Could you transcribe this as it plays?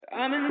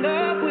I'm in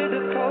love with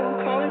a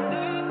cold, cold.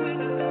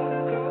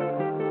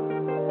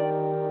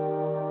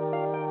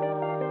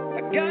 I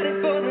got it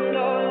for the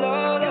low,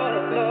 low,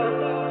 low,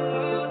 low.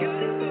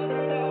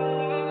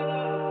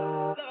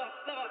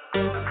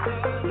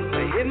 I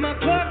hit my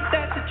plug,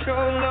 that's a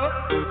trollo.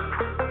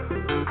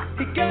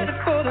 He got it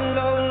for the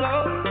low,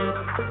 low.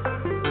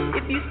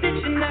 If you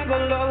stitching, I go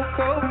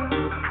loco.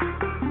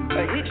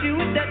 I hit you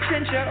with that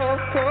trencher, oh,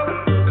 cold.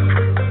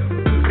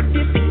 If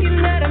you're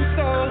thinking that I'm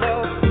solo,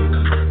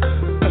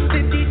 a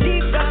 50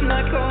 deep, I'm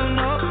like, oh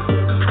no.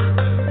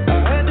 I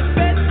heard the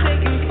feds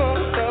taking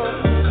photos.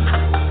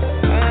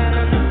 I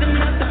know nothing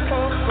at the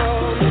popo,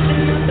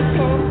 nothing at the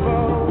popo.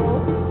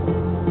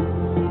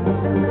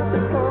 Nothing at the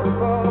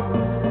popo.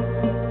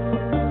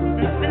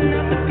 Nothing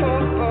at the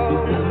popo,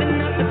 nothing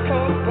at the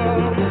popo,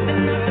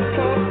 nothing at the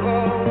popo.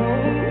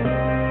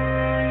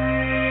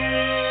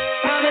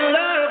 I'm in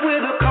love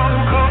with a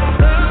coco,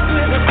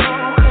 with a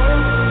coco.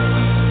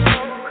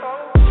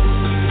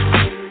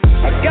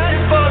 I got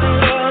it for the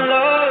low,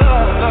 low,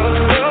 low,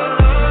 low,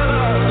 low,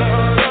 low,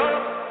 low.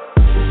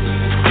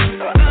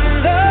 I'm in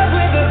love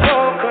with a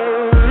coco.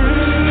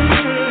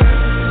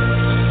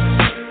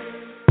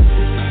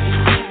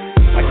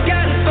 I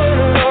got it for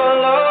the low,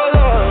 low,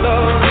 low,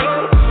 low, low.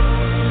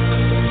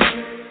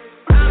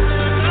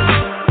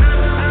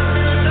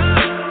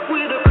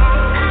 With a with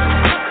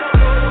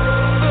a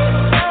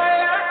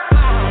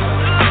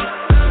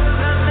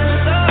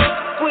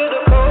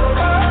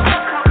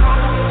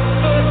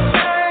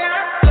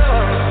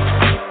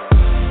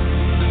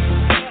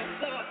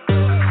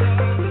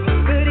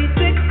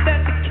 36,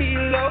 that's a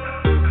kilo.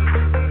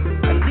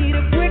 I need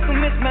a brick to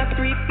miss my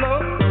street flow.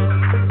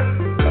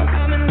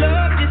 I'm in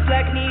love just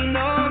like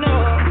Nino, no.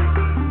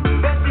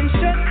 Busting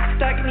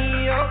shots like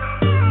Neo.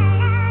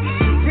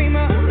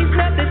 Prima is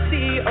not the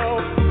CEO.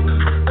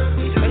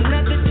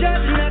 Not the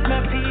judge, not my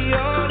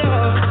PO, no.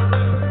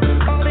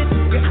 All this,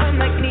 yeah, I'm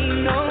like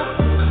Nino.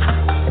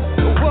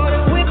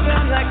 Water whip,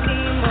 I'm like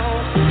Nemo.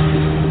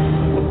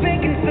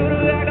 Baking soda,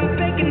 I got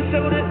baking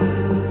soda.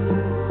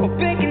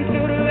 Baking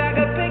soda, I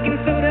got baking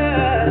soda.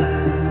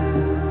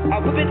 I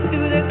whip it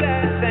through the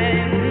glass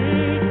and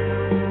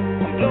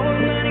I'm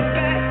blowing money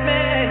fast,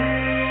 man.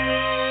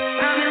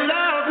 I'm in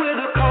love with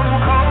a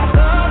coco,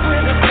 love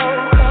with a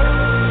coco.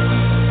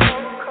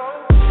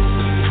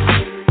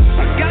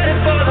 I got it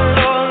for the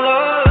low,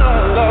 low,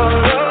 low,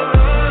 low,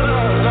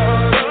 low, low.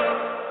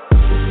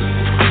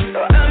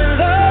 I'm in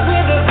love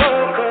with a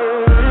coco.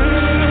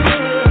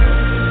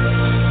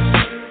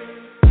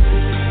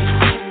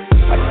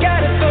 I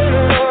got it for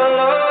the low,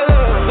 low,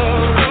 low, low,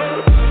 low.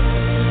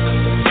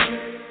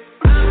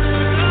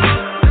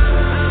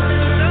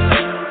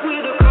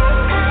 With a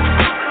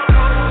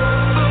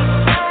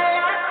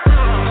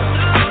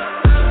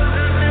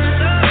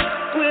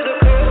with a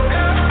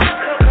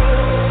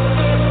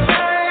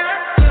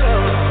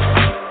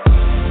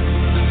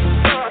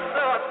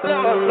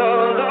low,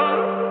 low, low,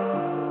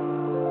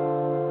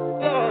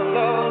 low,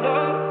 low,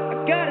 low.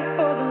 I got it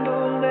for the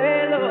low,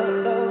 low,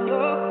 low,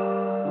 low.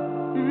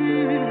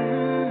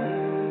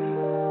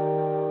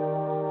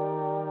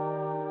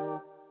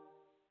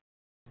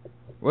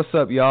 What's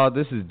up, y'all?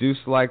 This is Deuce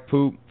Like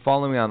Poop.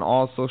 Follow me on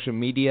all social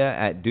media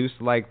at Deuce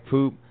Like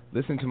Poop.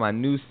 Listen to my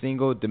new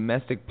single,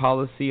 Domestic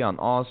Policy, on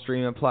all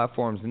streaming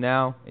platforms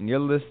now. And you're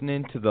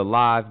listening to the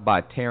Live by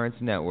Terrence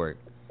Network.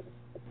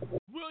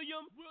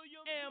 William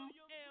M.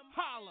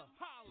 Holla.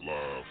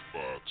 Live by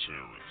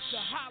Terrence. The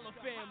Holla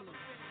family.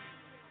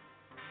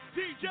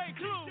 DJ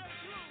Clue.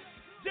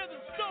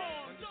 Desert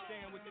Storm.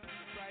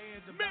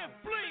 Myth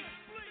Fleet.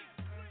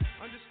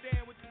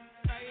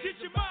 Get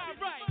your mind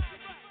right.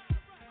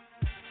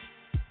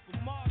 For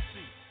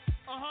Marcy.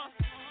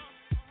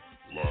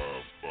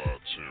 Live by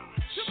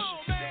Terrence. Come on,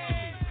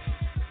 man.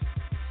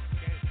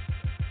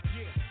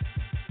 Yeah.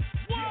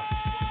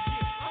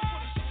 I'm for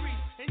the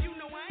streets, and you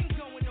know I ain't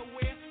going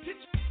nowhere. Get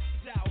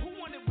your out. Who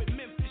wanted with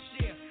Memphis?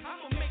 Yeah.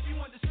 I'ma make you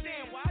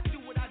understand why I do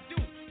what I do.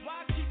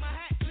 Why I keep my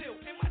hat tilt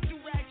and my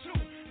do-rag too.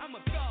 I'm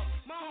a thug.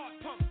 My heart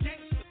pump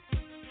gangster.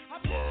 I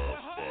Live with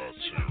by her,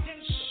 she my Terrence.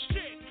 gangster.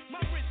 Shit.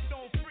 My wrist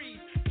don't freeze.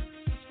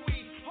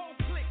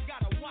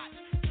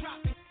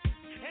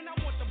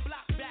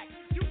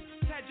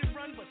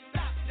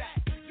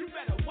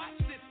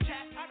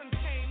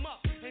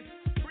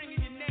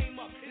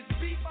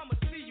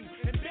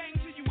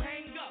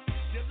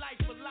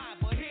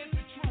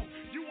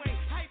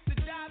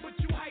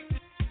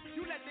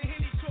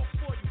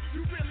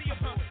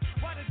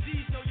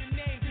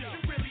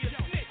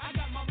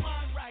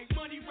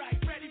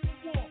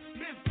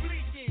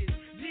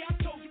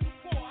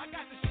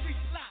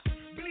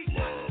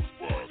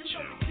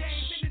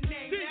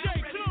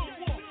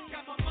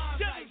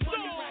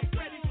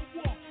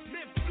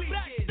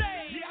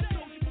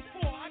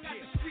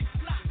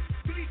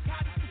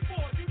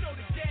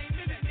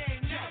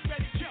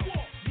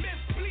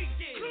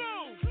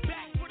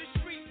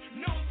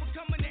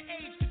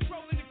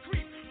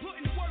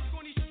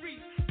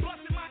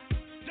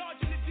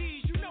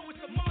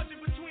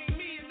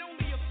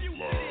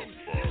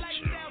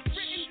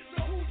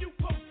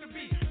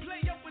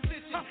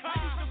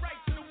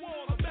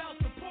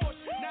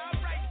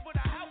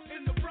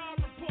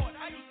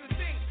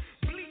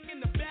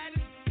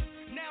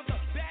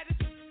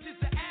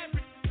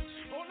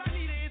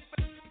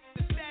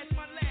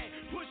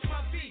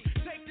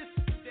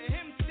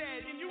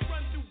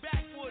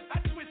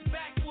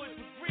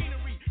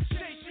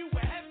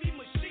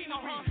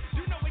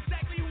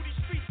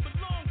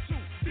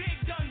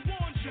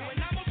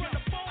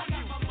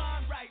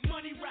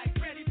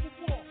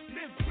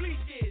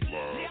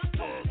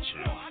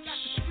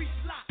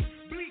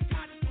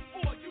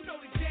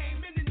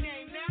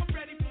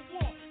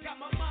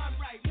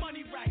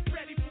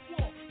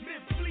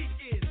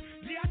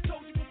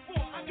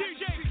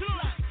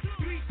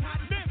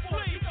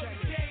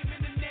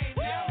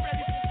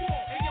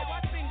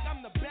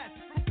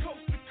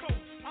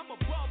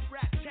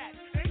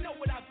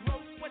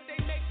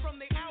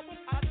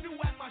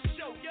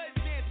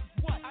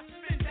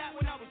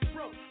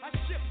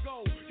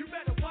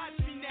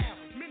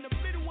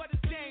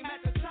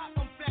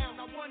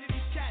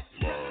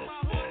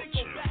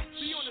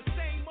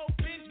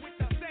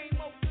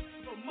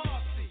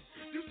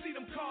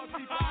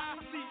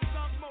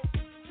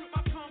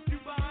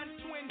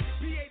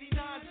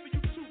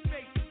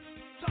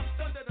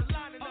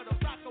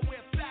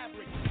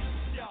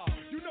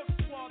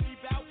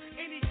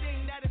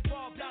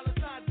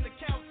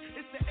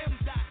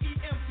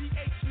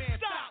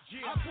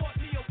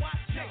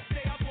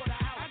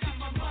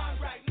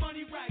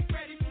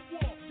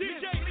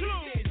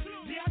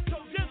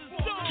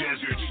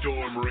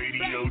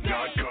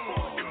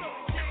 DJStormRadio.com.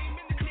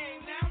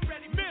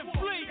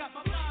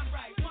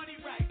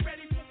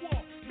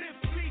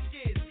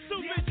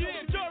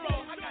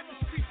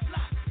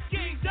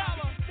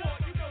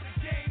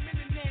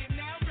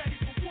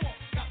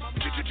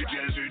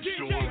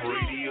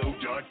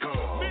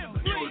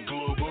 DesertStormRadio.com, your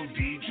global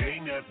DJ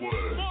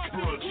network,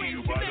 brought to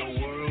you by the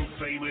world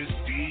famous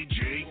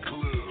DJ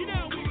Clue.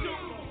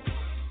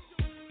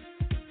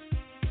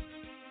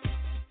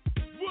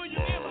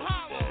 William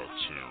Holler,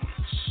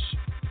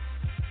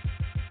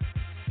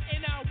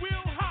 and I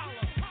will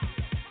holler.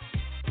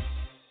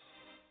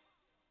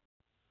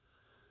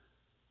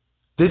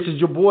 This is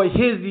your boy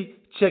Hizzy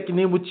checking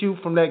in with you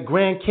from that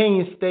Grand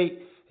Canyon state,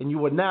 and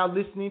you are now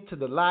listening to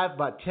the Live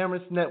by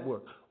Terrence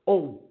Network.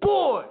 Oh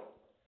boy!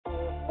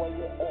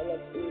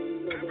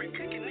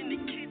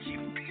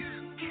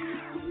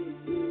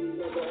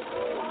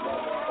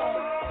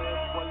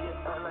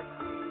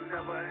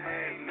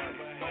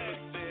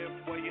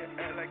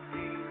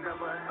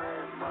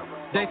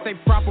 They say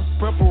proper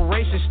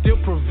preparation still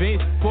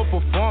prevents poor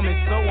performance,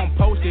 so I'm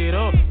posted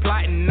up,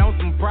 plotting on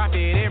some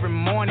profit every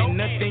morning.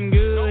 Nothing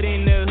good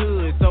in the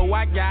hood, so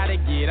I gotta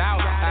get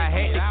out. I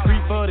had to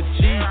creep for the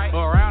cheese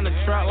around the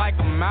truck like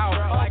a mouse.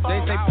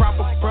 They say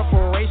proper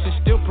preparation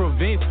still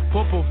prevents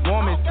poor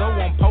performance, so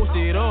I'm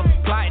posted up,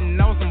 plotting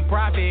on some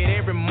profit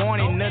every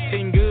morning.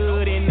 Nothing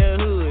good in the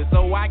hood,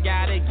 so I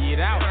gotta get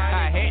out.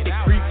 I had to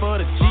creep for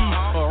the cheese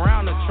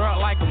around the truck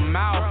like a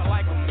mouse.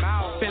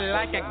 Feel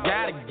like I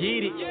gotta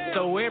get it,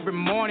 so every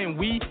morning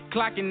we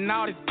clocking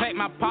all this pack.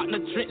 My partner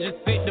Trent just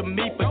sent to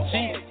me for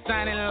cheap,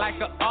 signing like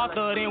an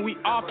author, then we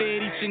off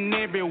it each and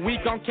every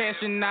week. I'm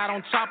cashing out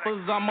on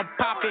choppers, I'ma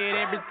pop it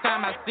every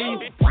time I see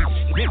it.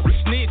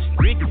 Snitch,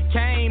 Ricky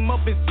came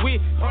up and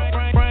switched,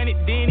 fronted,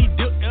 then he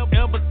dipped.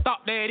 Ever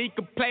thought that he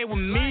could play with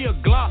me? A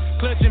Glock,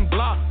 clutching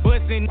block,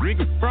 busting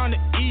Ricky from the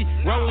E,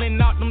 rolling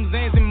out them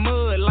Zans in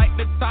mud like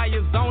the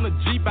tires on a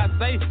Jeep. I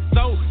say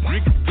so,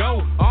 Ricky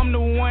go. I'm the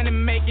one that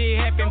make it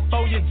happen.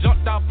 Before you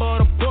jumped off of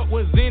the book,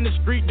 was in the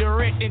street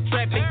directing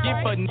traffic.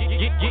 Get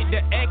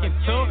the acting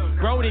tough.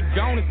 Brody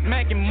gone and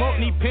smacking up.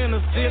 Need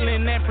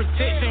penicillin and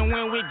protection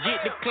when we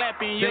get the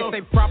clapping. Yo, they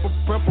say proper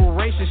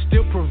preparation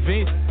still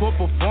prevents poor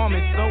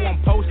performance, so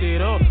I'm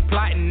posted up,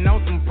 plotting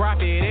on some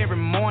profit every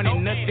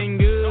morning. Nothing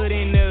good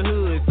in the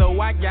hood, so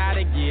I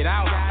gotta get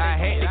out. I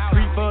had to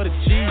creep for the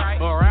cheese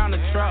around the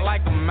truck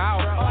like a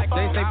mouse.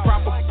 They say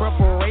proper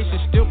preparation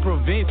still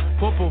prevents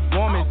poor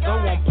performance, so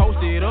I'm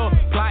posted up,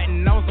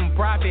 plotting on some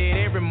profit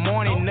every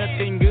morning.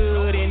 Nothing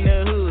good in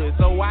the hood,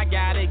 so I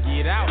gotta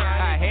get out.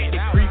 I had to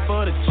creep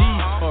for the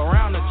cheese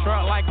around the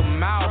truck like a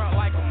mouse.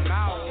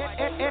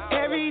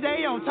 Every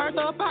day I'm turned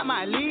up out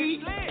my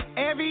league.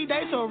 Every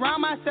day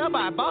surround myself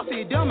by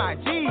bosses, them my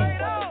G's.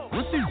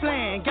 When she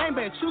playing game,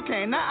 but you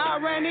cannot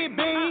outrun it,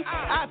 bean.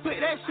 I put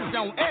that shit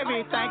on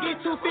everything.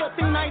 Get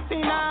 215,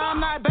 19, now I'm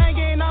not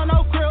banging on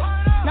no crib,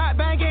 not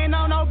banging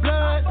on no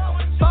blood.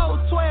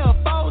 412,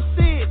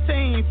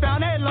 416,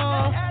 found that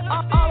love.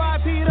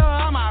 R.I.P. to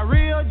all my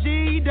real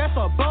G, that's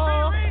a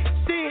ball.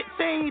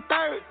 16,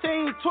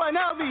 13, 12,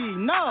 never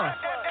enough.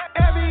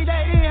 Every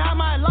day how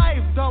my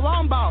life go,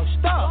 I'm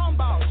bossed up.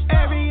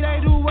 Every day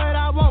do what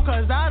I want,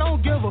 cause I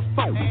don't give a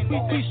fuck.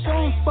 We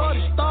shooting for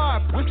the star,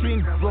 which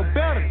means we'll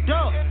better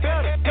duck.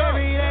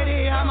 Every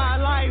day how my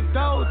life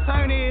go,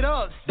 turn it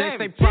up. They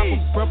say proper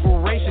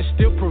preparation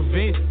still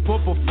prevents poor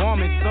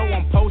performance, so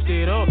I'm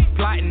posted up,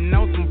 plotting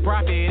on some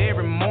profit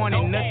every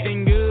morning.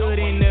 Nothing good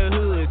in the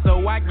hood,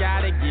 so I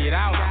gotta get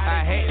out.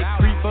 I had to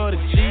creep for the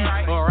cheese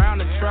around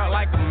the truck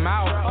like a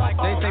mouse.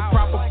 They say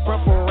proper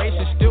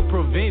preparation still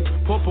prevents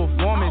poor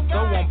performance, so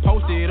I'm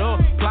posted up,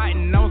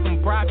 plotting on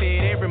some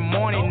profit every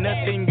morning.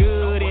 Nothing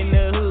good in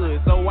the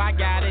hood, so I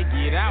gotta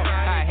get out.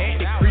 I had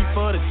to creep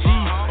for the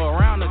cheese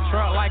around the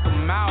truck like a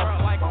mouse.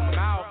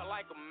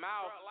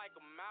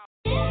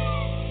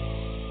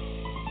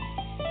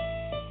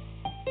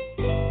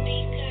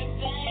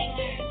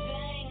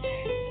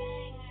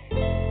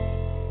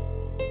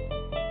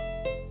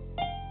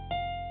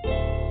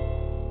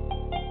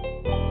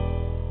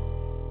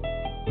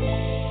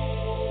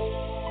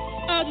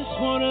 I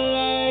just wanna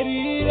light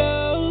it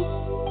up,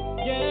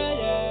 yeah,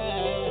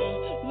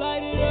 yeah,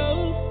 light it up,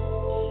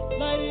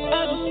 light it up.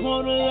 I just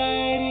wanna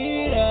light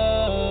it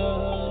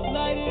up,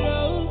 light it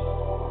up.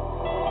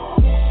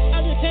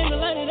 I just came to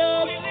light it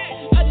up,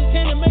 I just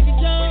came to make it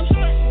jump.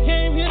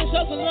 Came here to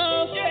show some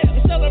love, and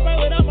celebrate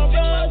with all my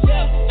bros,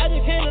 yeah. I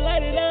just came to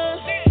light it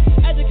up,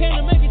 I just came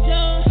to make it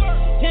jump.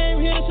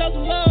 Came here to show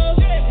some love,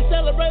 and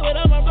celebrate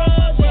with all my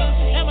bros,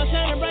 yeah. Am I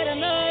shining bright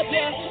enough,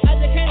 yeah? I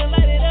just came to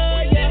light it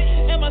up,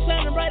 yeah. Am I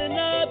shining bright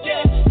enough,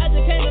 yeah? I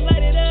just came to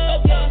light it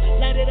up, yeah.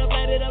 Light it up,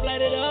 light it up,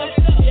 light it up.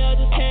 Yeah, I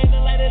just came to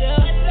light it up.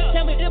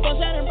 Tell me if I'm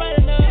shining bright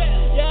enough.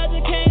 Yeah, I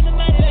just came to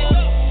light it up.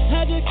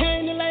 I just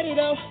came to light it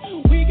up.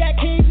 We got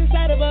kings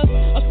inside of us.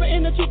 I'm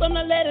spitting the truth, I'm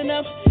not letting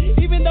up.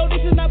 Even though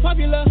this is not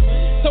popular,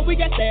 so we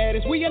got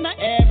status. We are not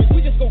average.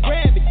 We just go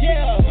grab it,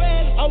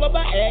 yeah. All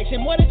about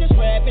action, more than just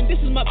rapping. This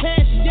is my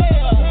passion,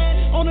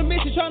 yeah. On a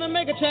mission, trying to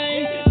make a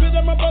change. Build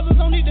up my brothers,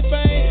 don't need the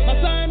fame.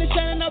 My sign is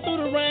shining out through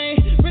the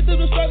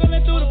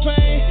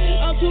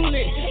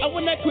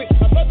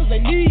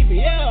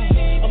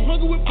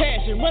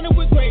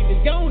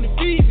gonna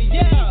feed me,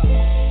 yeah.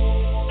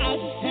 I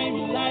just came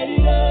to light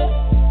it up,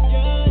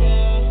 yeah,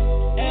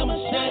 yeah. Am I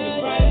shining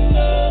bright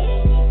enough?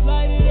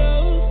 Light it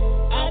up.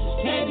 I just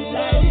came to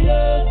light it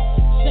up,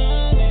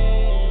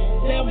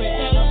 shining. Tell me,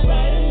 am I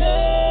bright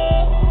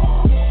enough?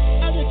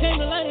 I just came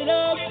to light it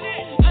up.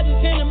 I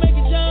just came to make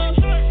it jump.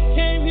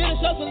 Came here to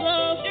show some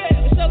love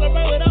and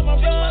celebrate with all my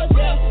bros,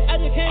 yeah. I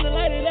just came to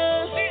light it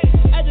up.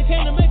 I just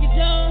came to make it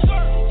jump.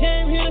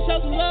 Came here to show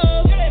some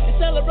love and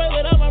celebrate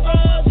with all my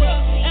bros,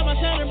 yeah. Am I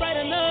shining bright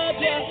enough?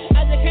 Yeah.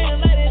 I just came to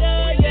light it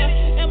up,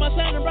 yeah. Am I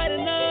shining bright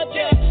enough?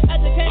 Yeah. I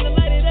just came to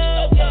light it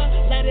up,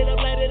 yeah. Light it up,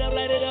 light it up,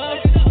 light it up.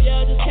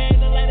 Yeah, I just came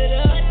to light it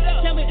up.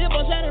 Tell me if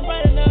I'm shining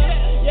bright enough.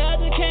 Yeah, I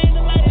just came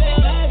to light it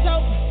up. Eyes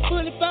open,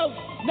 fully focused,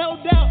 no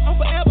doubt, I'm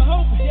forever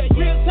hoping.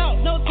 Real talk,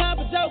 no time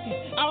for joking.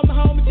 All my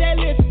homies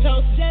jealous,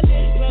 toast.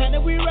 It's time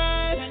that we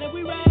rise.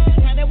 It's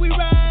time that we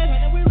rise.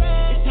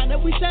 It's time that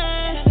we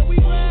shine.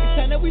 It's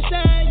time that we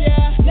shine,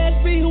 yeah.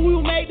 Let's be who we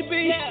were made to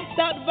be.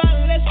 Stop the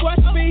violence, let's squash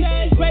the beat.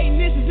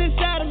 Greatness is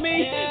inside of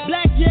me.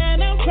 Black, yeah,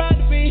 and I'm proud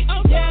to be.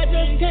 Yeah, I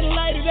just can't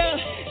light it up.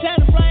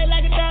 Shining bright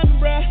like a diamond,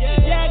 bruh.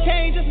 Yeah, I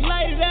can't just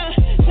light it up.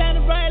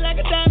 Shining bright like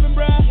a diamond,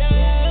 bruh.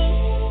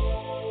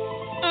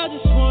 I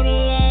just wanna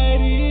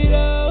light it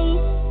up.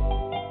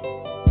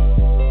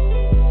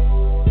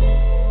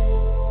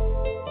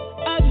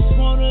 I just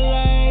wanna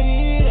light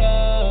it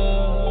up.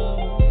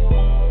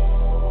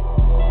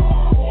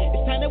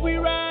 It's time that we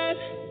rise.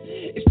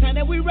 It's time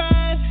that we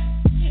rise.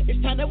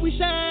 It's time that we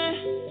shine.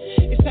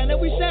 It's time that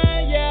we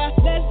shine, yeah.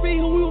 Let's be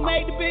who we were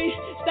made to be.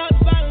 Stop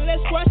the violence,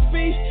 let's squash the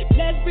beef.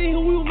 Let's be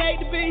who we were made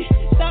to be.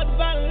 Stop the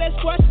violence, let's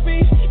squash the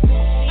beef.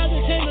 I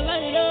just came to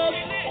light it up.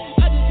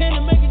 I just came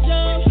to make it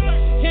jump.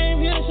 Came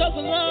here to show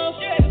some love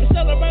and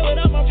celebrate with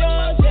all my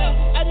bros,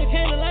 yeah. I just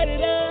came to light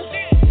it up.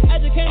 I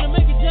just came to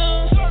make it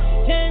jump.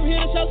 Came here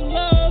to show some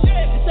love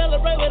and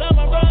celebrate with all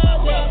my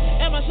bros,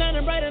 yeah. Am I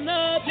shining bright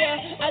enough? Yeah.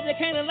 I just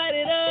came to light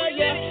it up,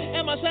 yeah.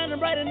 Am I shining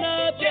bright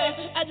enough? Yeah.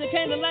 I just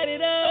came to light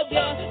it up,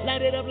 yeah.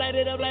 Light it up, light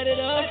it up, light it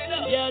up.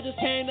 Yeah, I just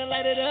came to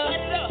light it up.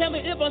 Tell me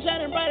if I'm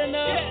shining bright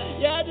enough.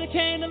 Yeah, I just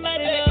came to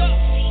light it up.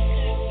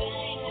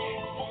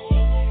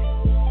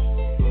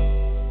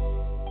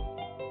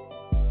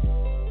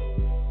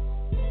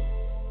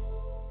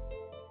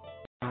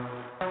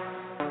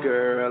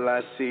 Girl,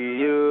 I see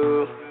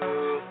you,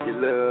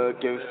 you're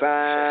looking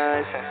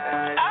fine.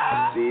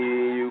 I see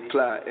you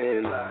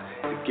plotting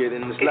to get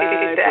in this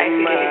life of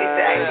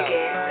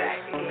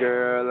mine.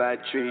 Girl, I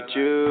treat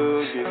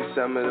you, give you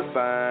some of the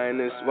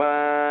finest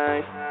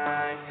wine.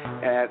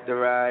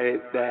 After I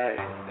hit that,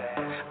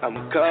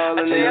 I'm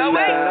calling it on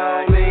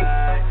me.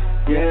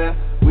 Yeah,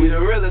 we the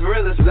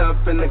realest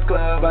up in the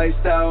club.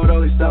 Iced out,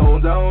 all these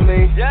stones on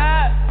me.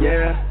 Yeah.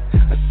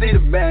 I see the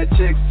bad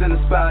chicks in the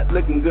spot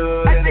looking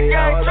good and they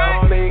all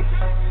on me.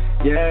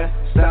 Yeah,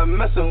 stop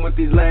messing with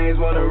these lanes.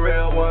 Want a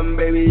real one,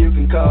 baby, you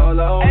can call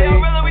on me.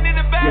 We need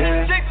the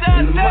baddest chicks out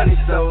and the money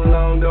so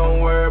long,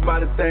 don't worry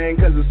about a thing,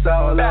 cause it's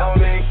all on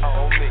me.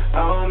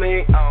 On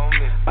me,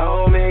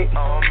 on me,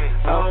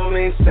 on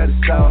me, said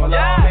it's all on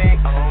me.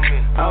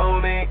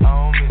 On me,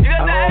 on me,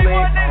 on me,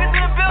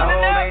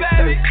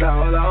 said it's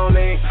all on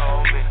me.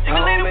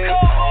 On me,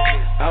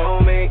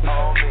 on me,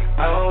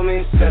 on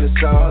me, said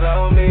it's all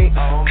on me.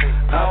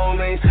 On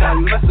me, stop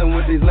messing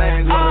with these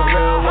lanes. Want a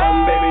real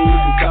one, baby, you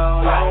can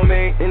call on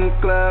me. In the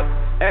club,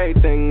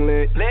 everything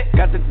lit.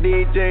 Got the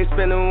DJ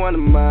spinning one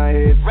of my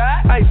hits.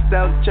 Iced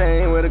out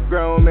chain with a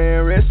grown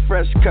man wrist.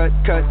 Fresh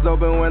cuts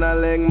open when I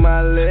lick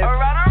my lips.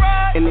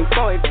 Any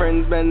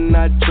boyfriends better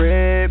not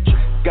trip.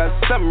 Got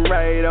something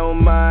right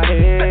on my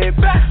hip.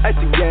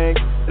 Icy gang,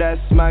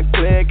 that's my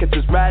clique. Catch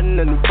us riding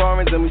in the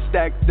foreigns and we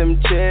stack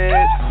them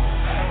chips.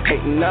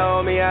 Hating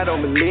on me, I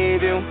don't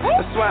believe you.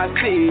 That's why I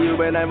see you,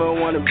 but never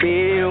wanna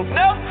be you.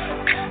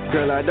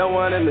 Girl, I don't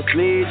wanna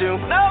mislead you.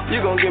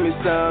 You gon' give me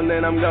some,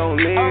 then I'm gon'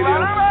 leave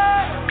you.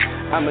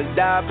 I'm a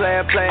die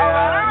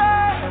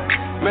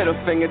player. Middle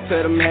finger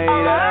to them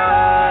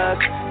haters.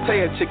 Tell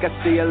your chick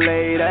I see you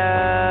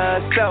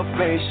later.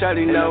 Self-made,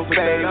 shawty, no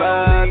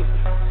favor.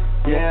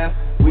 Yeah,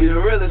 we the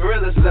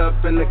realest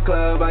up in the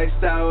club.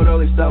 Iced out, all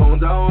these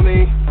stones on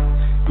me.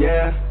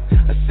 Yeah,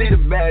 I see the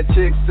bad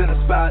chicks in the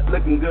spot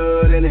looking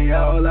good and they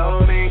all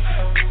on me.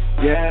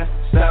 Yeah,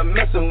 stop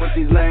messing with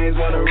these lanes.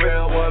 Want a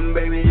real one,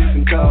 baby, you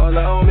can call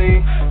on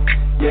me.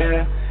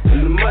 Yeah,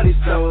 and the money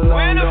so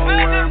long, don't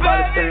worry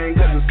about a thing,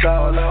 cause it's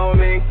all on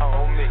me.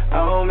 On me,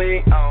 on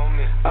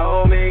me,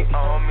 on me,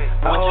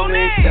 on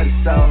me, cause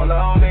it's all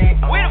on me.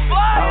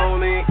 On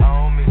me,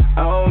 on me,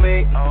 on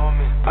me,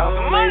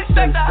 on me,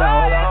 cause it's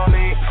all on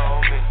me.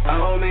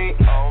 On me,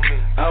 on me,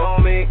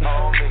 on me,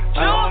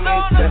 on me,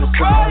 cause it's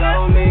all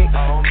on me.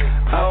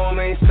 On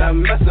me, stop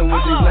messing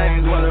with these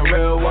lanes. Want a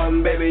real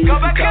one, baby, you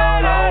can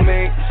call on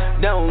me.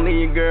 Don't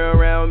leave your girl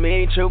around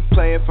me. True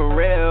playing for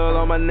real.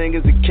 All my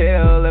niggas to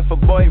kill. If a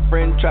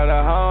boyfriend try to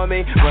harm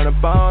me, run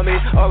up on me.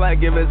 All I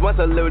give is one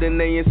salute and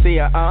then you see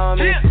her on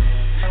me.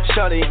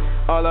 Shorty,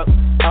 all up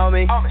on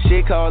me.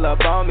 She call up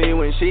on me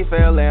when she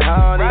feeling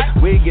horny.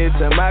 We get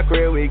to my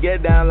crib, we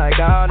get down like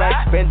all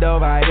night. Bend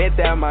over, I hit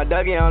that, my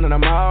Dougie on and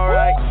I'm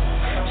alright.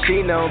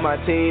 She know my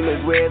team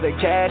is where the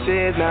cash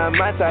is. Not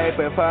my type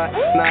of pot,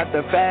 not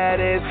the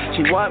fattest.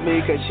 She want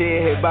me cause she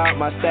hit about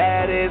my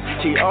status.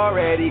 She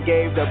already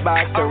gave the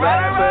box to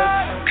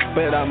rappers,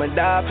 but I'm a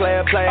die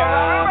player.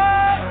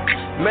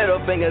 Middle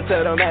finger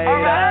to them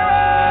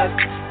haters.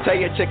 Tell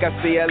your chick I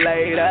see you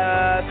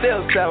later.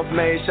 Still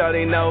self-made,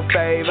 shorty, no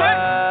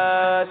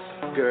favors.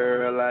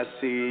 Girl, I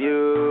see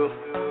you.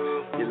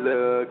 You're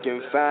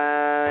looking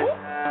fine.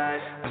 I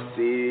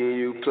see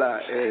you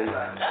plotting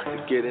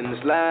to get in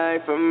this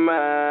life of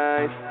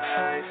mine.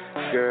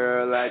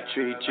 Girl, I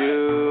treat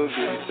you, give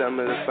you some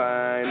of the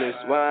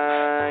finest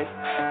wine.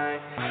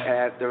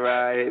 After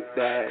I hit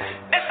that,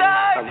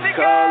 I'm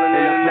calling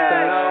it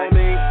night on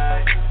me.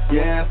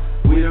 Yeah,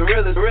 we the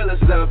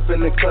realest up in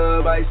the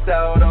club, iced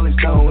out, only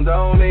stones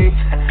on me.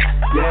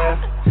 Yeah,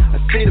 I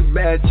see the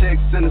bad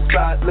chicks in the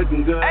spot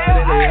looking good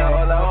and they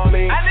all on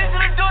me.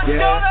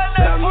 Yeah,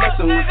 stop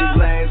messing with these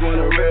lanes, want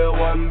a real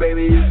one,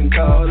 baby, you can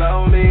call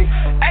on me.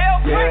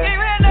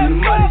 Yeah, and the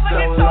money's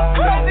so long,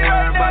 don't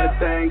worry about a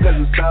thing, cause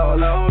it's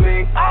all on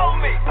me. On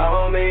me,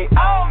 on me,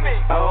 on me,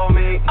 on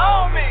me,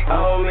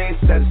 on me,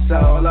 said it's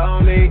all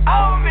on me.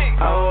 On me,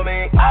 on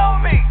me,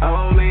 on me,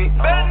 on me,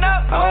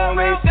 on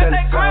me, said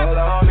it's all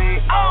on me.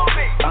 On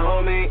me,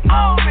 on me,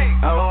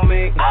 on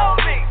me, on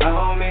me,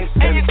 on me,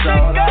 said it's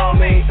all on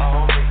me.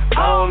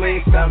 On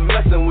me, stop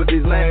messing with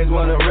these lanes,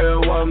 want a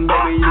real one,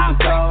 baby, you can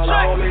call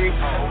on me.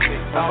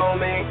 On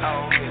me,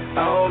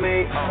 on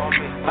me,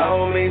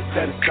 on me,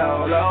 said it's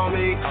all on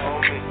me.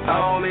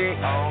 On me,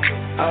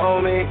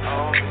 on me,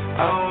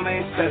 on me,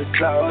 said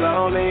it's all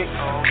on me.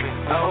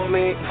 On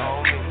me,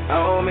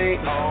 on me,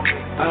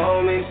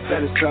 on me,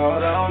 said it's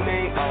all on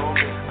me.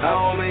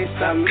 On me,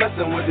 stop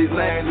messing with these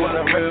lanes, want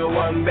a real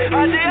one, baby,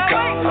 you can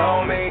call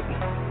on me.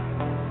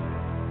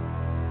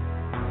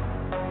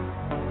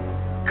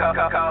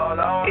 Call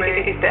on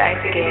me.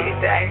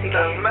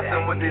 Stop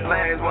messing with these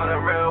lanes, want a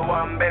real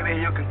one, baby,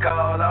 you can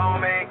call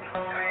on me.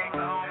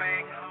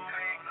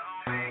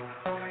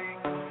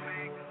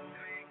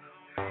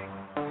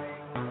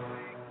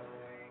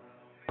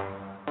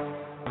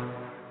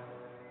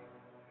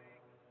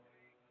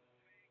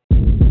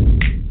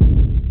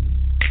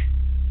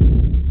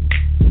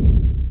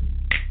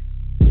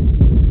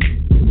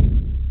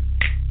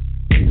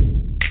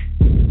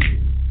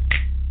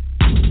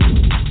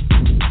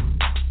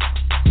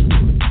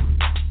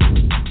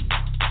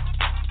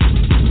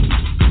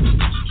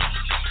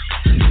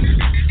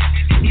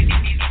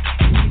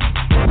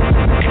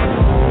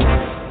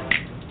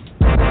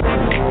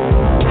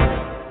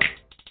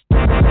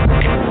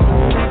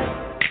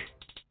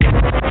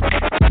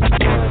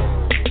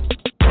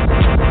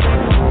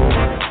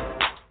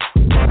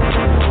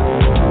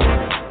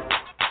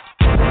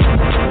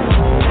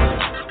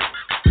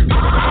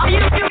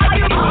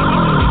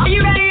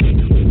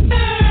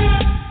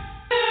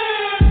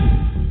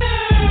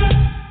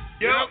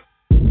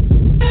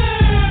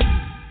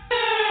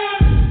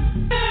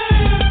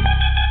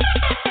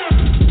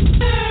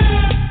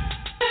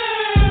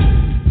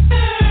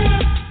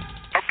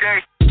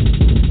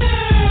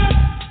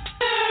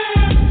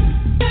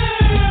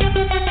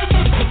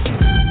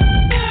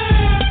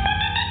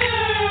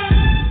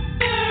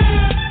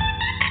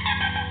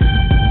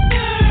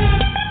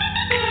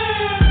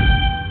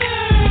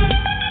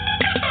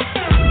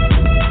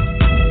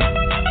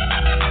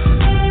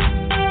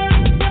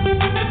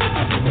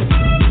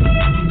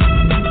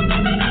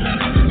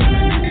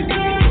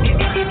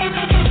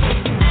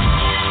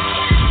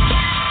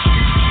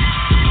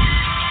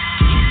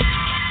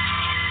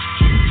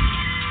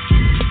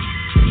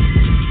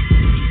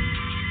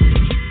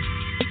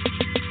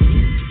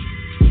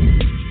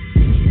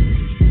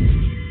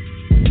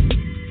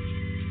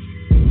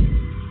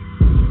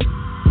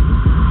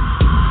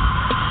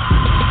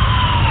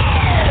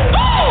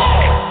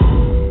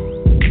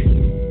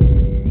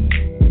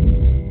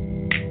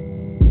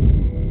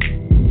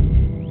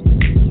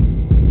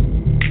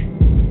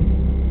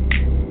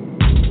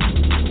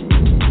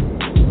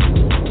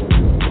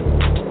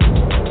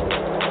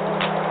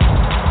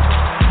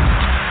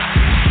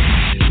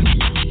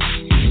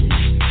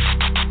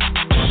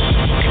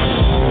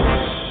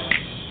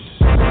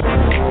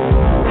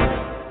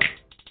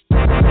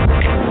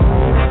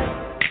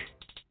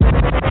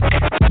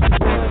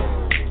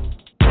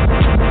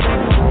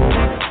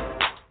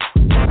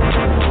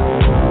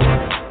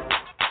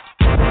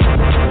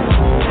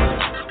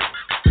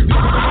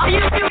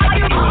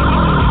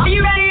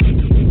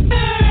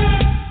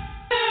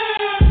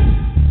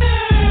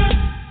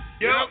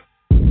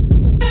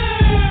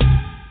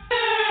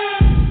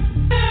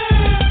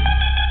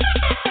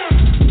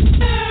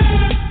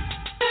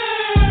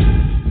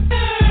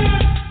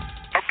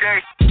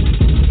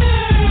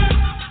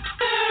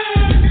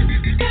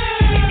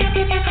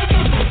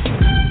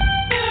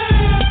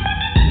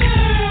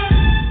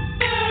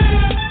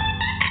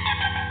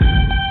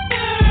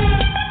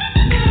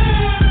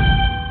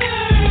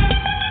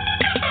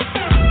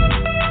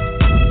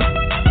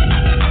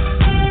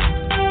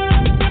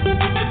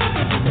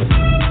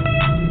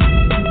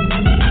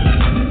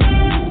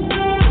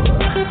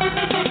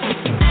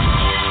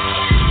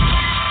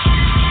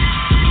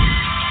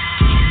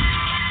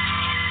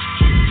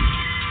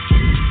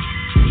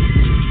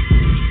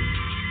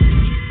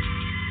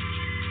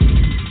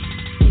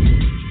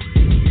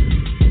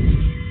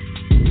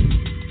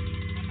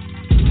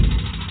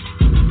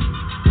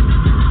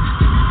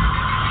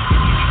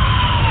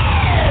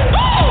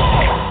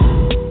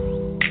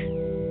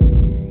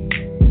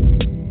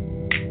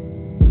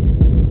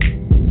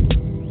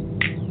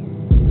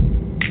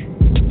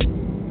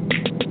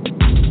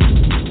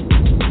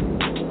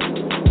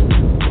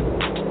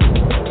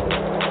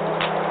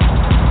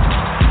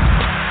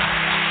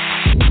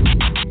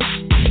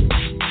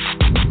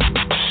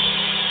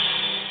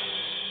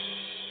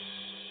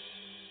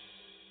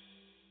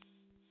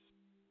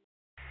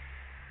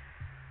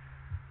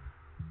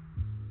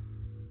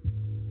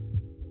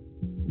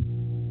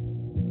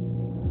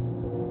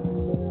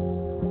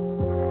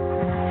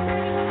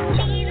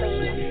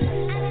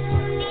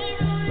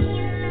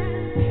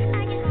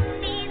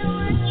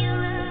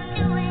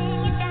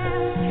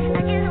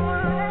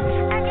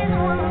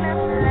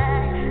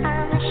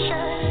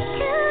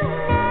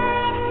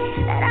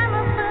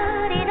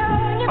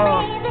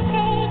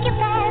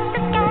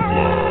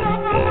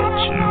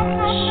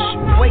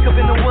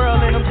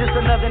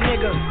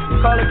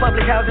 Call it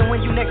public housing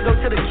when you next go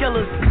to the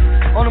killers.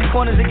 On them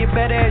corners it get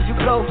better as you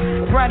go.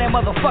 Grind that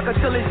motherfucker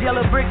till it's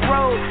yellow brick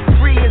road.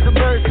 Free as a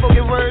bird,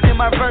 spoken word in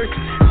my verse.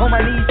 On my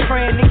knees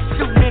praying, niggas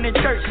shooting in the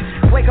church.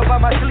 Wake up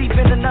out my sleep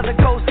in another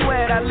cold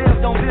sweat. I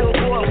lived on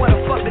Billboard, where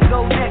the fuck to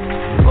go next?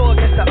 Go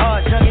against the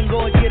odds, young and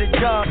go and get a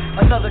job.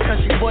 Another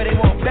country boy, they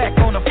want back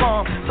on the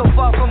farm. So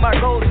far from my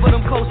goals, but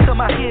I'm close to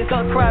my kids.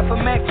 Up cry for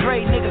Mac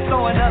Dre, niggas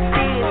throwing up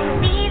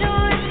kids.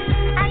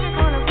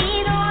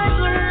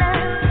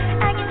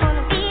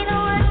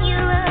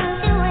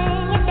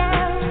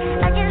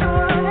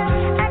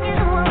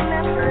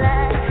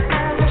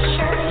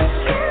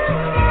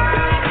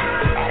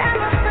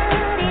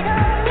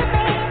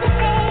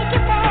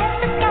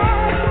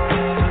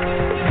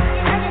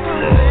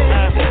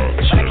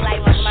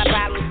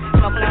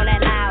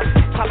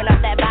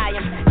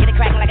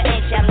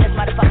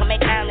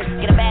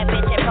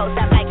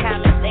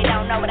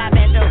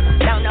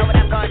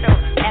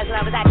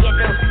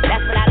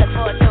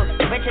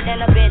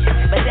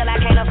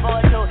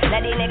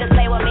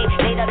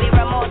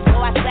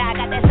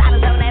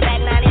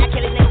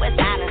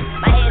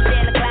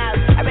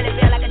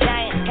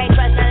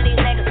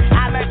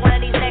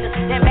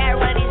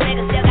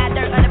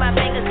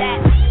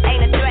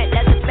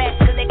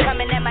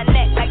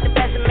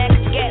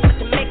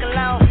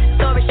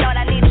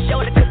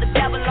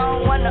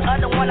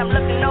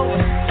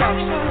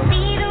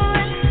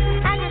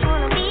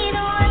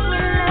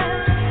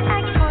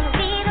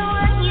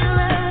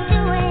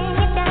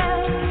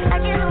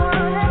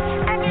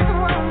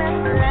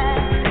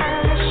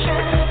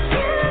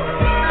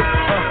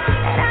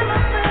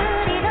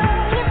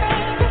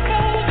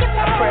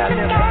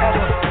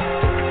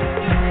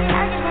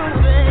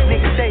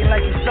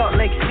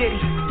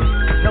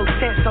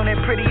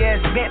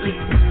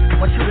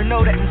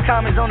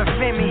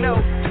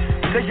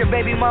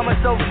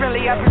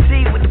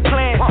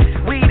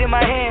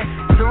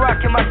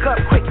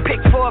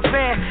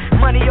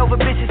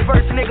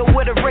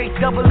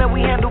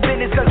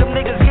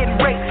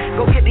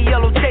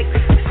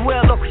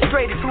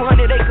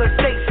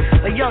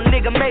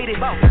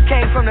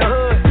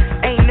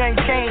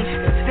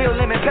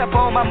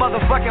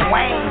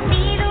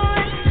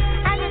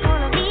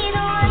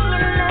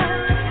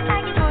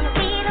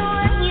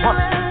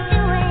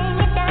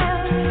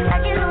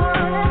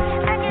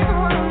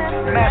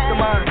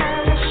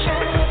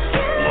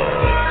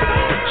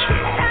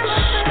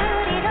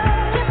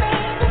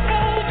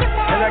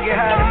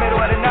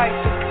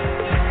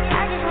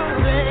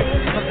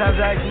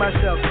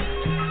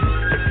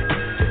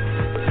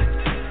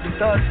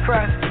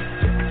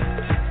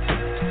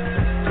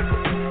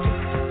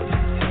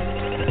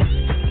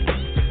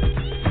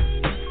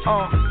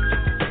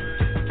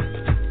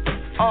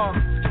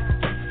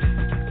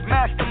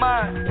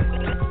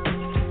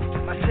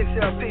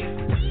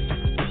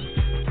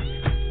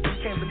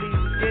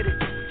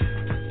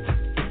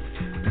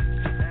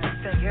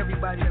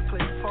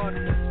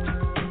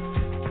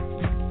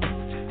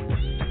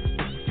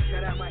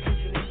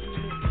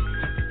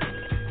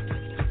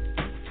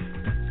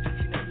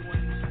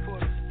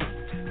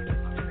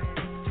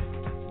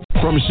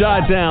 From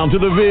Chi-Town to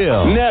the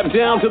Ville,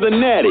 Naptown to the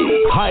Natty,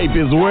 Hype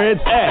is where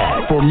it's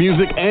at for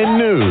music and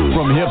news.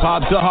 From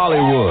hip-hop to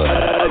Hollywood.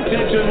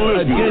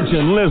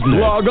 Attention listeners.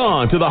 Log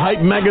on to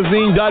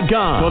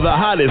thehypemagazine.com for the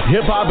hottest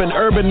hip-hop and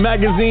urban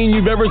magazine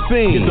you've ever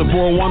seen. It's the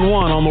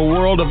 411 on the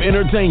world of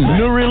entertainment,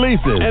 new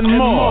releases, and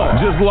more.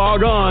 Just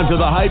log on to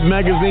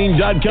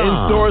thehypemagazine.com. In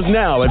stores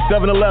now at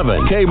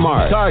 7-Eleven,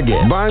 Kmart,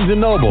 Target, Barnes &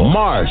 Noble,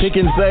 Marsh, Pick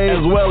and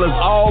Save, as well as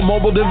all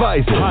mobile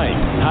devices. Hype,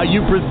 how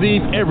you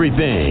perceive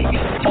everything.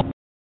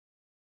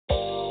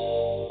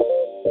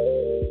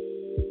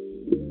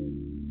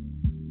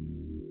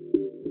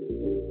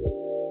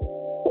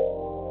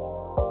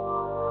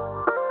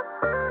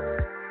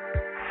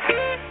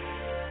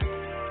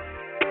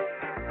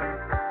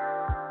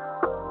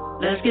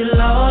 Let's get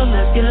lost,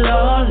 let's get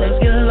lost,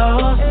 let's get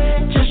lost.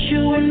 Just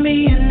you and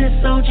me and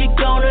this OG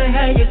gonna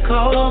have you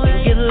call.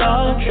 Let's get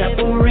lost, trap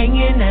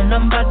ringing and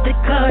I'm about to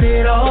cut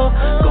it off.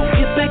 Gon'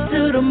 get back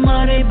to the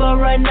money, but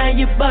right now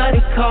your body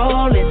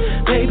calling.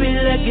 Baby,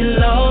 let's get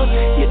lost,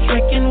 you're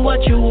drinking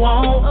what you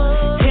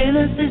want.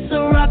 Hennessy,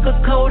 Ciroc,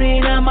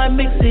 codeine, I might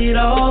mix it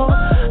all.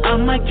 I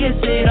might kiss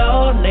it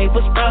all,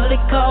 neighbors probably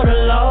call the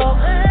law.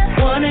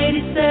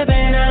 187,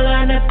 I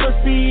line that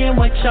pussy in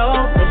white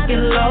chalk. Let's get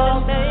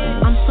lost.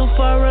 I'm so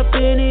far up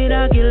in it,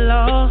 I get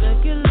lost.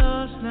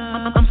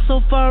 I'm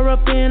so far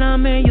up in,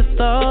 I'm in your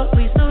thoughts.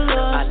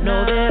 I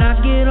know that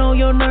I get on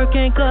your nerve,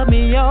 can't cut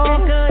me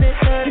off.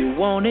 You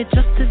want it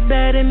just as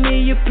bad as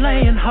me, you're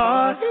playing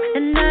hard.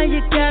 And now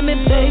you got me,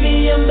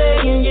 baby, I'm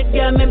begging. You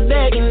got me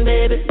begging,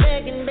 baby.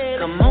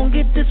 Come on,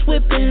 get this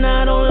whipping,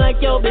 I don't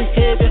like your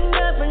behavior.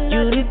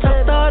 You need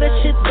to start that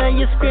shit, then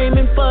you're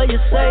screaming for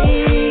your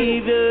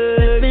savior.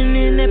 Slipping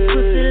in that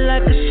pussy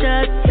like a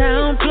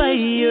Chi-Town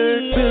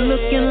player. Been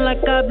looking like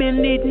like I've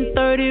been eating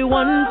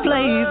 31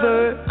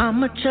 flavor.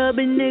 I'm a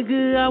chubby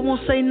nigga, I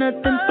won't say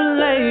nothing for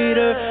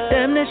later.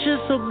 Damn, that shit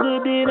so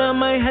good that I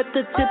might have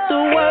to tip the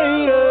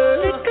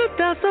waiter. It could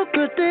die so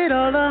good that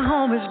all the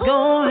homies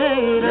gon'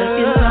 hate us.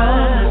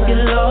 Let's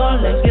get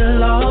lost, let's get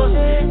lost.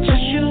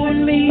 Just you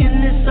and me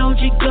and this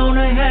OG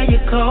gonna have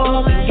you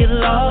call and get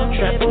lost.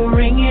 Trapper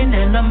ringing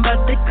and I'm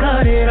about to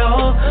cut it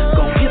off.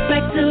 Gon' get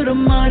back to the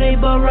money,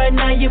 but right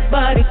now your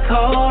body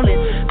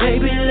calling.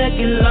 Baby, let's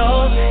get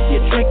lost.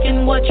 You're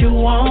drinking what you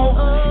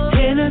want.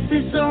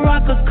 Hennessy,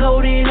 Ciroc, or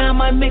codeine, I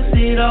might mix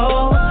it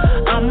all.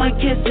 I might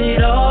kiss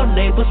it all.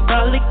 Neighbors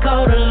probably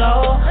call the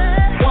law.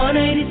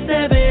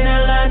 187,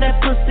 I line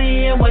that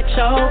pussy in white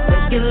chalk.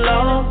 Let's get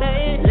lost.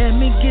 Let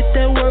me get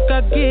that work,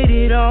 I get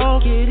it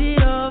off. Get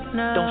it off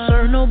now. Don't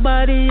serve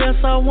nobody else,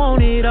 I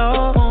want it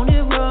all. Want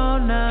it raw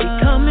now. He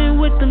coming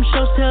with them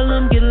shows, tell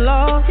them get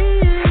lost.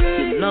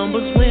 Your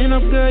numbers went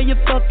up, girl, you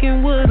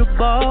fucking with a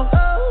ball.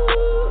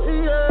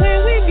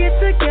 When we get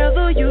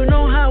together, you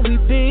know how we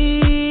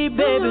be,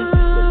 baby.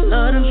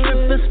 Love them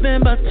strippers,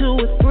 spend about 2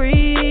 or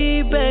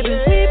 3, baby.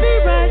 We be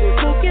riding,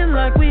 cooking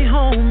like we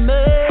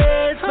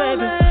homemates,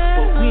 baby.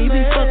 But we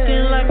be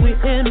fucking like we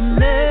in a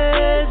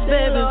mess,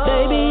 baby.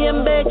 Baby,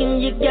 I'm begging,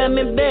 you got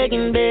me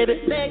begging,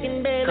 baby.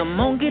 Come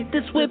on, get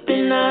this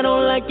whipping, I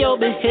don't like your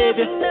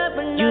behavior.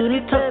 You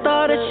done tossed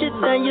all that shit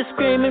down, you're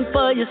screaming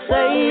for your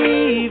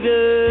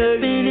savior.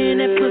 Dipping in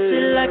that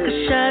pussy like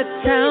a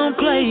Chi-Town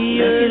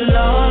player. Let's get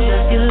lost,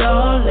 let's get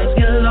lost, let's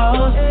get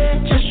lost.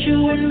 Just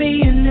you and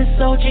me and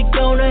this OG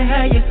gonna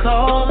have you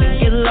call and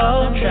get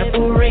lost.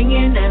 Trapper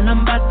ringing and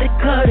I'm about to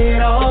cut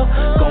it off.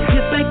 Gon'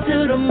 get back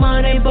to the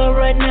money, but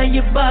right now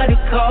your body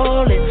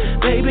calling.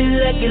 Baby,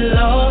 let's get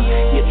lost.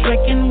 You're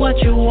drinking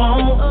what you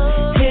want.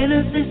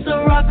 Hennessy,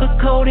 Ciroc, or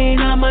codeine,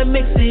 I might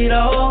mix it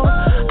all.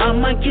 I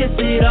might kiss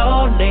it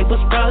all. Neighbors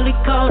probably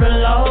call the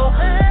law.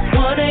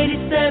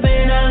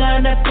 187, I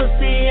line that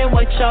pussy in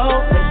white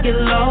chalk. Let's get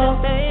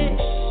lost.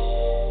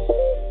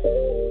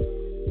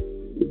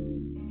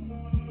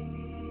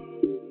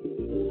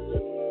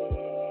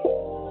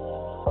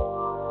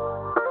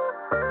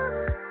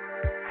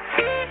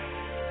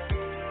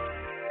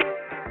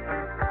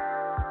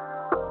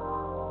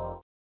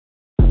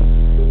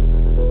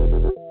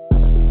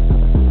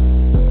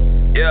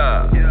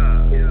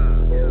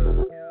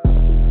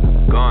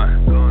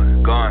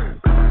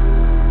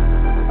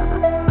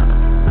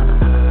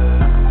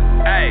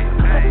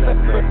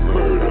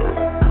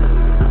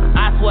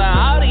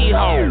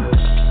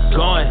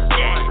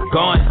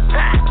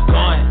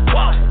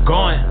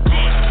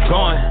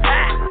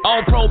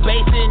 On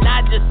probation,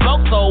 I just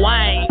smoke, so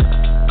I ain't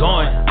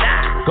going.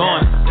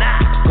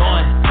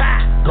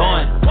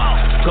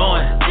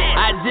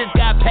 I just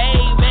got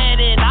paid, man,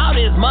 and all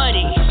this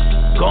money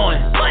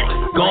going.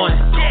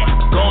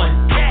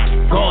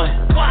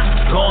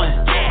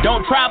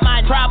 Don't try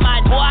my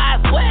boy, I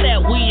swear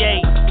that we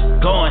ain't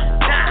going.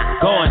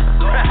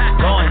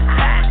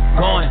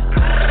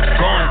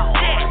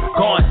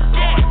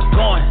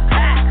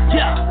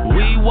 Yeah,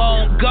 we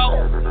won't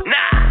go.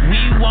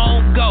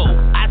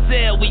 I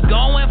said we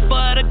going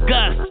for the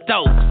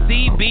gusto.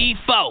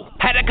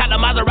 CB4. Had to call a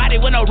Maserati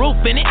with no roof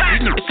in it.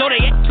 So they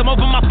some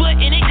over my foot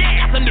in it.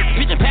 Got some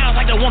bitchin' pounds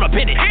like they wanna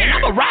pin it. And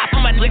I'ma ride for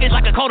my niggas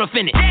like a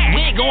co-defendant.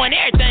 We ain't going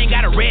everything,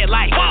 got a red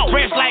light.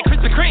 Fresh like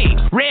Krispy Kreme,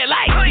 red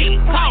light.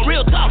 Talk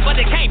real tough, but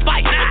they can't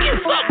fight.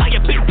 Get fucked by your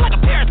bitch like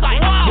a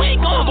parasite. We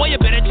ain't going, boy, you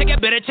better check it.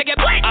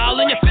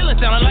 All in your feelings,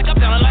 sounding like I'm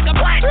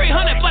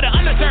 300 for the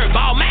underserved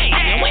ball, man.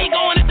 And we ain't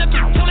going at the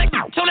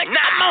till like 9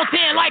 on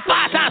 10 like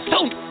 5 times 2.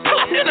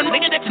 I send them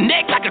niggas at your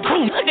neck like a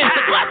crew.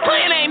 Plus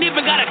playing ain't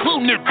even got a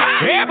clue, nigga.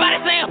 Everybody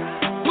saying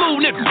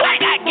smooth, nigga. I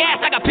got gas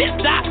like a pit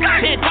stop.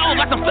 10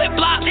 toes like some flip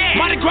flops.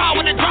 Mardi Gras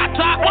with a drop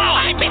top.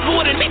 I ain't mixing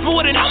with it.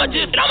 I'ma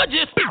just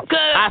cause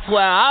I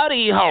swear all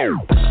these hoes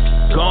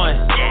going.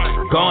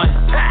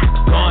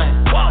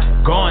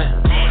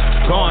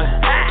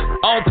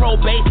 On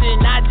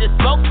probation, I just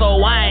smoke,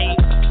 so I ain't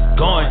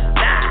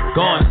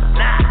going.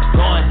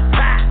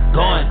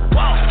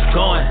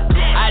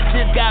 I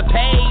just got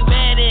paid,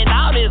 man, and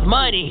all this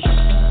money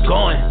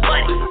going.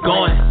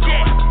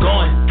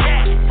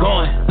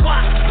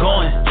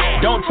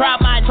 Don't try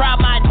my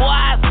boy,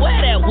 I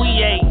swear that we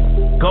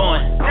ain't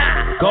going.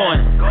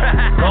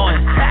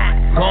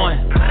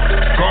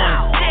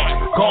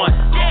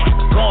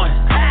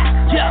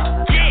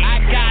 Yeah, I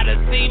gotta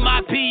see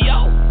my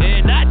PO,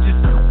 and I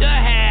just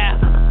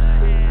have.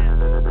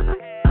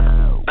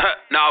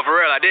 No, for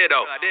real, I did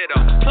though.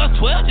 Plus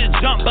 12 just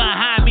jumped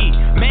behind me.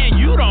 Man,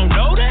 you don't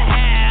know the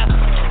half.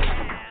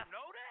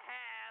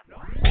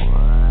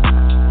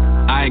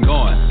 I ain't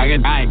going.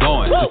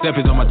 The step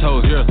is on my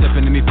toes, you're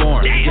stepping in me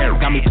foreign. Yeah,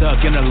 got me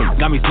stuck in a loop,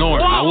 got me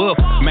snoring. I will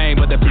man,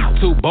 but that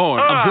bitch too boring.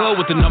 I'm good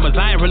with the numbers,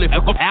 I ain't really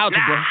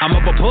algebra. I'm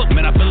up a book,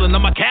 man, I feel it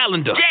on my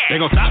calendar. They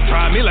gon' stop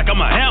trying me like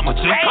I'm a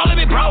amateur. Calling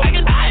me bro,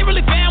 I ain't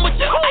really fan with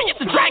you. I used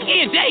to track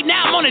E&J,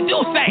 now I'm on the do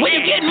say. When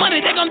you getting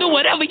money, they gon' do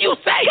whatever you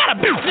say. Got a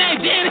bitch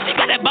named Jen, and she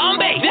got that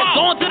Bombay. Just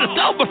going to the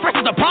show, but fresh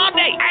as a prom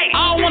date.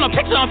 I don't want a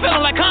picture, I'm feeling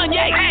like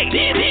Kanye.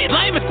 These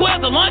lame and squares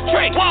a lunch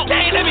tray. They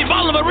ain't let me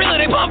ballin', but really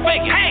they pump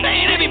faking. They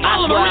ain't let me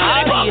ballin', but really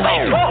they pump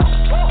faking.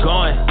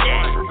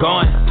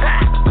 Going.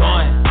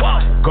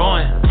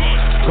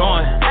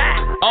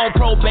 On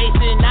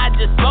probation, I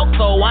just smoke,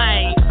 so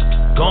I ain't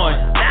going.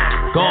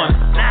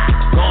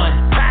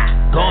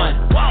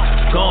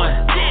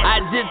 I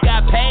just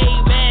got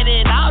paid, man,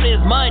 and all this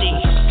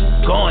money.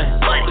 Going.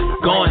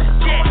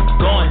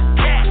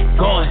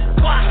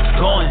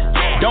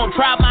 Don't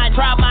try mine,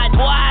 boy,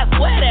 I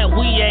swear that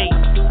we ain't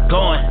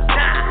going.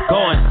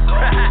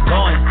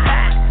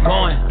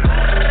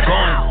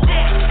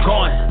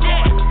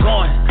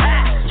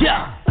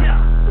 Yeah.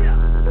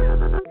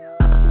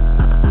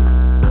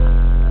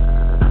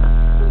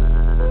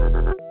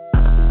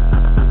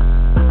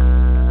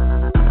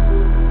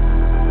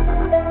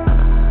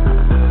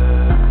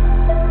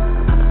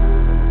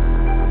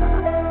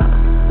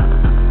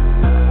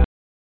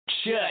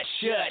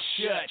 Shut.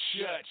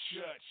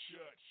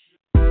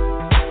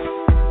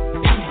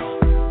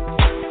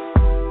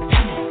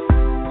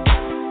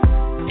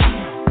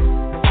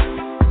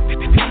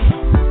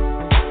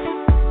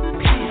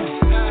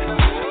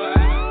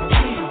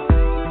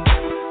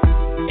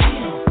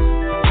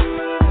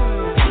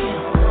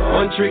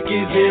 One trick is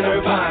in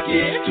her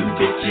pocket, 2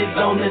 bitches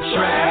on the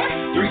track.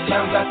 3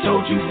 times I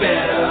told you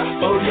better,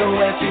 for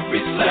your ass if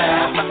it's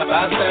slap.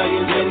 5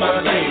 stallions in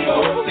my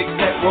table, 6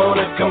 that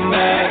wanna come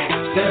back.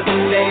 7,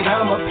 8,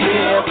 I'm a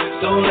pimp,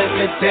 so let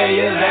me tell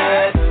you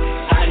that.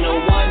 I know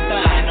one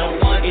thing,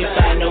 if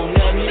I know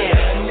nothing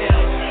else.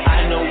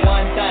 I know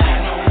one thing,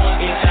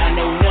 if I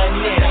know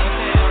nothing else.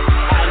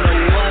 I know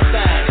one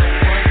thing,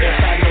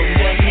 if I know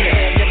nothing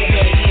else.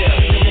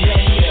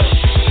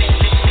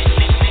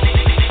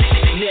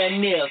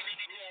 Nothing else.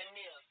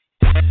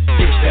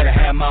 Bitch better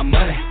have my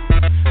money.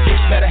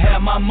 Bitch better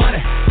have my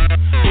money.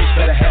 Bitch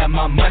better have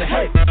my money.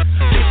 Hey,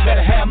 bitch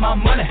better have my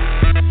money.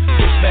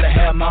 Bitch better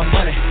have my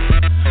money.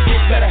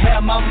 Bitch better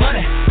have my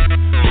money.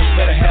 Bitch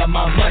better have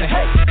my money.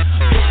 Hey,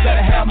 bitch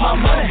better have my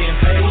money.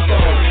 Peso.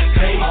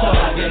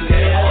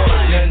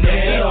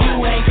 If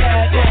you ain't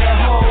got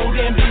that hoe,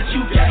 then bitch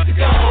you got to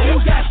go. You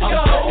got to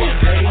go.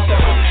 Peso.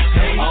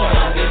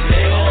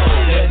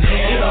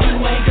 If you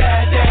ain't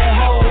got that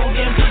hoe,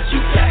 then bitch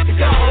you got to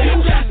go. You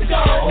got to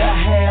go. Not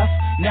half,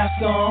 not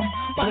some,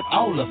 but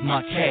all of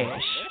my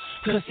cash.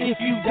 Cause if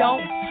you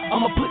don't,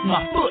 I'ma put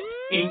my foot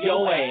in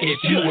your ass.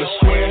 If you a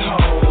square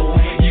hoe,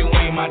 you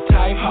ain't my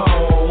type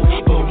hoe.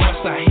 But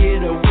once I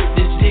hit her with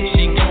this shit,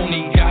 she gon'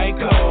 need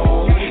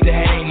Geico.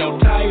 There ain't no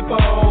typo,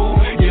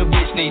 your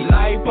bitch need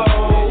lipo.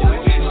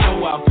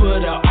 So I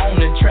put her on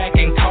the track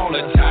and call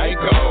her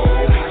Tycho.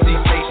 She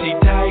say she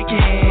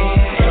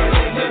tyking,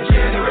 and the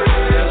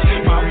generous.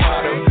 My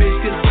modern bitch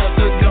could suck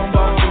a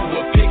gumbo through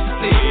a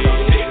pixie.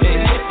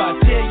 And if I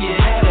tell you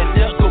that a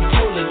duck will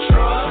pull a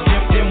truck,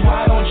 then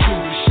why don't you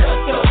shut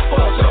the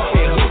fuck up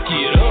and hook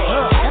it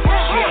up?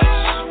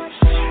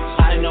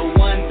 I know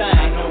one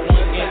thing,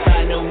 if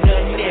I know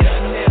nothing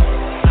else.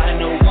 I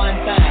know one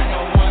thing,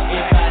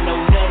 if I know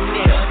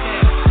nothing else.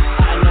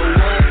 I know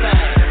one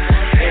thing,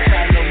 if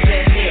I know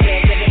nothing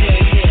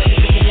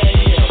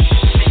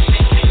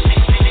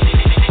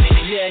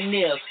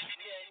else.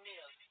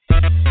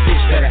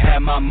 Bitch better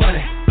have my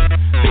money.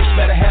 Bitch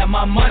better have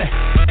my money.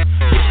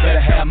 Bitch better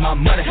have my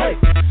money. Hey,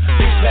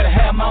 bitch better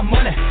have my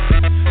money.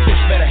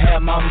 Bitch better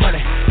have my money.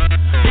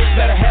 Bitch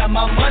better have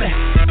my money.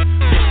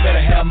 Bitch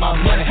better have my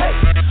money. Hey,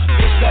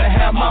 bitch better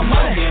have my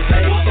money.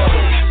 Peso.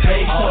 If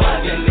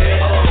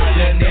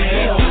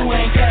you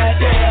ain't got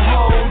that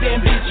hoe, then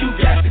bitch you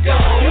got to go.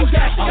 You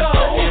got to go.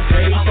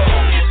 Peso.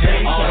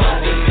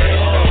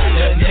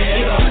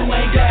 If you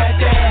ain't got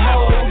that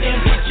hoe, then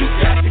bitch you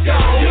got to go.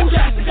 You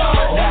got to go.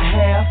 Not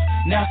half,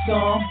 not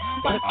some,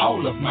 but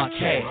all of my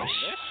cash.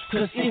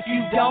 Cause if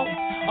you don't,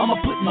 I'ma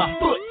put my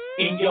foot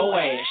in your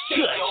ass.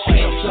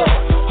 Hands up,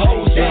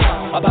 hold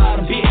down, a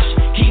bottom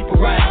bitch, keep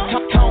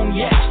around.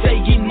 Cognac, stay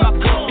in my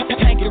cup.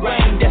 Tanky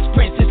rain, that's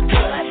Princess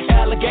Cut.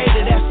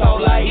 Alligator, that's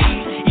all I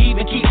eat.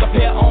 Even keep a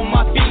pair on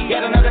my feet.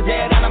 Got another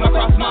dead animal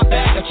across my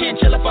back. A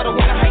chinchilla for the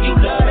winter, how you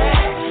love that?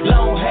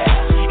 Long hair,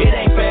 it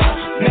ain't fair.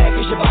 Mad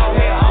cause your bald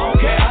hair, I don't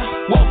care.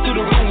 Walk through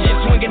the room,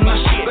 just swinging my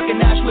shit.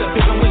 Recognize real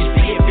big when you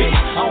see it, bitch.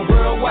 On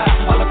worldwide,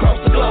 all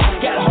across the globe.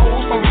 Got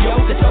hoes from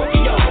Rio to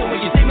Tokyo. When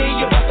you see me,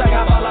 you bust, I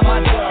got all of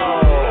my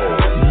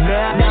dough.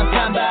 Now I'm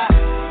talking about,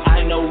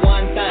 I know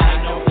one thing,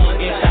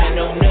 if I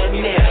know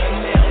nothing else.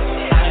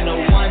 I know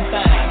one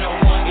thing,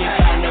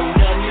 if I know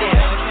nothing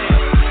else.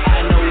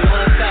 I know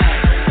one thing,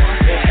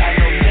 if I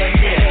know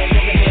nothing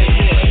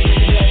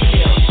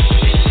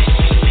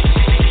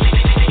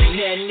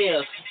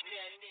else.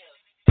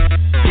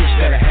 Bitch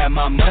better have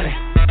my money.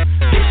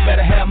 Bitch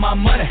better have my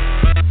money.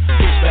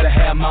 Bitch better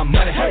have my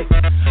money. Hey,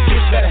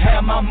 bitch better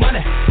have my money.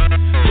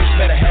 Bitch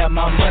better have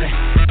my money.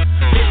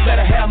 Bitch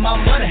better have my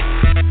money.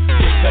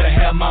 Bitch better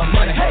have my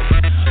money. Hey,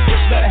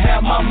 bitch better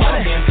have my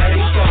money.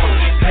 Peso.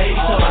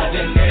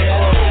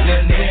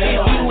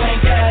 If you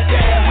ain't got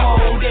that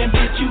hoe, then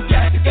bitch you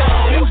got to go.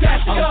 You got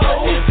to go.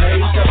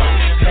 Peso.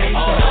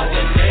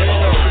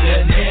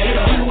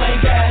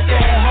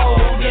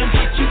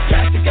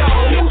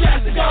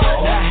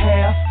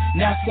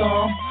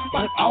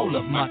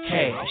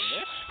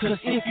 Cause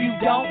if you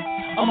don't,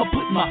 I'ma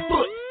put my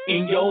foot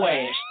in your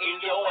ass.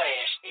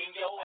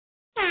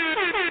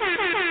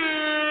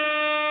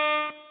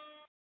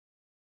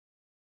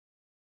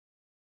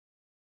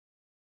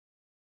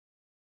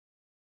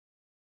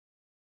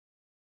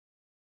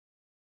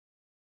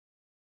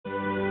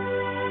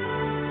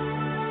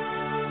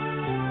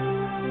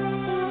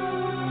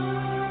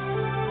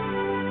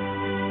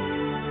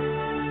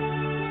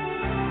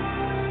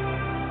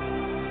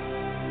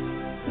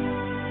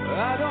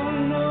 I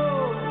don't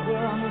know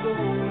where I'm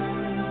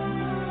going,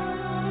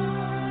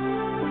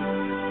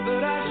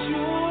 but I sure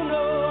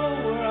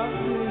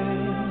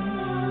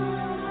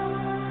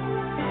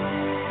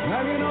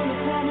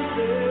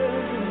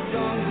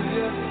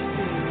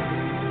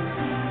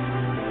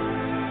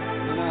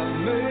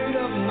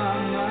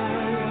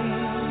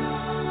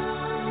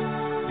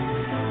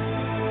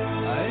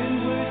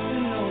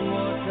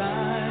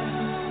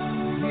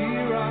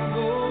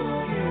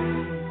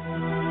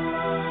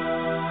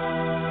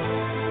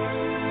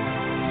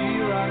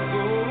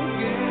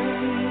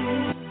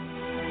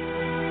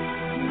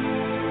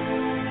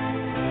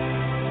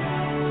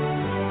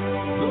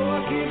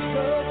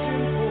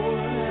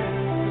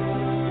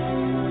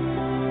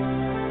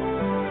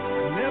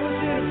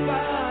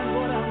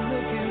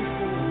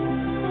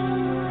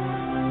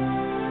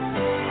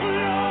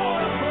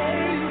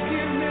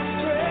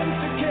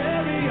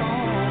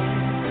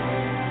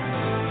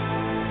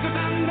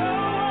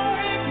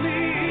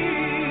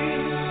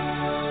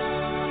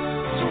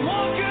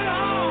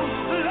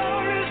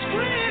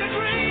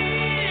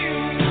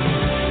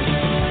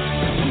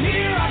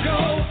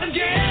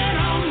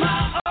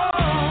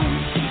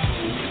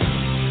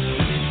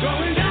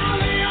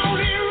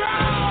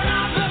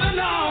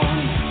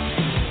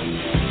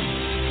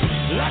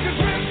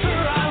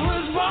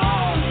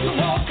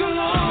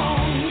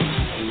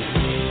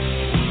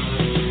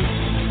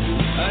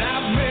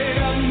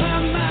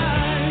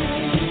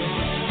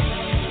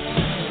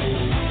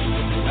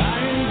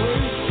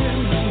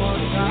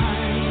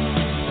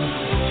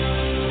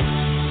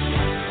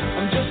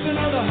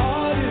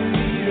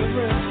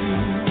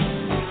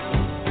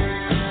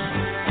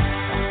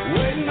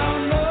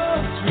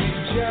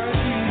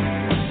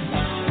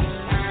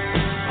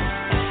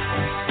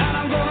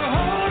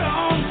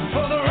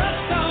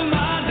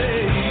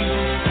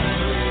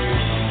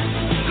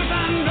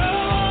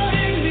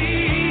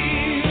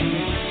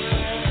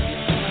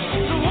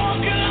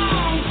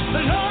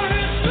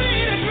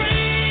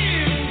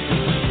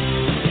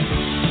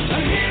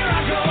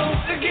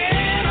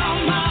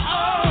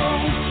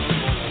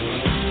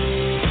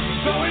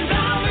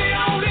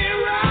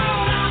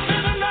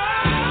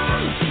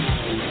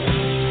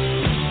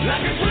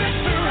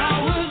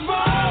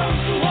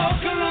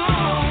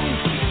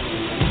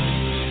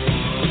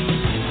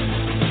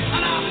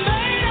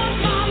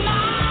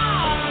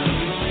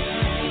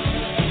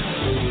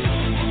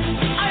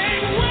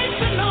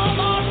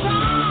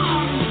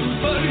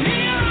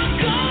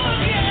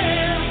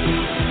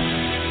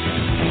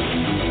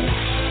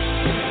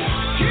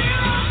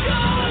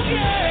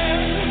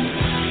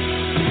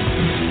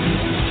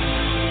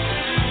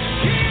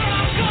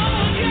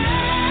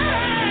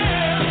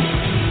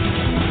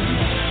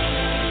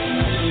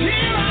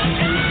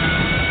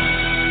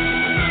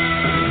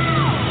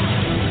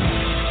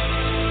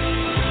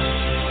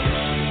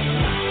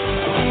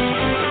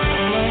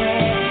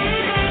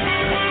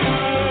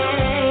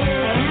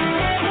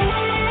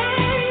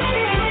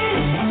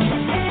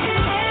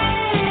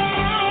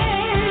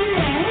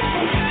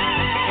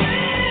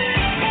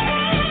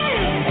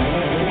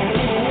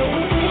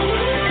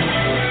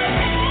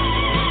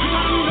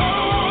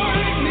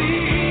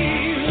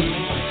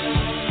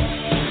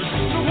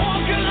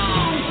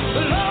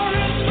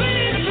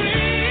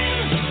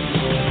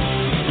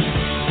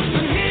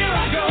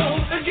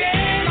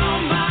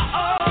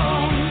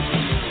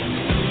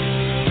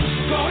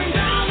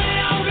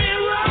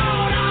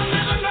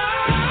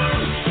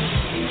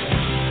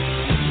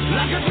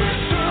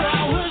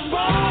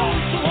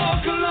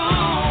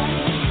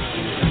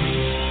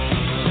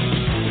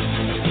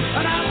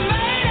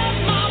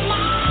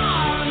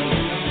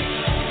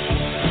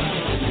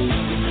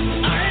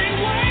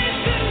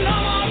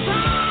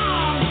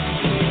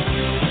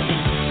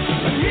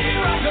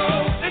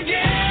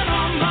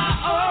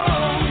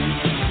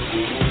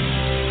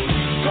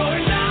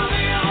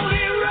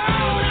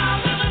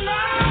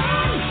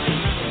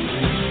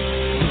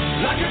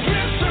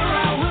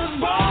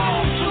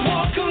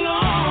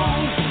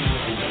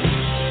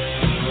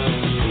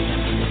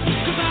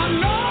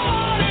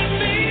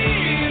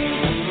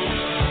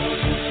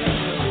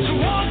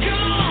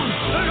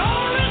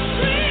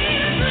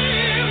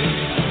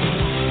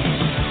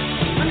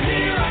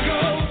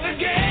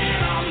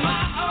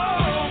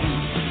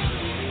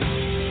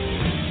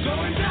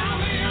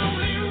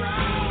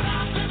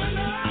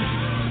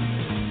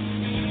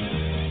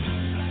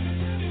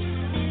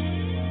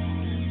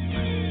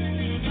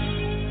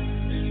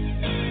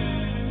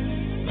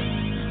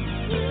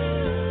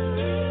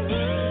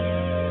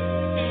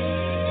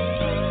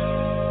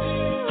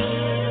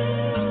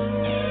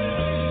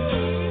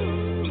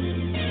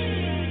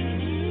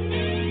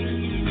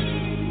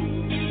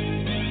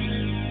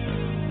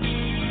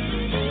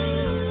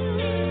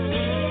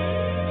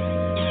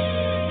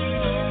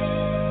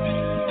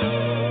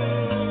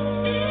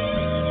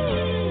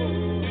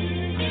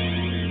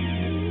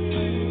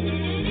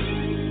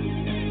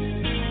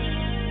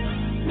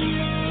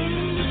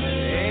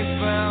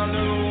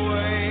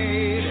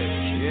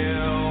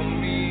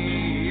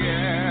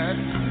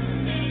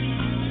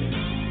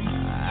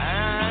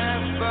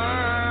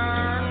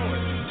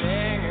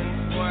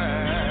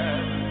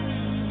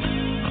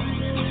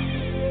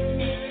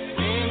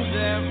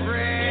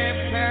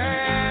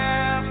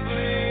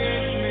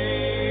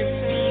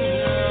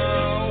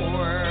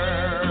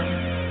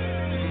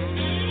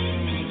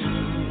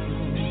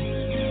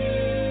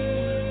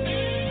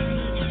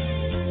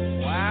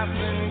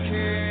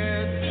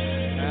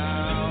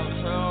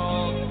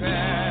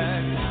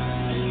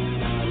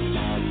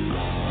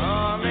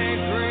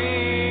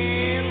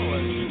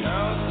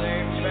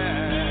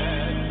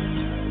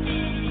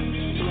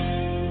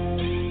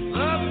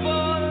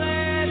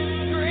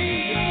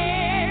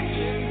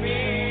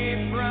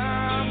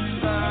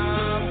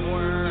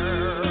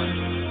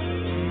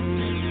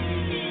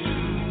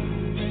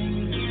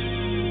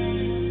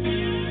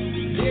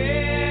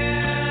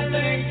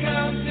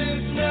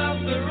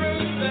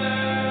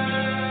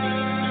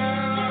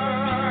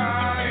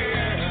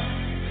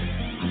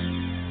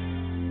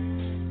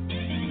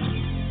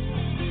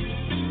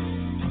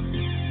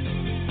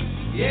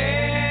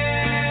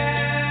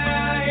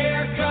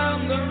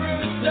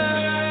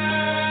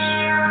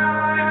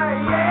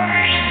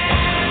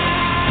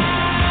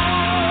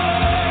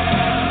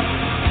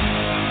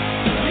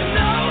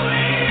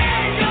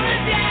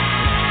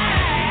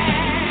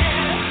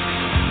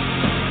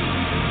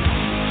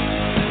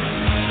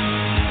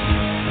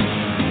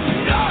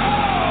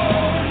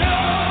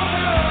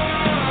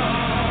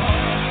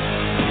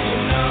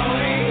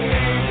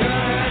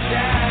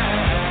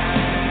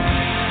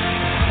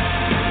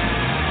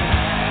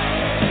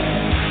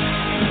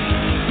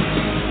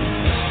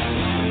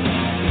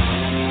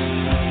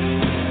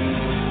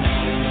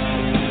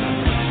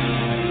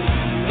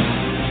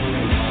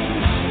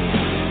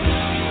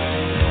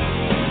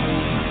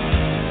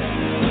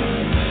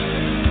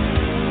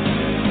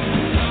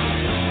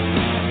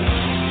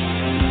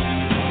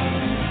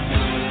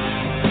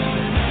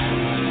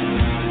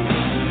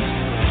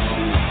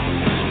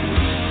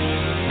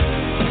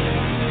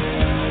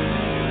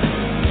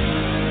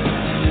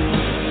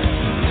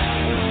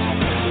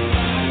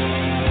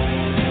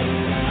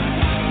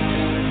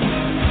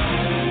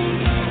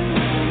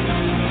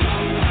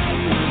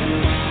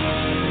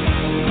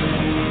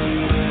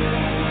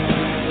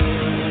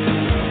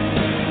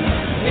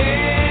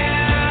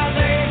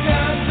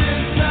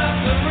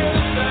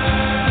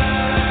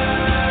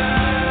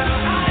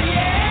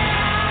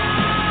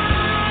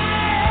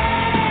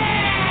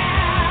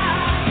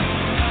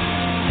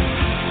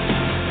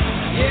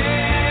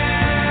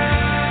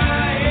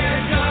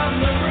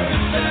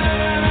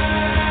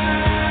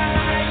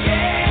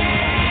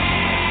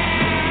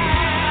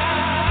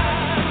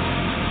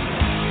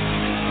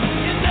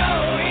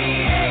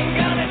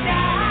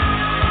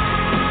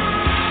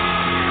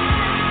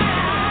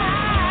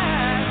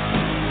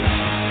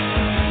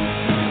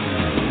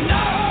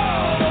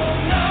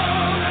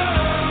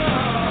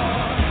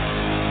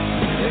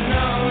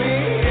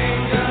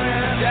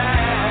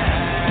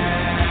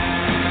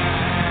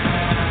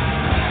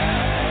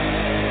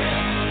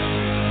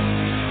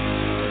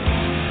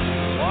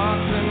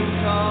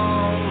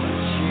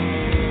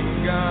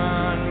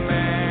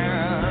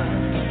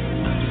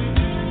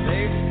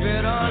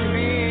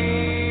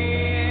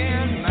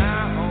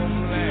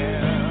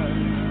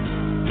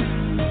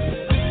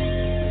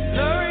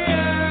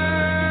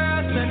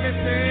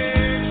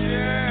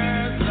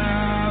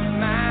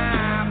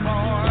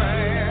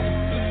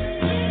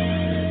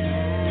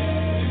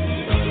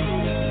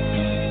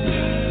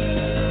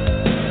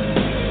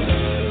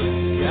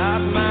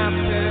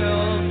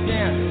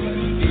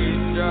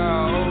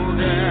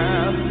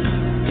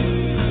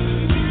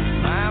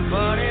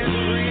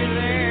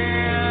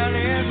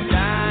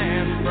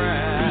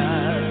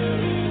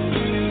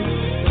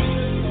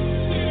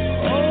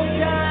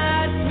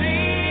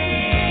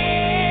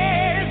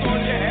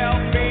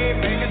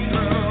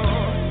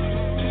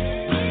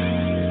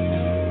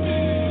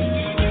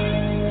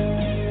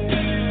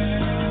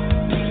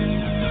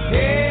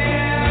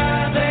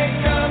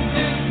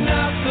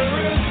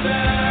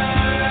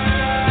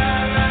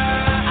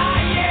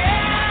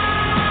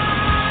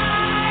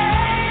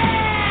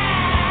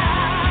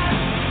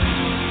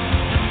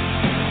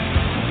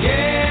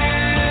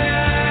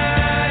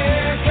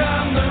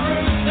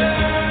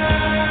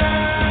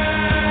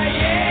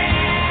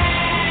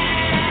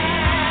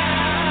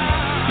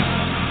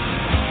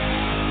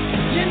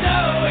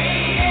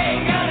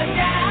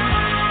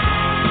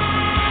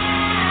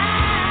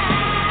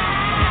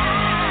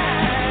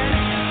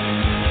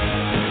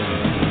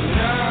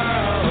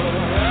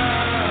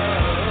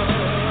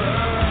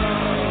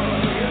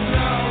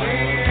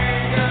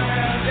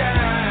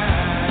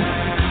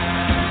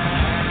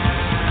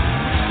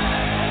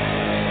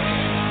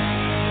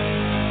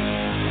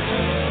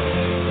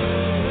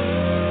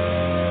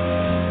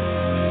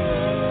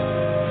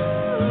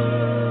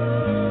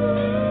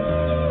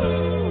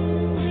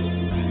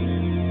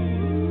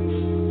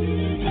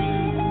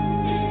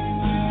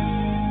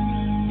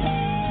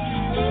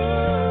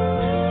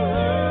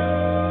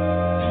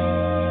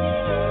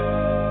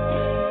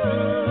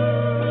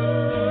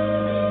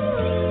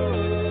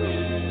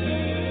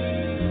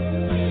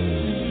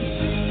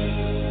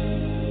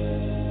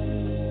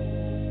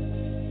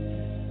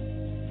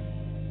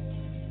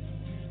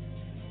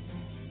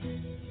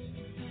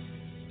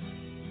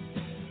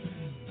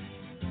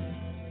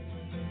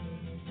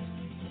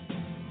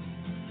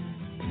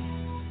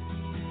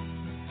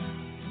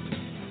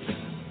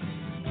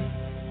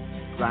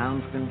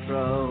Ground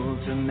control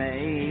to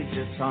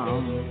Major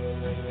Tom.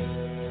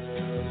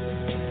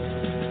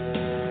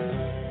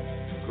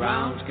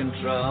 Ground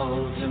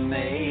control to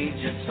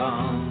Major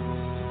Tom.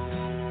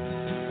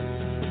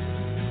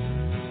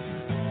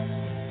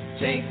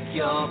 Take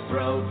your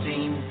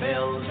protein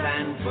pills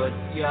and put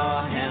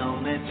your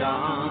helmet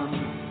on.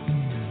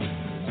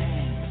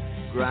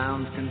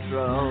 Ground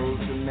control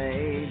to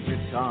Major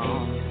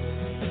Tom.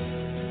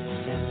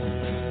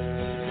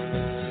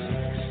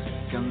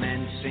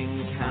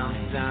 Commencing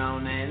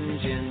countdown,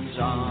 engines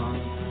on.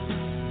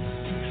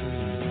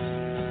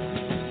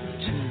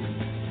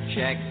 2,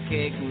 check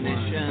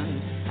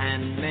ignition,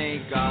 and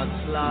may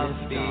God's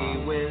love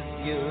be with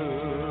you.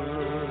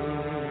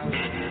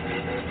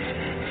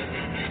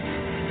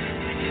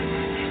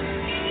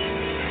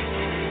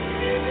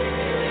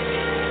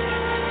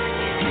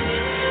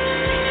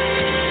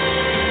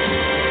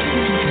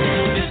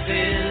 This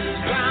is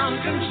ground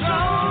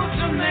control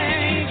to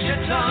Major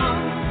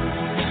Tom.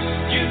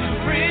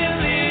 You've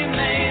really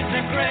made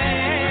the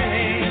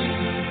grade,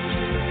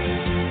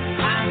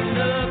 and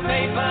the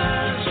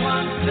papers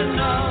want to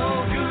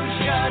know whose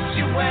shirt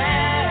you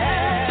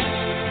wear.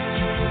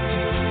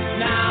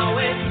 Now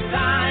it's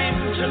time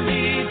to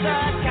leave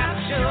the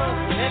capsule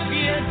if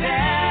you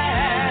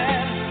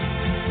dare.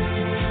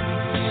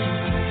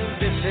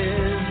 This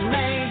is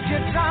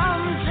Major Tom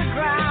to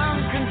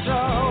ground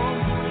control.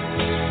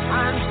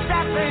 I'm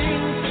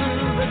stepping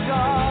through the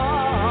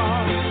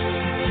door,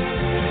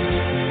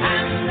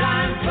 and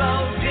I'm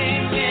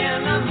floating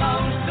in a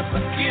most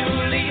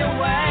peculiar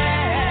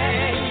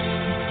way,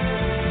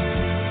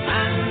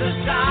 and the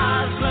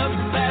stars look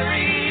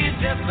very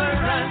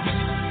different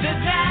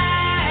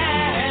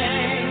today.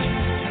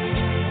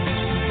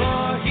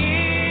 For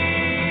here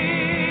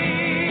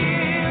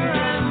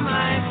am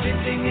I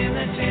sitting in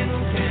a tin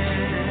can,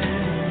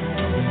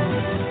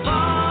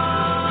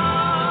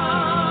 far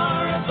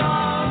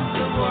above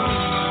the world.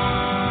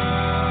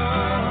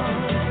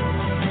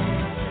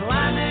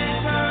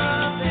 Planet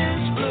Earth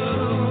is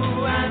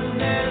blue, and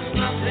there's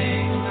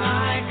nothing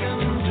I can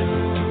do.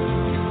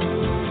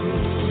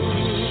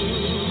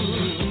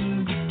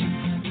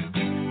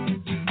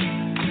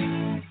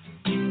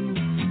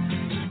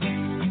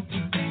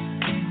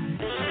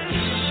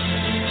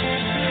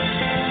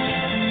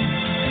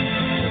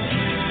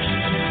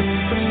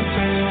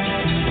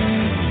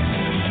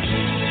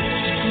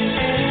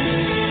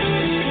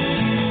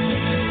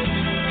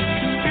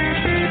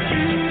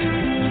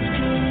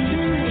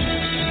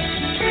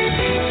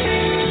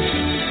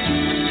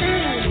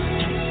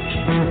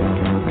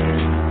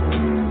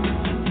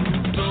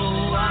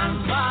 Though I'm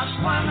past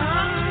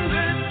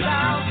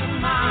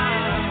 100,000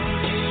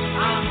 miles,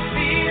 I'm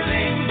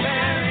feeling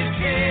very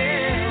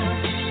still,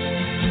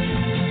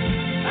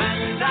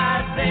 and I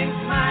think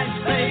my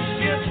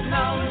spaceship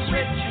knows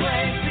which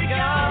way to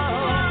go.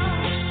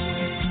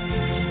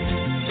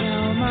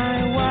 Tell my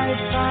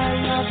wife I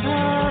love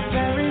her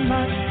very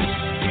much.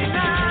 You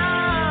know,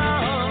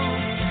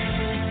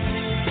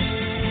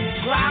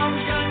 ground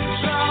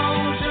control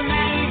to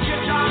Major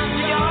Tom,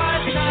 your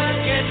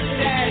circuit's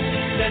dead.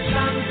 There's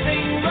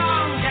something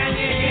wrong. Can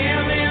you hear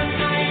me,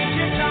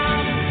 Major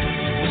Tom?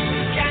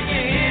 Can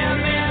you hear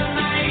me,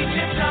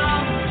 Major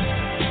Tom?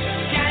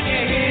 Can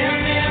you hear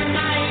me,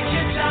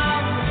 Major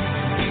Tom?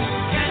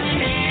 Can you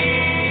hear?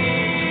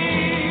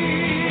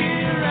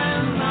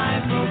 Am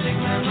I floating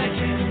on my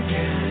tin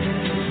can?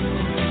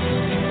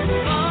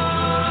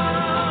 Far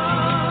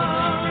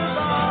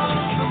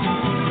above the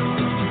moon.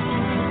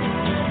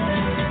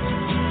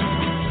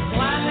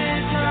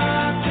 Planet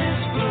Earth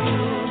is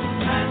blue,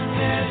 and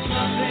there's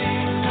nothing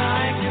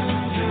I can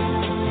do.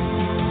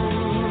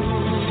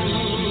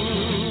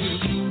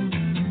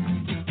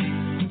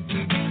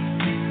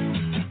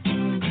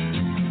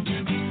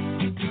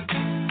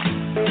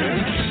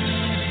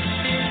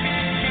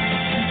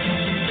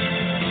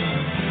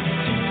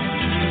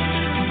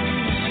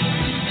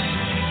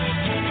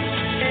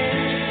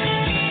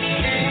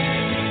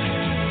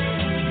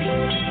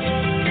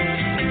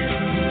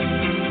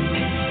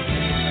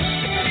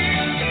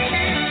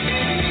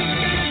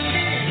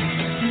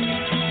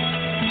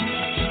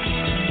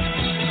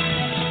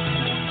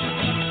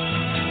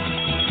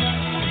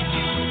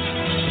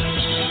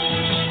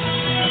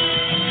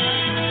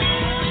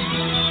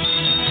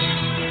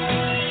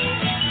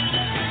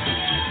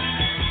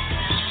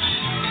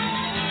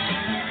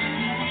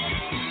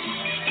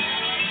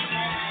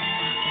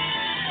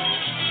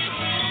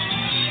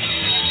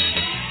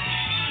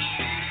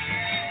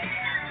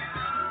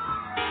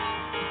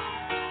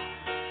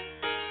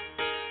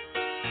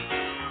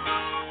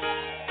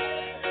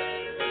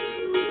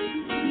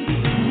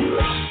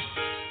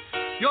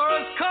 You're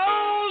as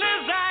cold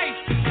as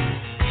ice.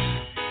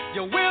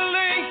 You're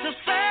willing to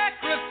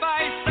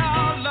sacrifice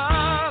our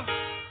love.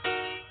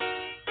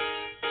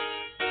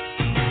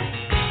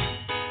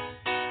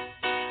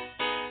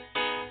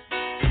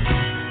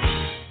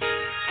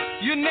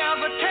 You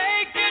never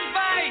take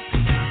advice.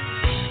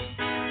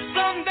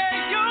 Someday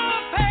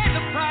you'll pay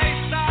the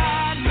price.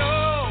 I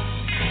know.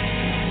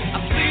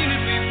 I've seen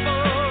it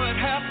before. It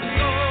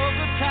happens all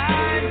the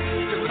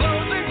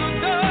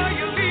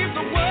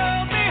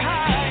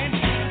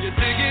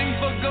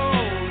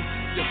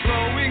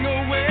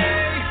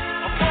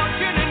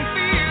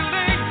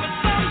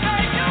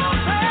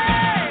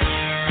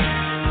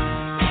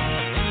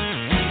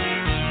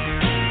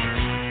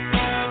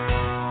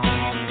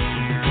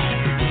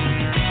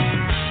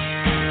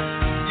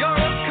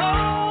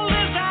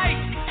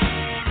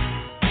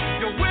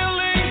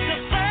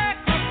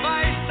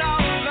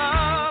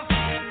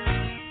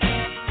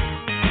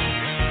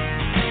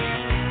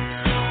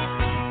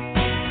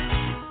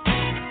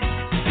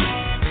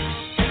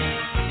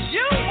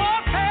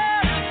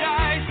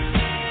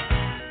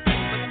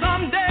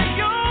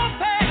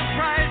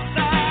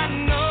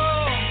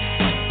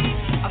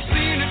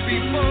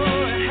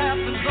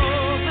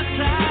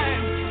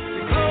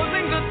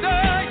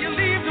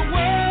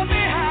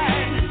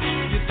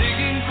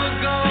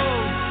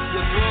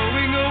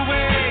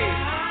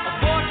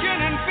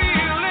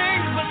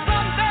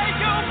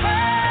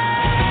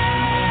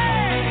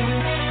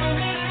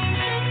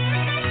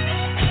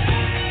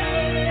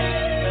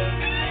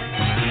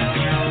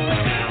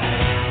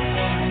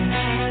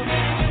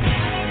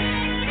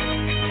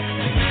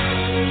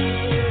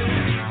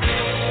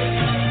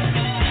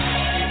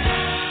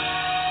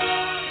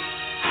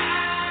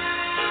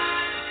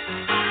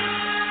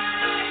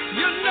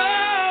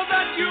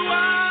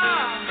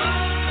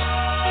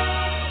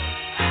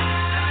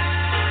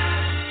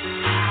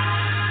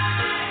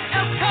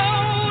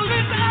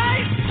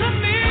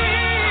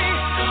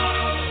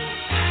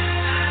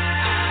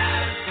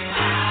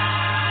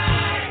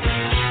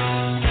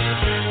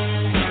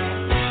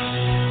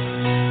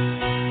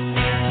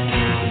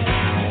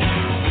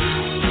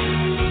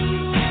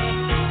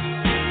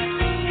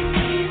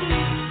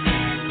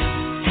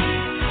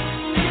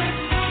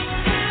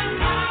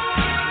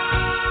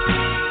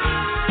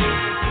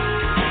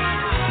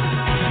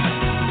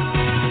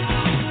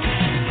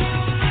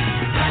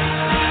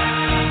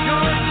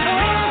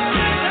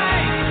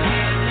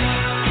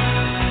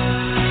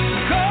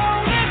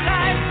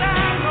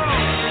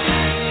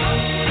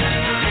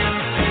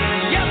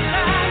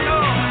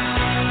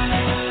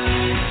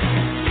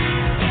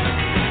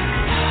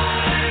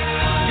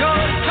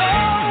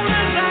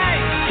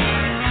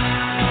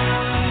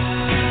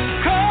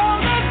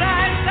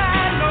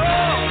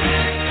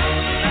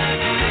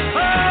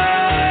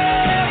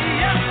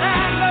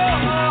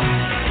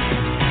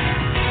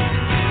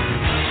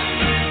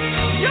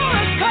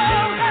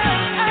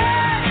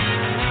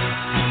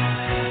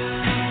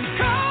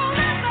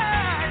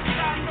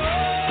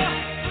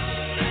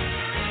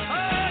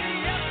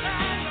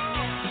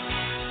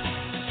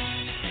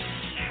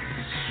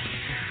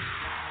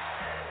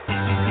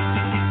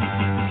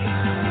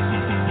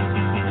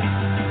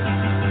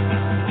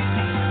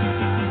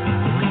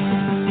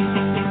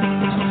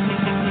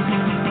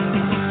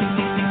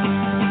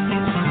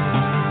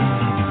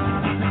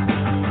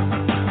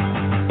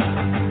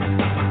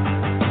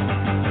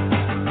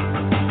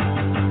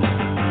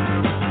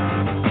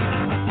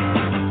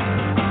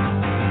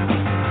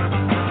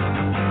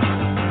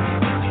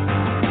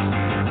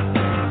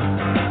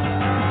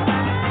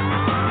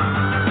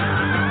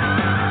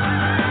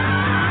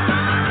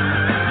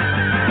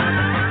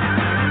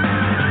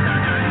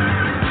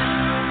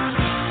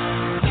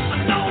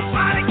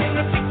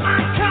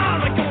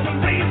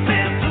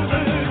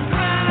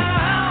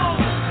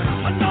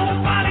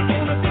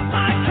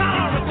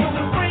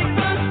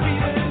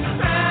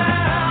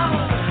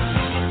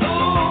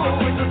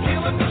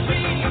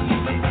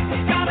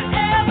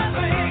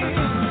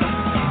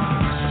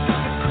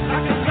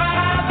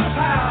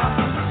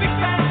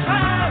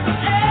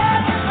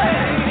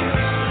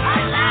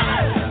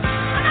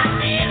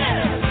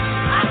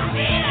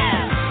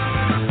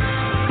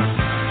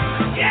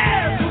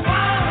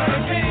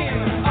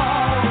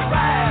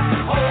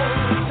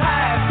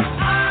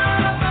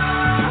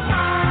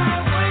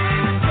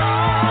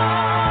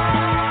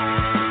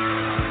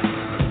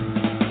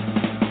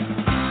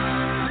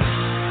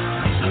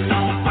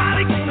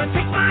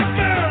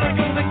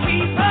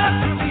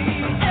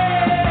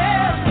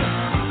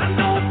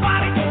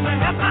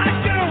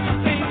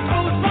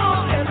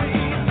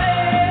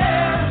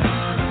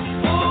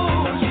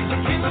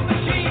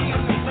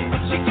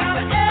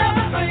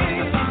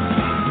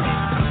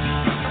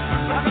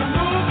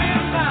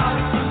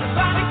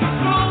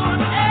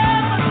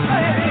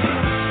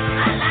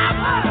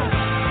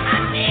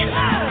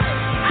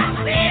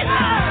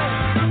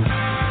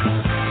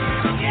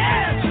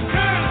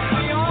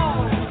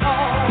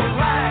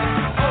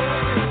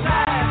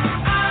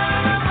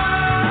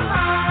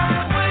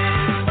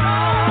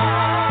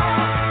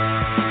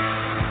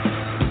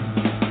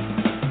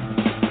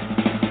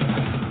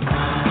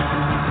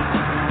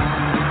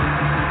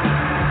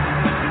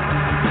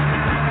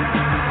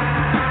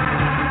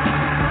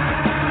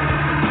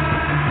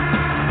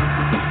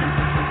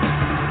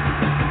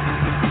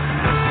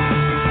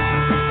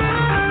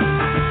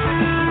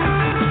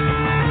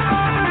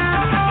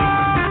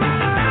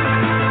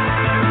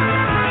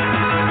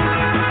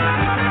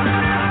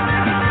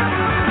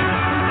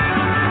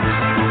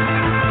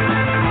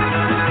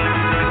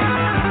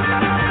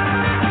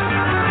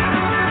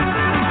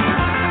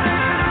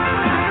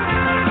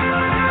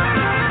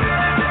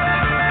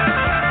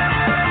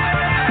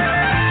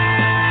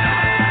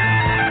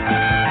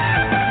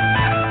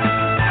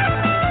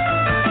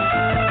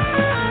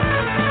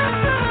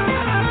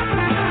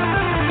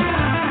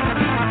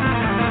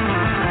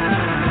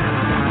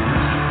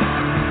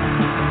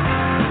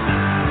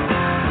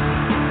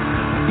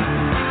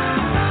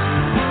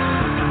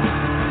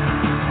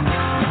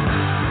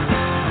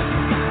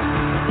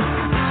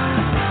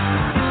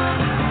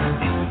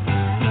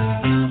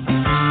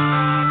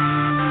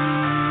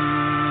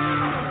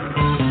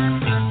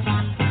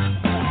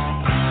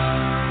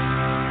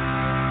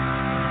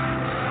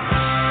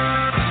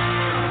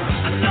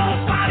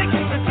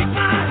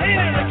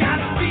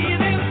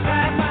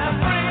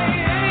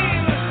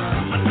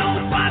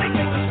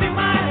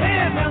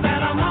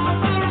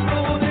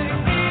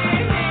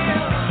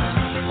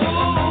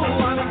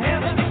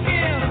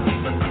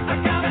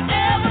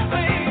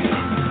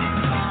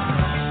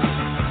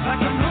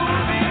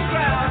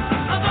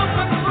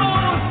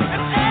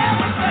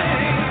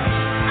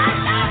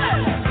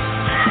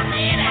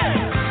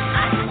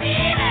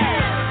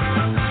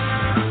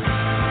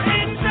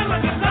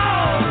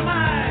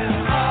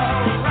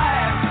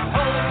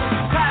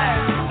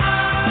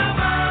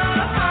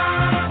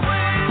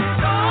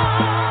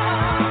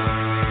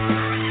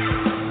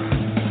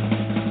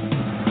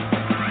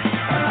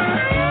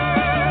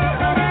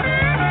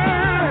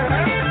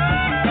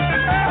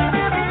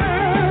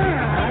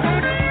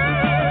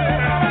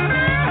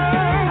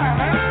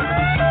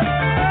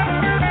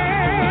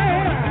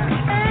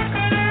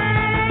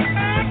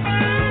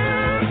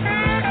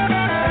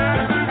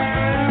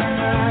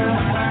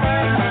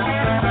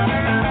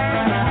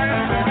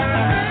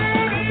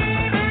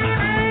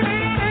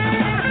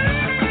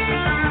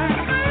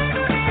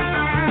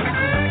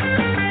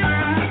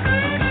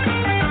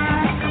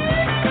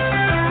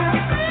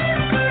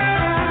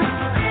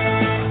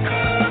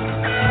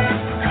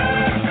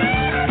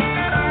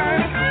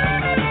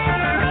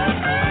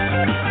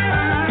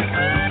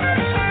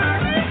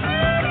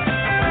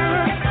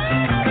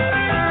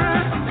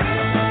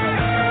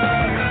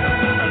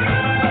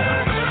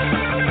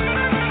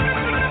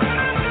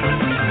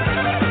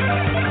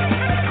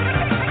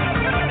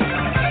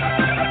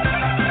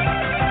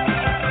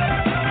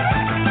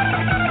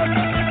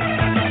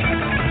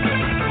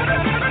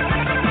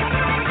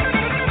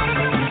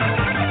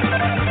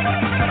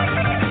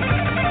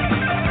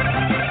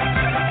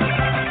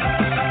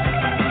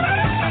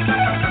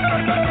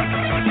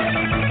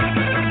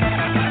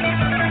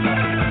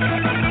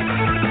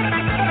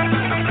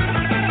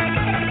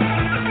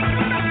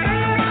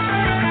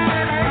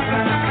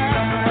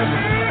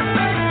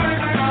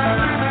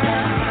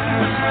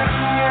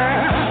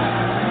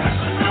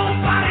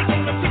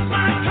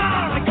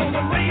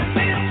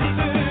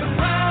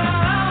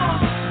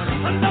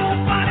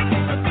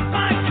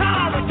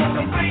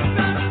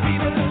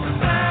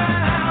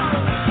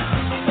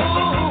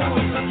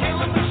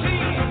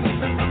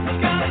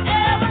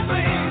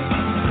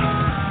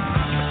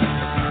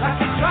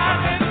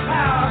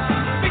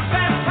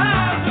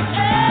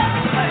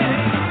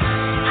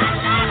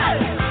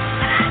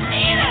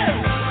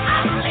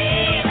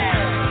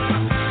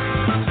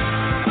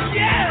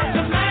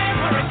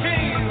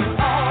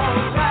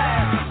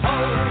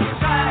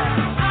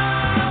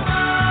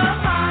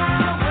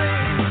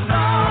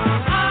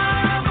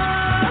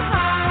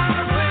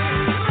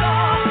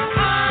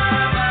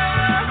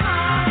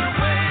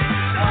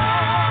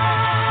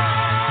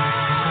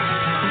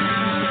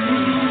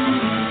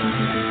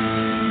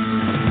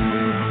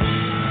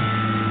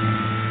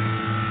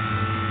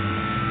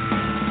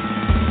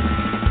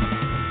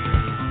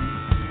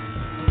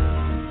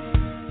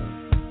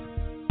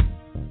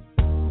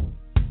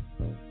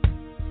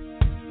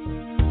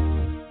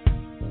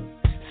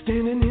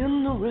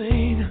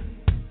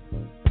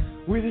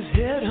with his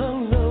head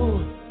hung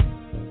low.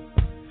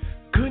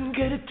 Couldn't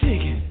get a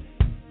ticket,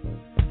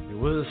 it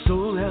was a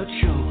sold out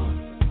show.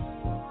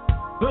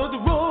 Heard the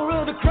roar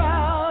of the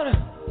crowd,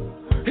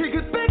 he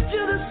could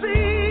picture the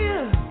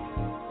scene.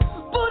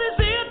 Put his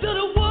ear to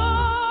the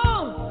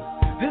wall,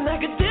 and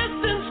like a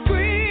distant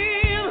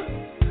scream,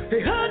 he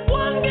heard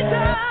one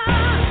guitar.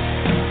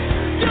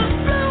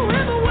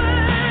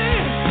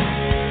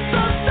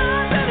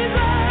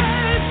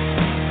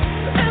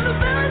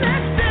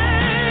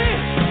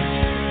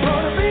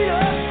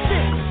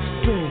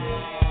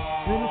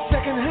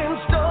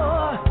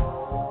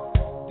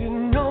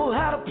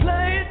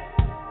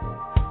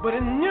 But I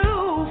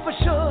knew for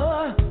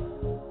sure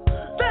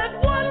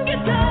that one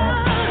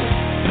guitar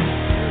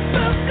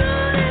felt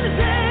good in his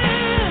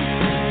hand.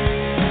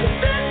 It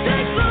didn't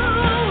take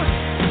long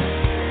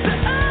to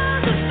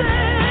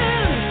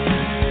understand.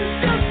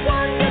 Just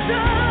one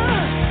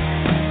guitar,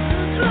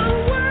 slung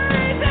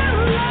way down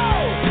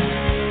low,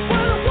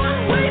 with a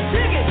one-way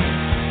ticket,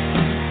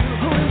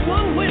 only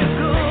one way to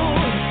go.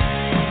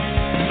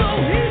 So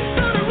he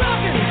started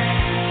rocking,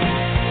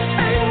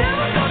 ain't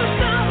never gonna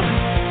stop.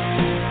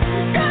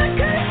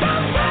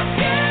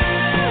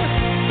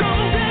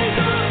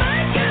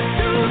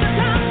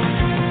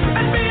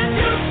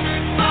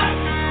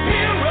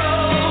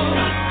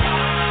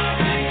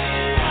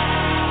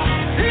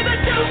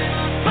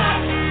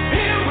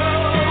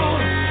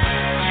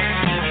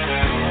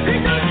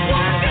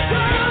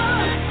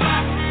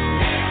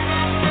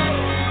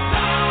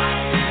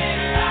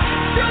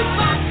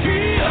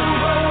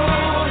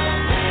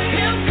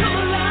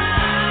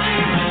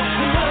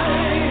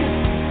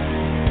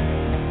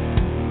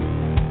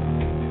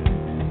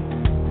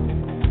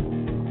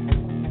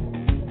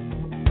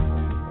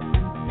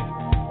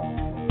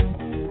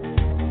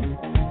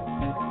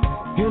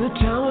 In a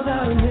town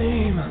without a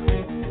name,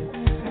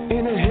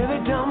 in a heavy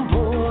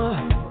downpour,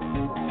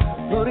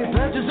 Lord, he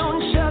plants his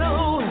own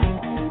shadow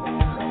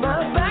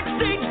by the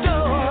backstage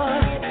door.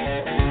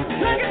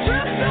 Like a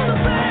trapped on the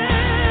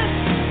bed,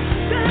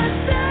 sad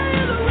day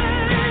in the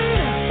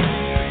rain.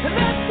 And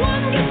that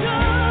one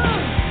guitar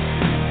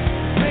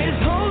made his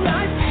whole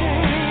life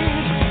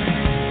change.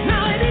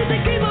 Now he needs to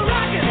keep a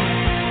rocking,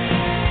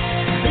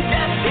 he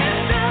just can't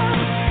stop.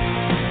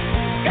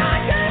 Gotta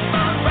keep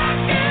on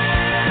rocking.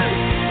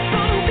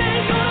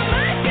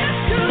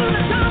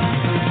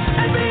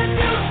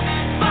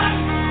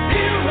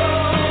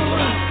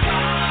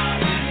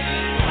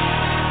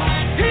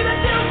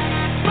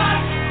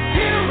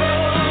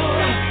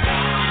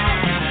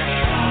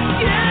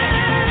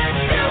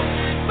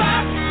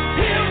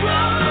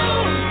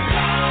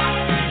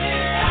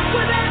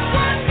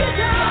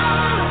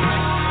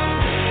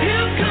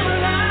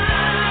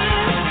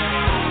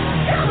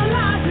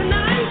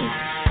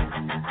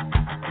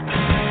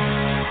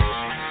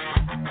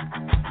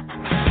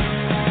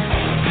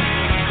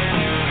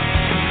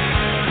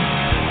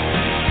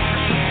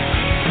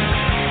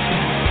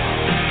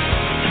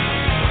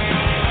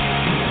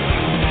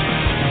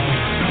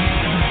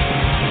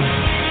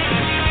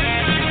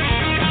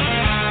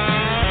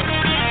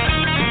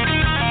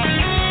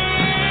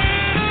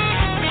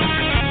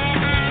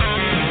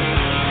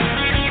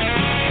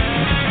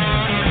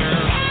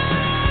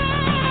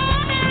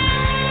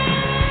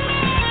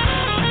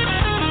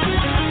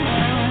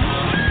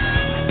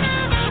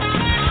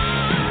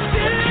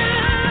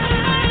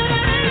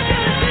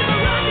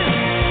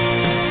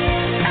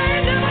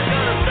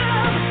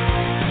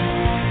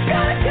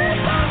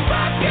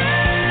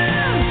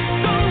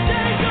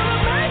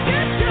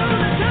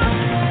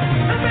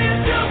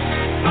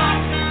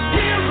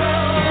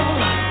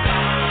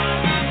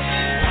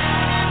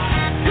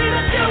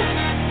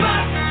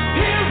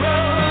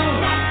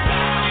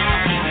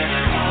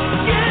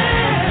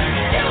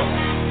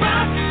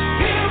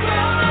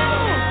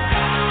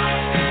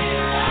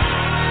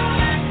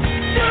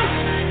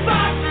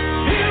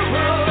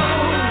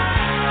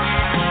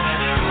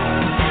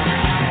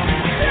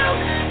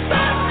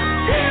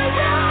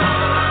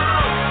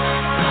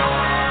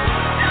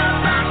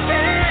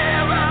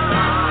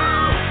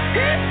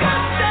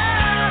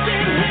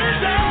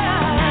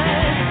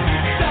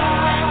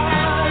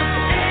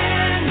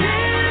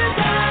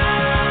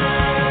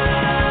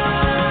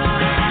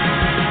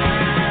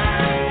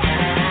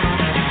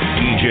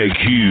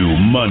 Q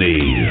Money.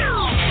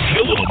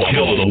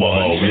 Kill them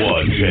all,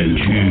 ones and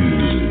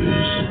twos.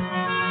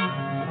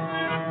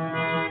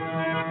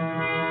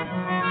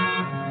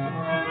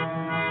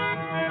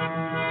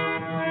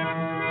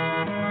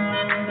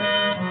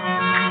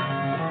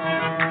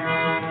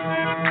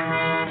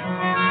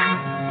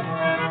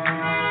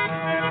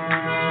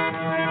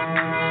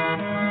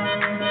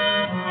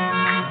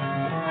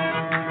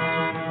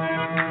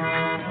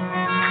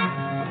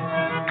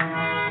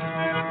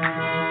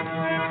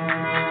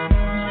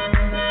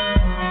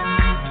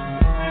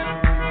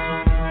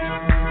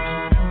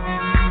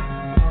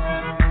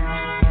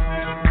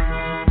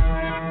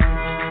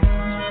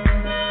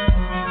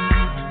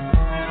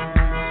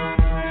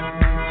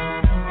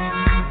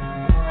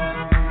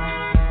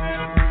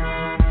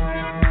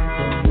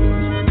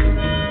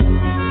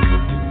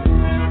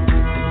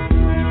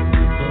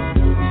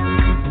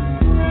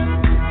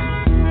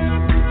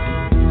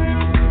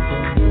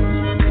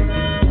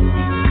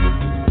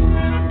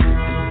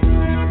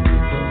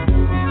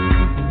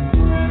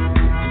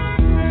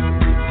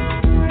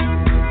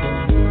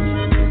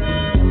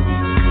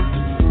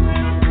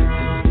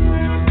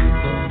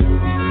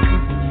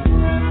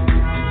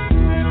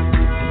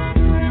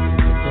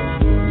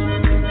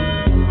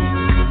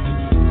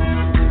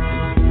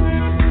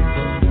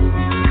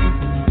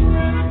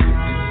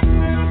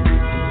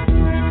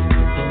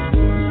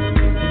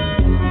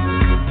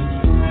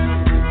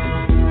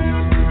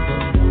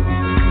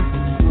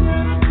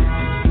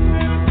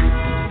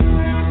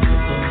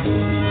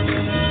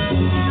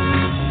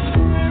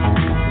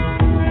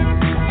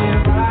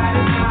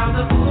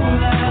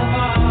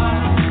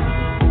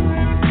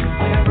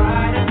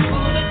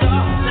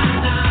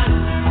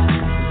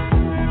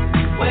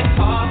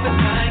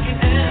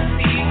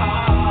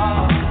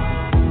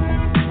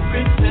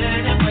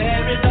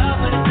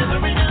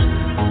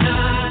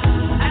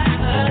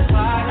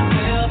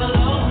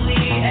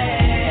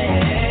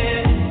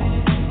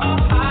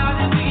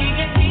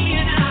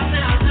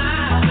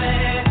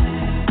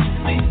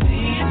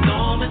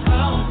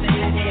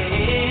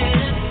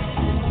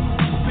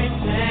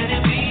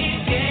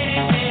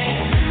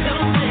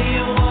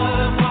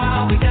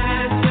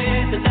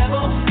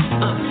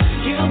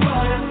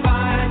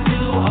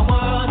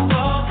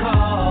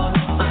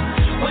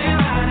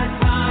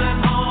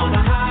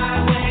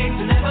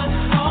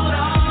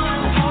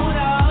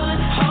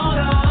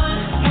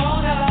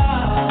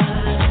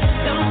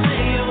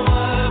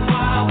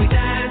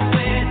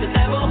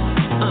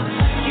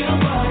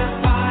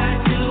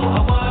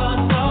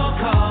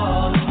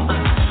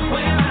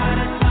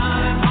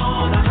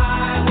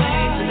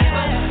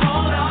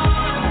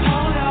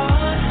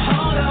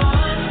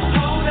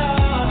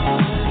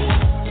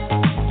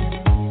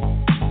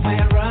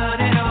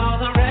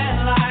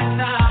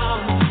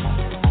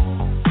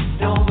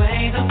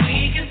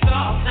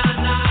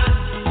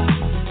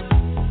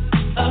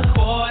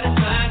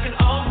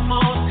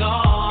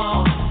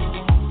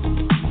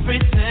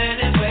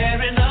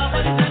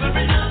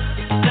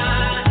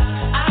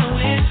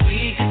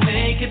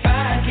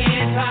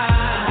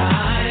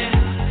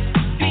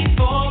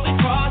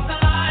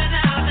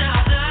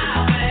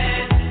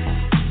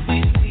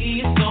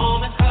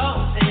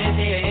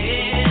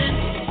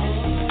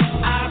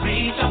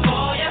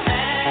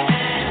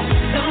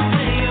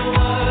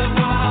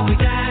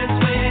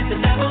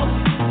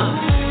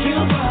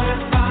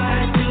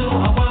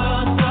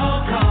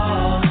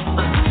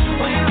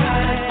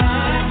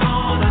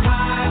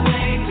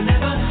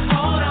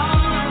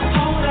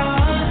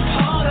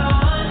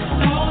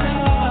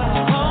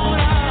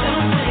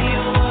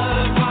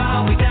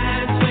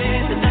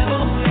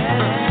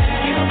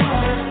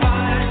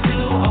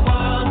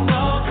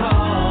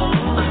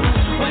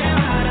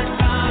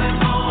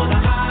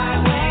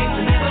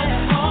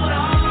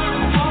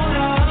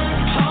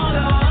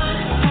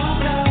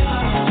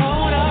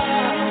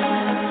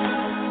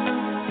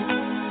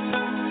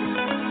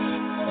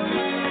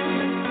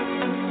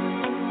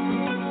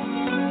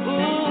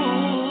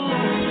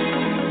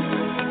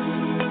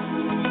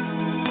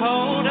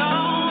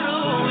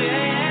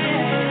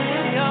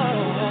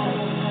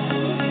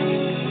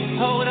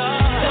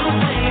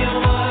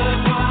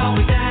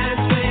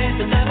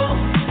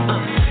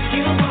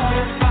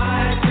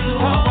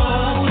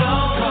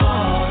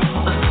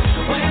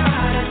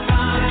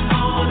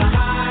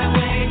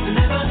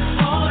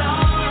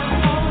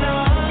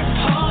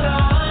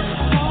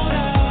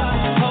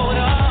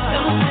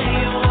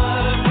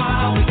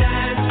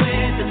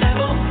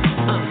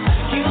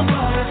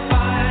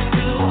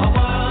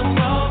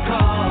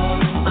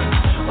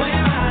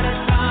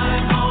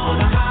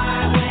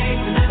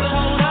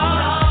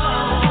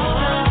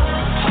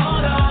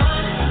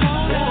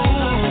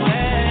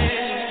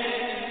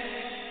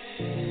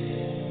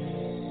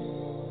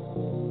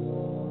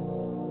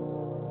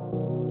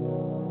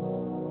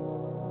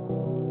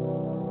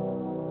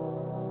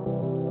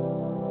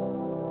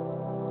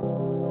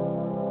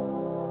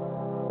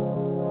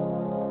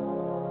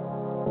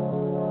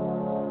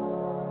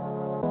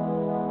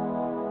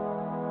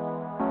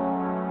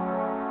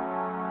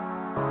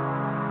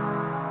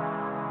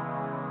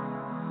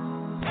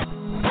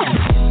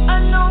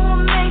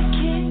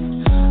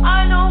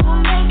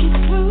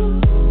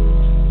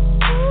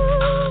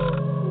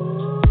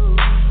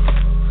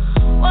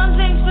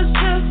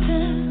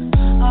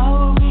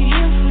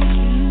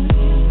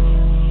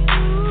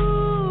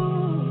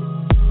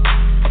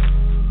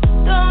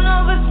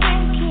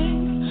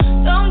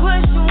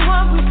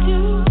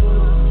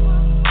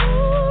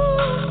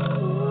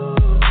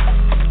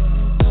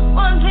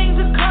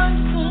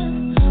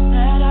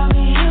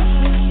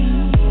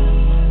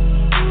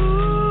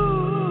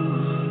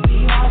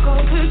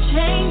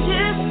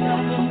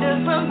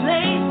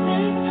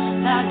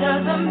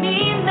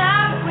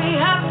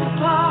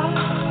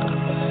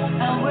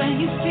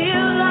 you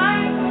feel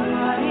like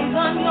nobody's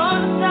on your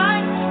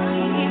side,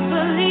 please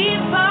believe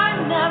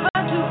I'm never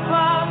too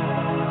far,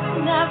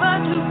 never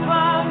too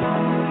far,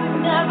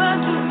 never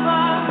too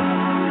far,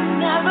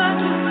 never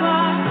too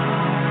far,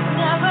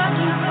 never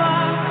too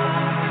far,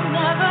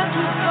 never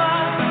too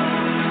far,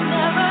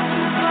 never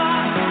too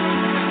far,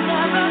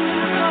 never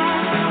too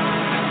far,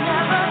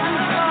 never too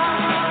far.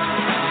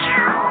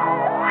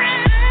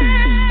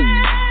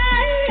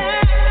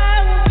 I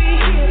will be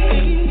here for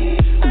you.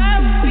 I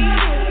will be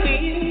here for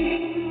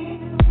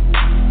you.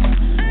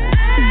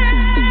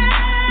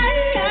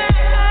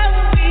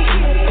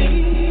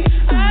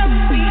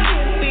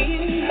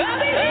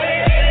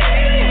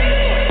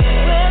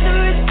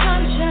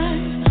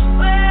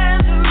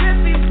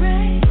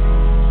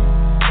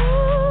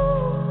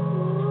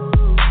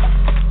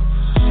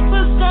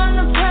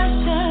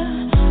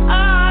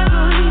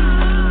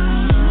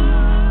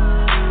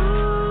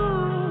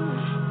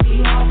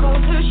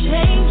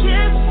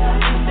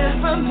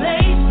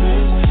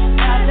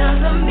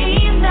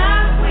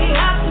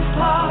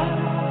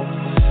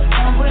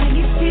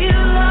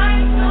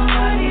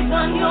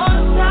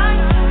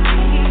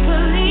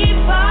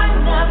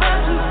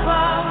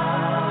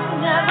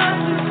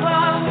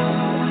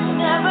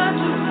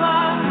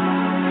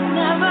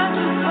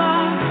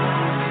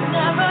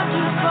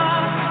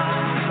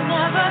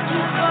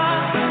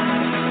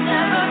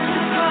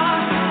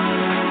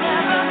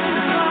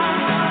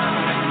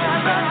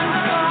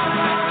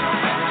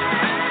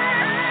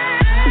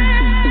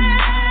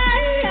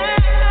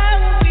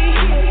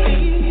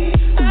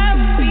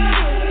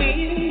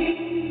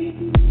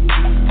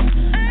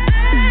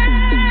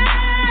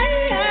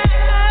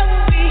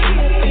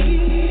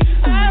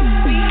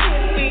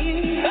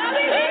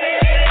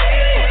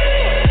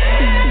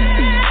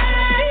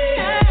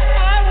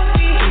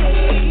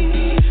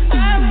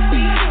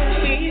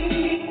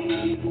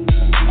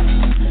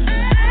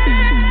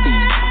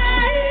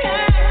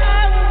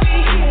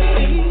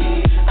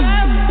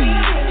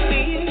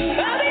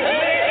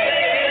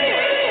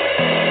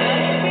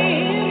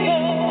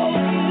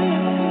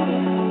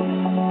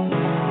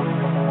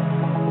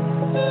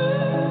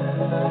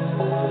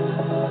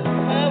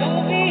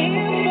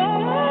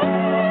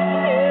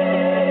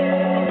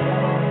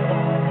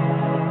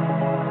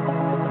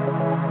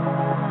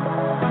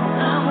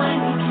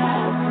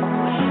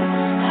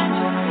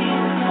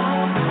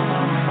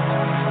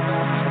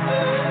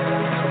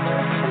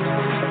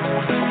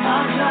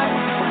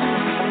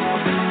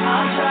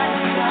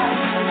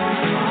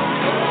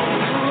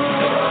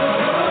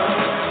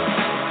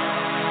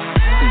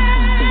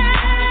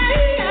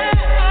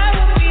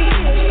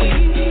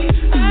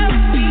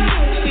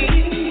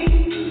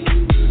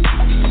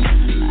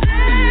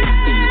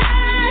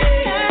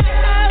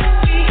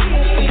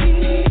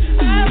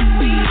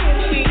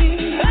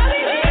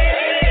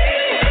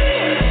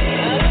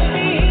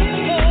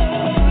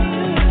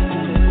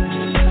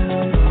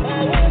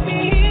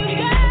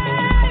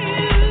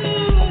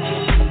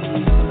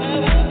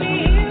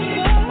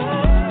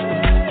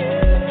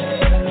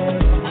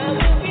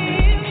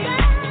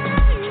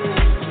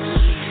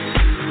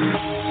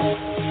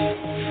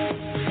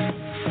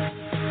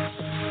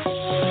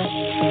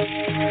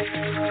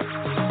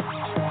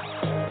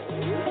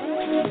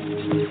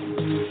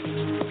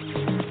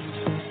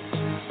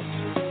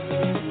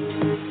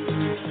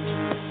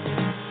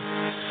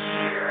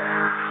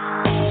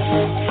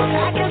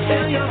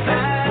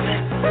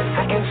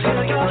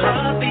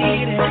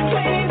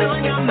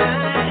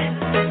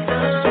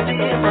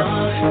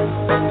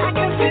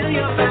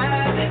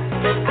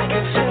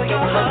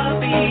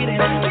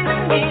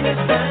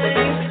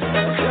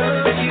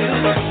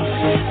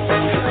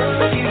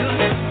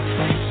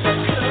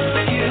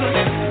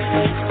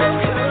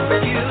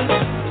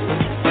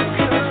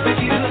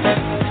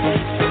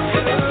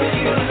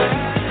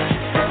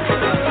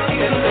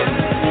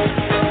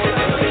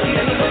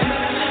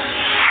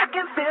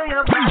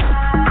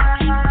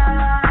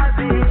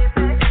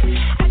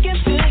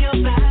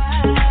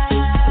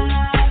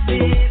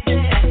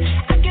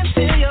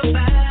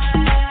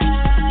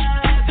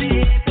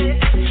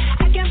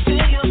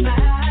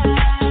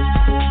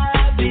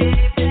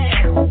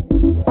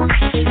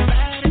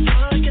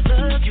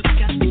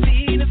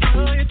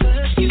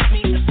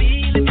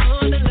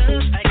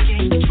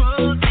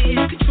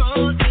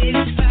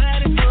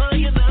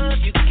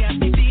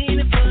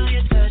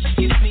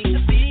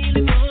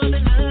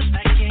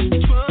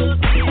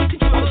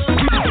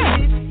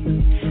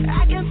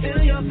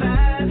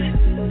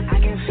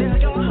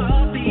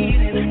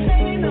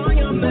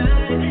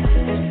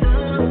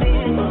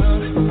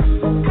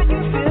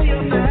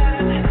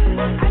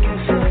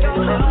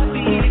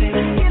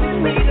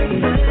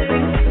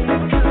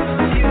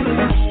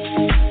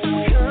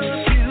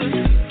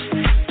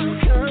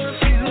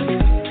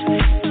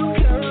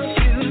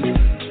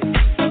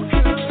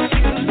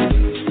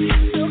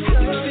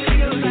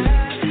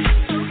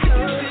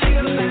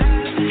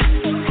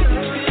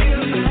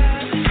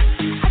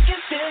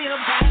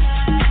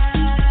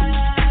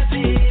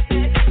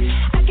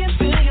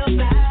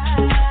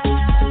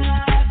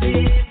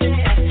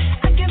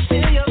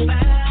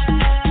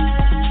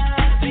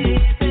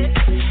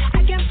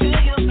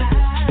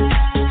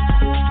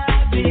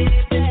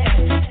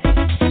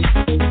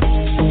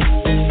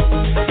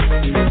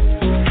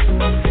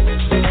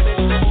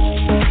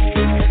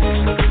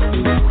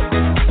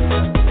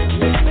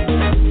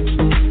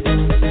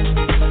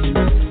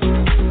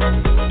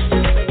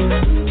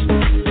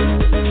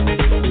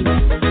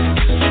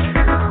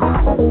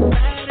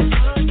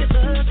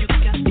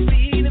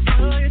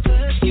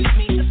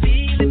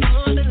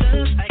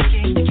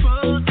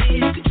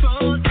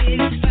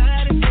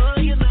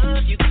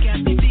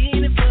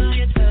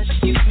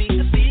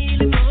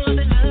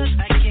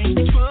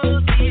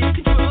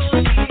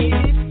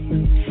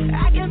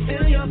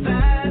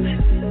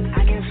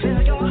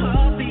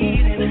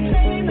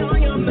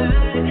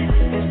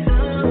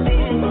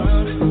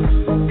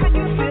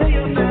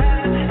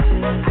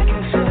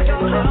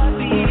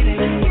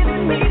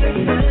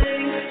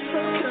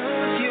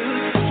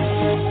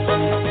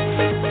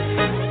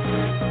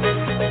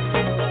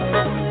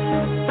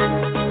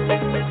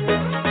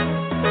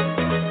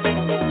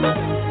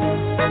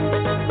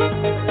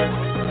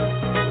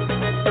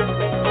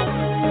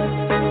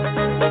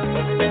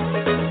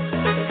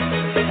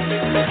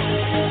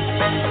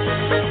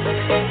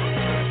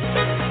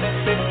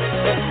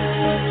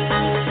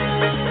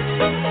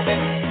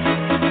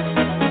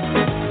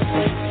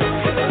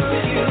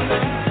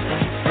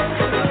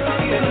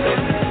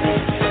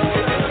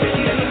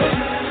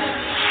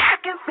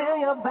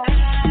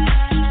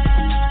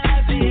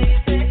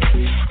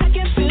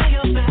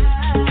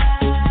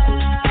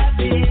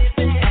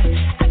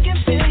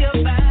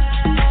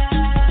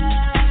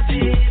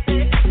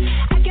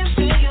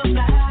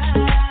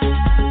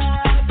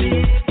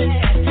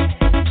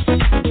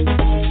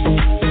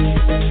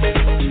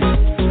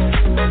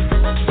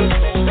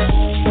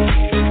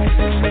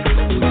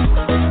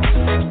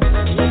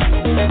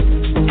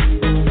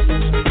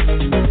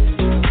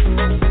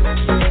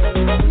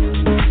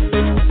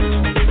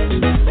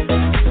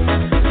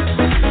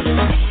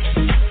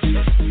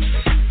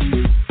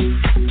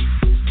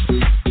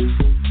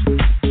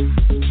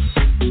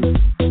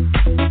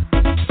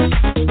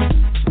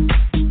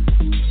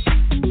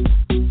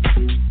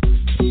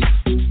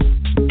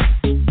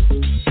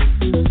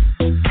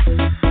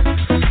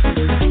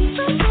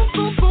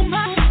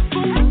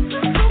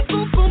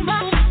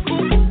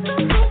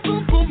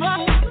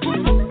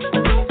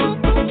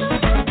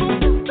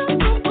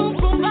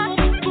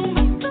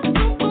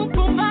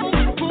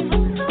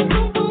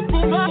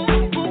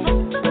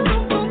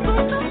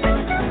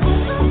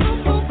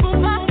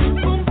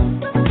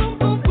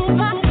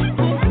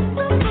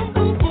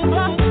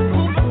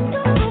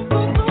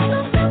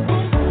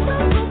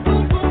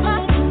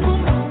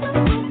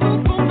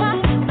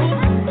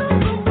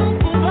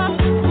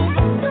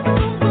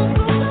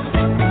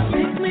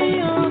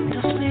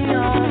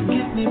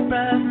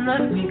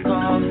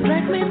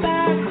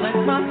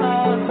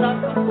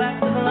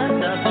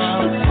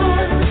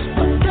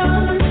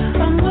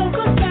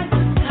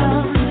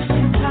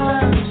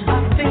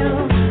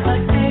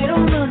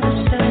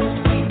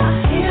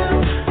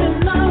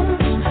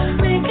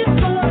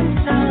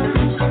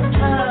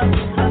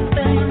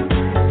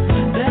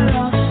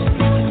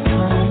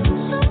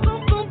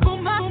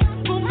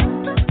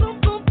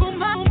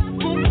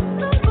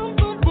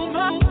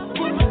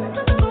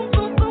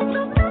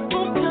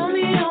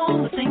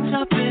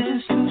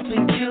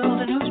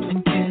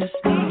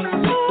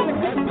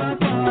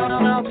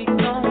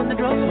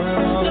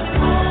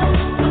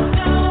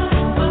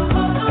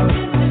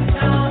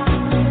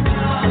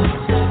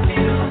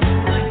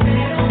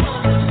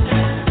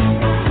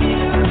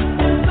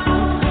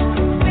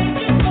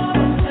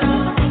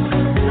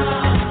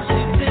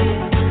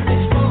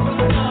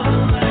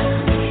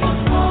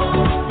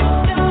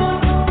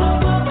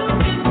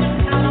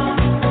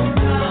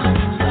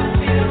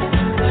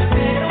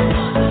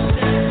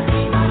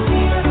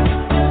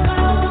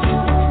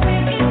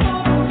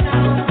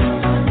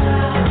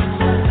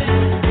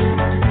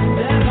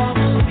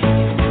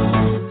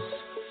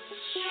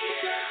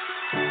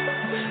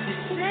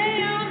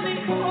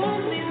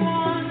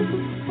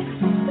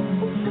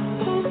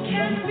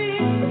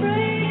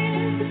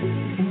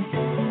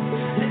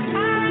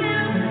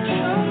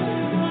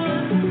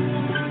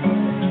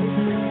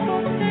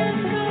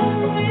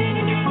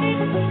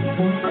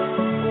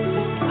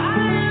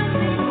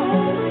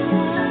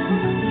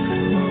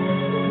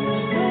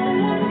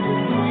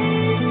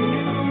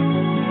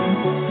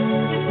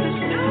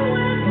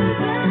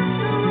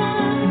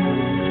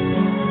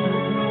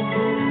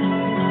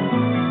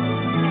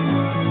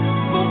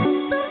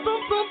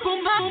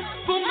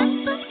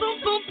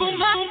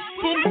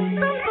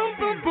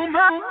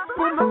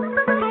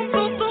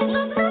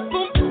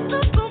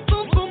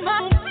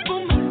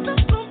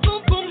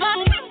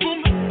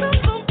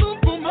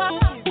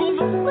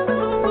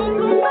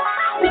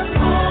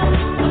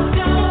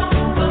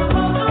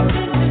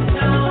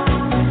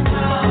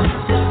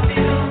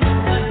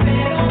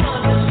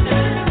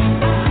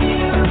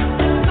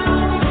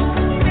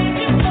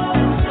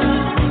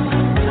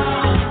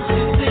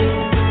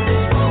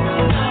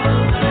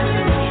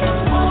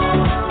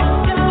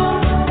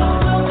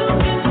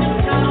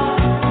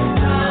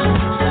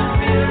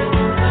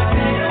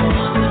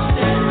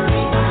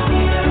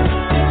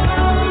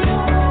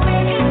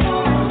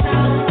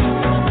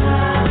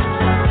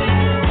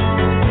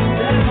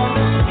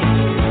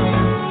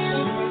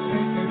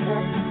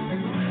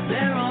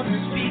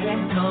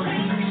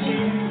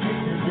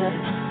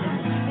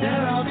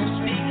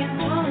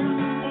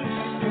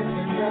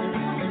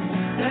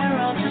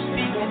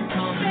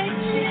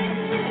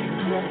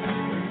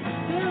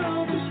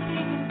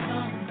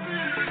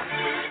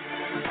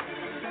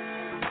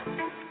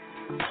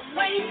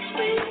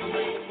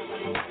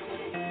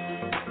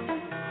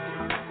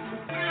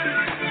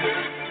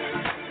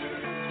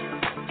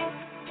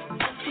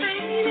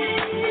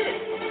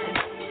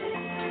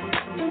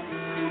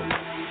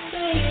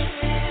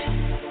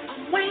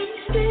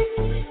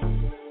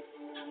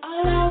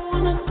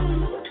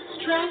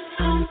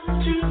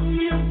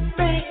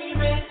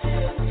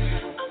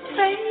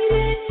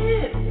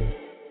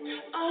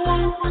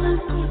 wanna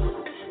do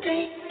is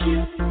take you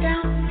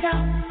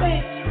downtown,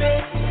 baby.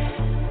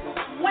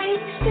 I'm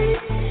wasted.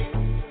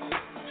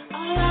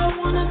 All I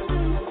wanna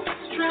do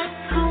is drive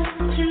home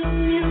to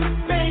you,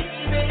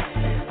 baby.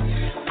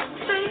 I'm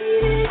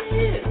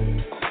faded.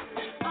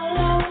 All I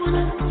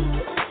wanna do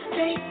is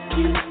take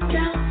you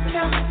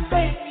downtown,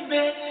 baby.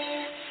 Baby.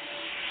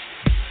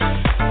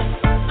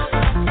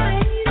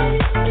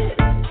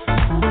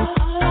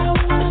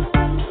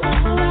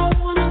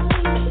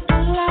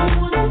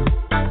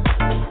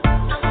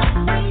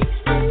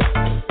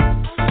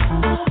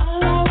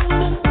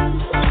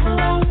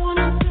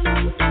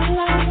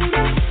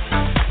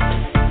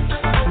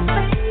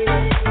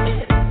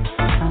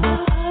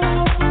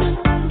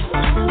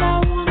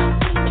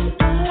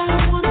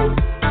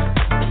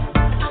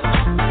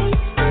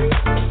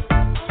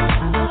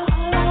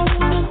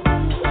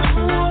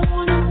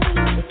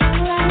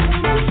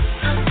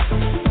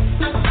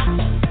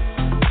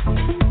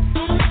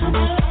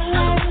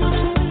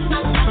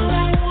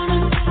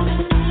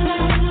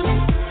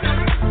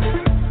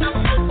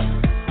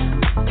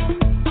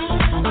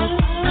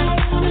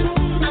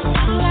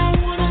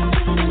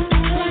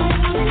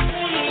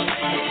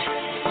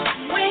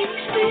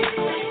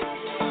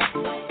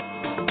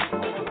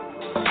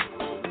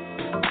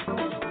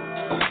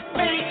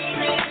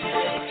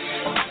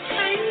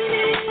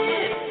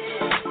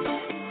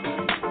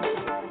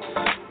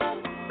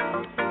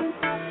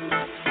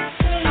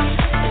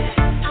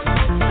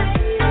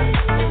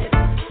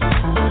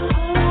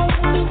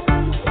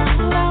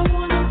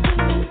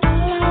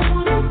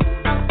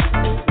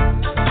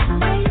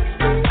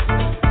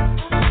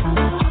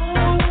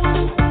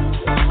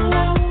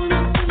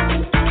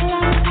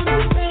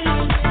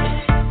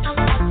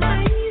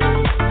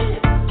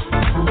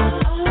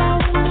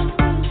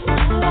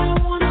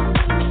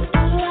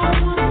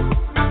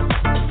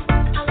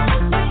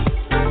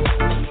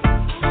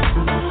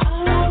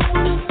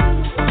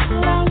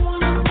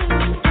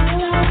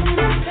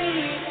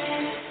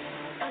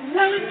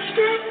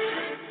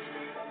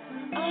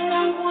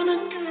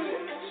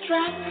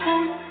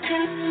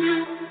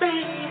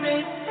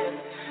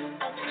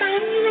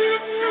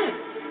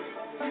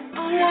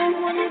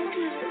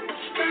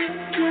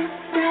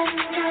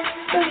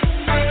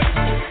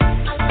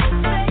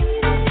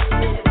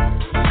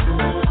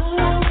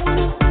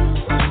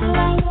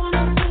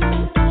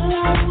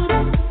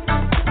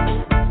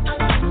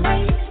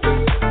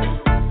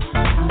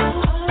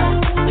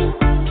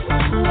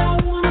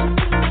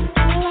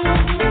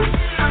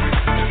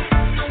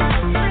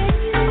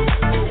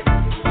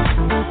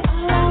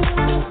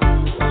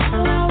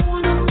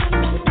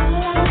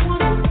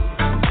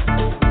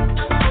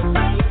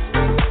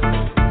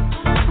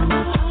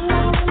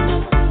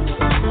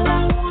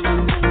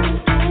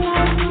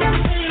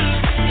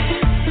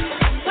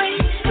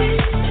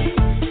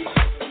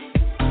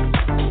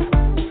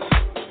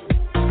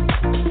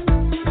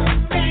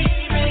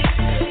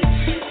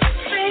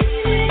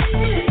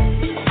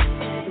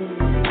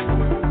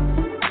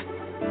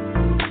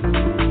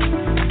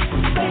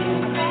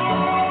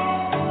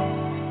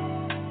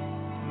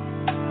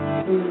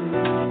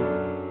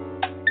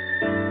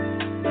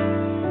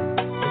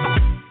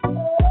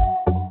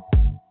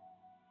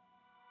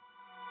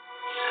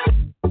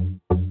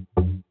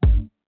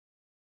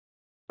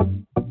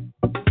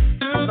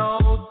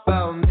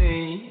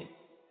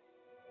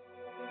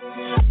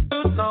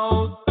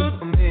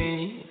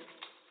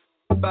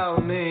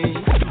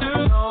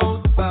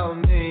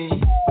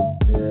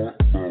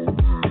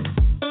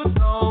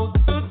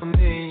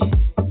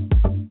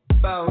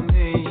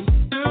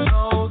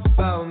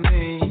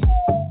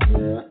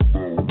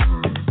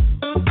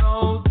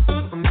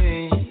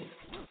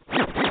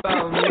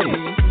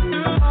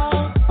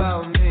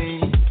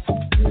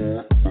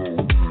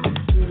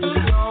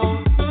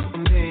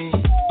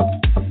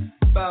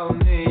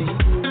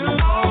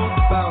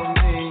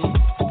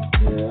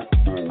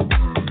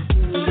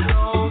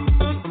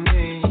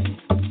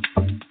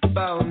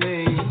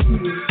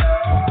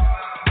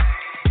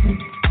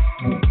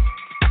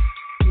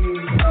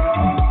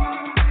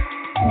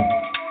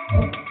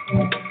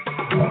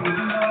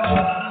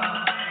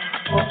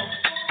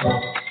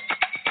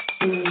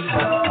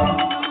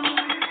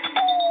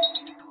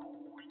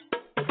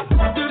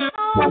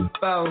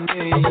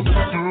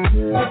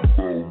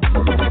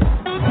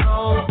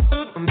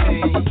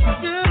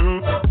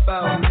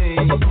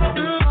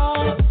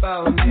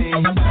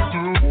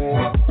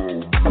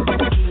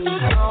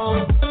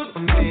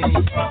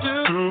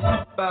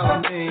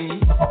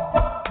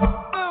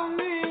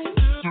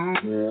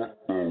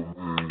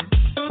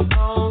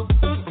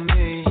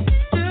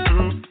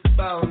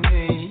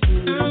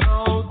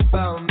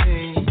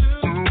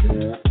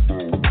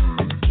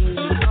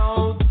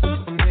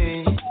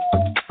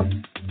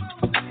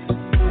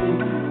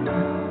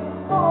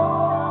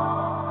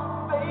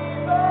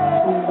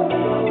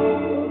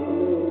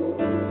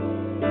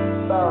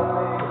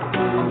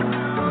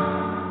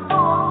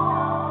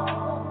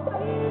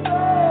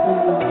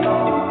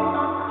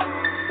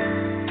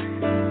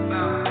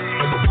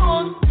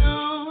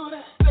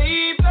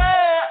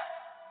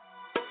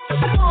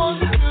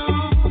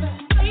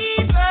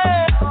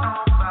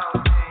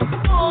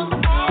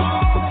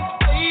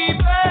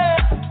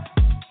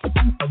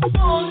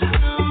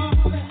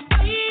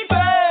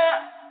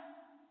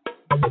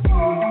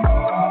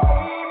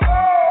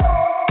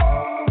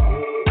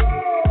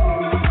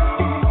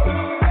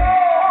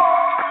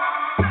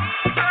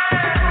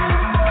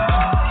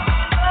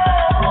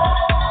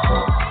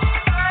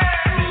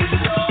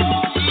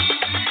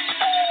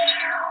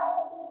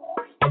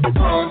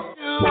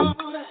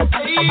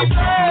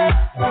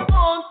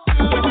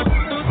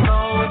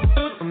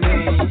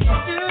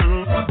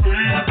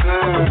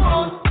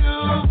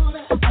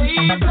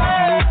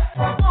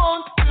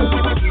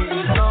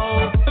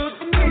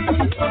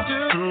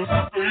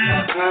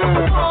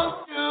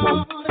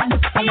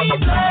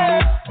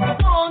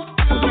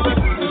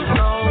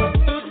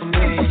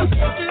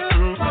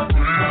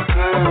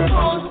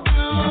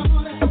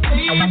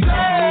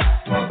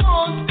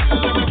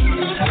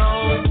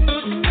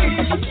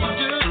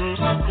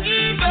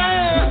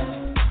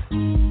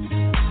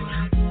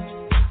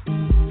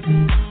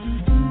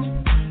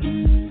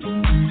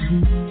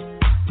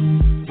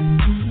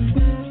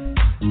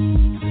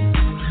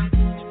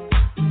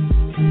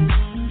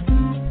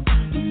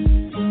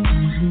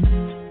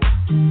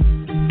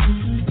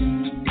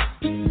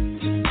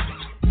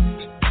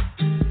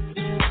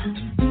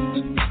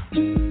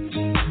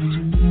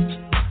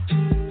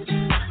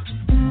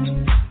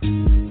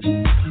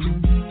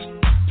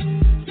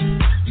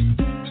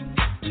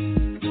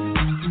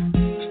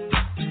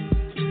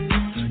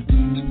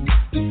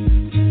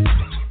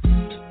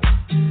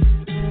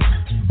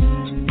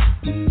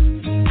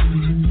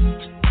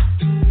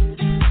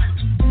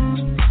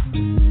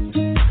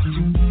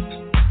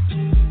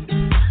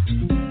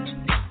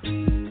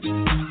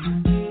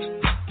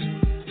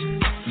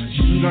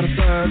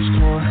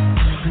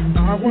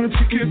 I want a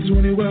ticket to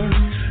anywhere.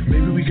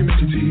 Maybe we can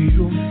make a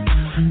deal.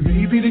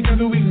 Maybe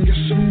together we can get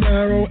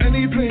somewhere. Oh,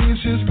 any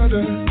place is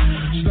better.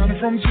 Starting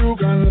from zero,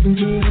 got nothing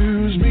to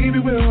lose. Maybe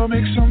we'll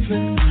make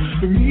something.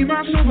 But me,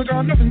 myself, I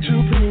got nothing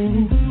to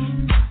prove.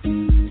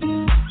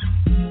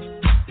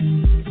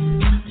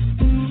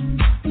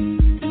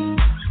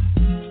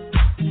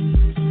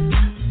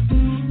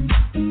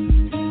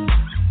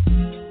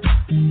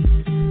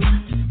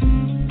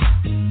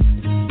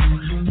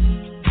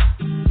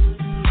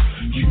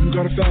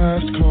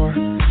 Fast car,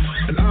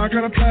 and I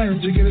got a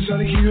plan to get us out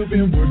of here.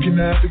 Been working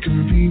at the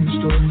convenience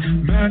store,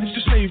 managed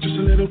to save just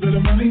a little bit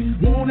of money.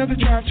 Won't have to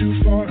drive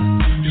too far,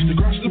 just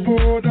across the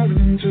border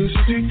into the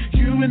city.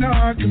 You and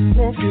I can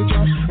both get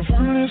jobs and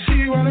finally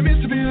see what it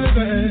means to be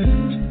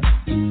living.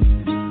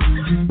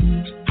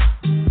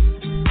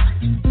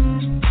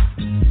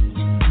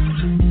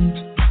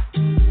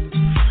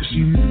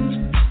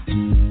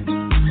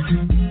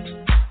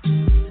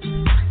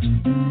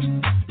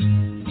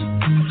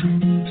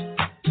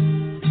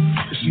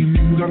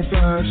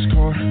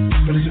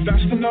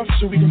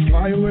 So we can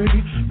fly away.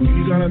 We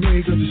gotta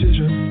make a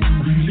decision.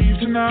 We leave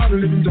tonight or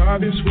live and die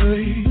this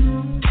way.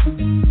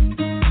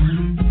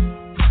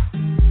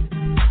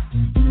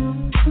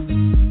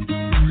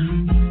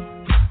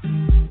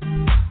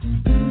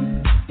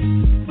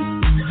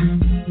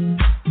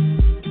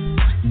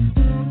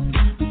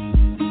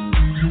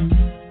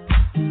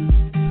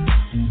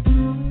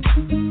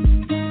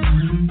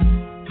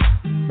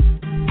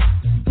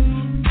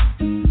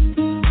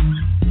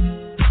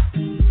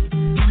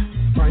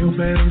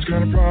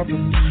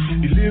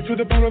 For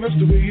the bottle, that's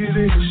the way it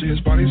is. His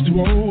body's too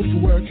old for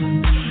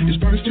working. His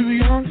body's too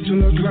young to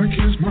look like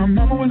his. My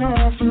mama went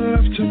off and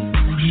left him.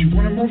 She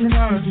wanted more from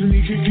life than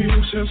he could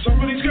give. Said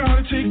somebody's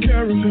gotta take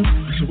care of him.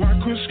 So I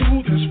quit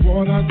school, that's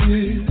what I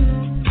did.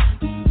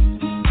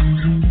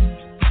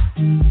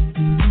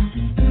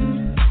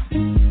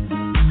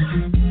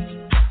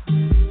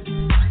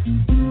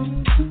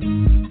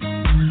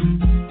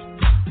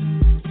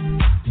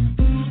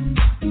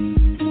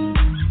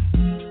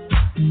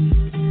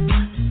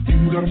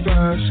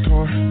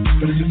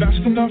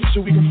 So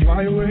we can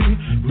fly away.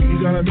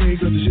 We gotta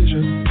make a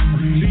decision.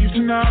 We leave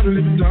tonight or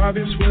live and die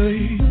this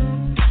way.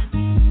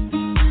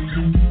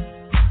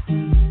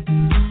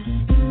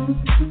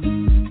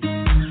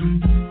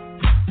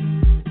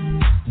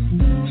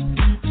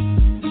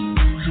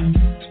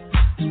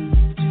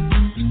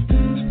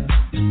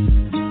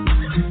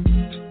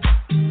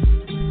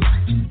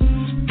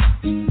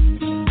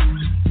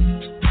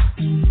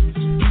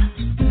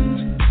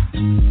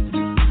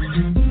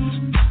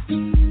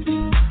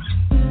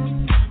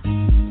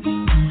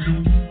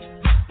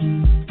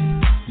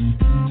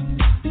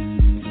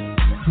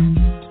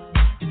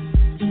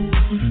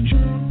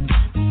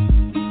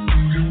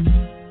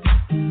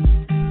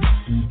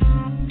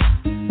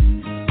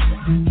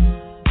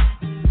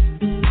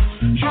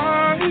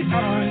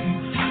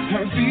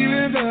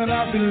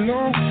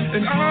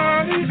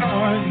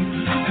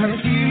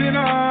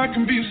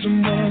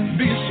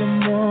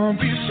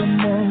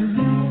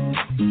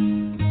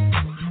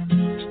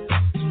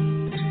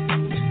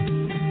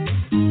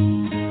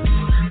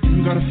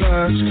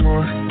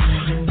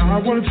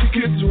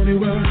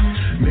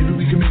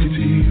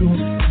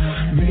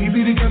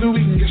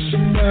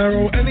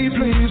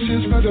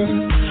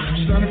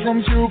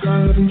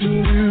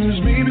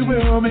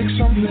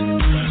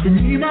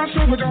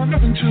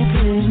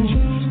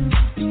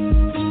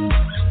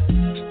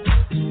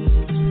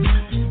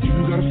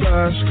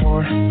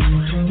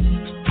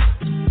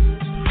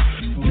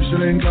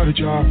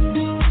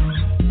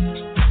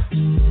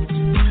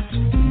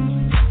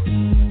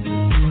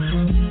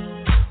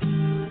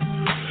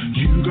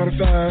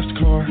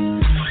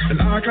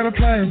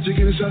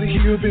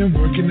 Been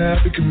working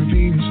at the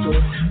convenience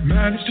store,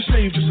 managed to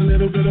save just a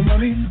little bit of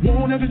money.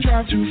 Won't have to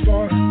drive too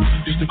far,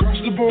 just across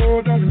the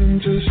border and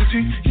into the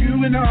city.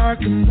 You and I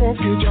can both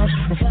get jobs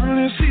and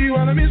finally see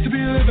what it means to be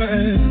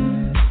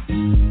living.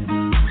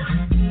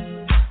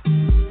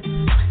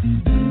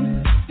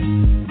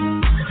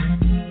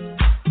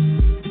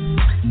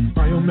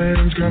 My old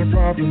man's got a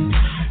problem.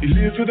 He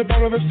lived for the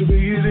bottle, that's the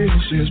way it is.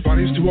 His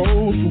body's too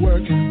old for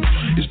working.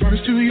 His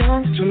body's too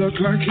young to look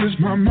like his.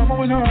 My mama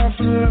went off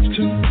and left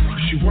him.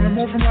 She wanted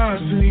more from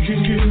life than he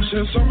could give.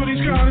 Said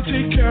somebody's gotta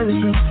take care of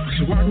him.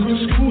 So I quit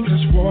school,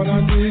 that's what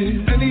I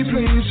did. Any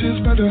place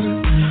is better.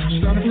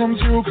 Starting from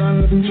zero, got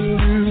nothing to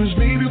lose.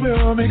 Maybe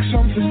we'll make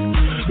something.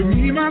 But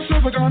me,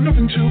 myself, I got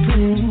nothing to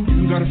prove.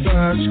 You got a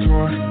fast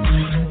car.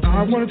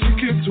 I want a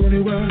ticket to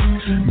anywhere.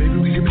 Maybe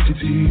we can make a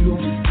deal.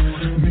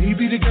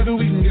 Maybe together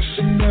we can get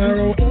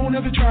somewhere. Oh, don't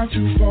ever drive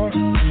too far.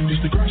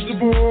 Just across the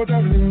border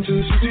and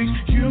into the city.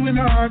 You and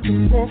I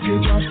can both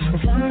get jobs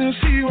and finally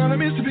see what it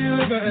means to be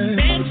living.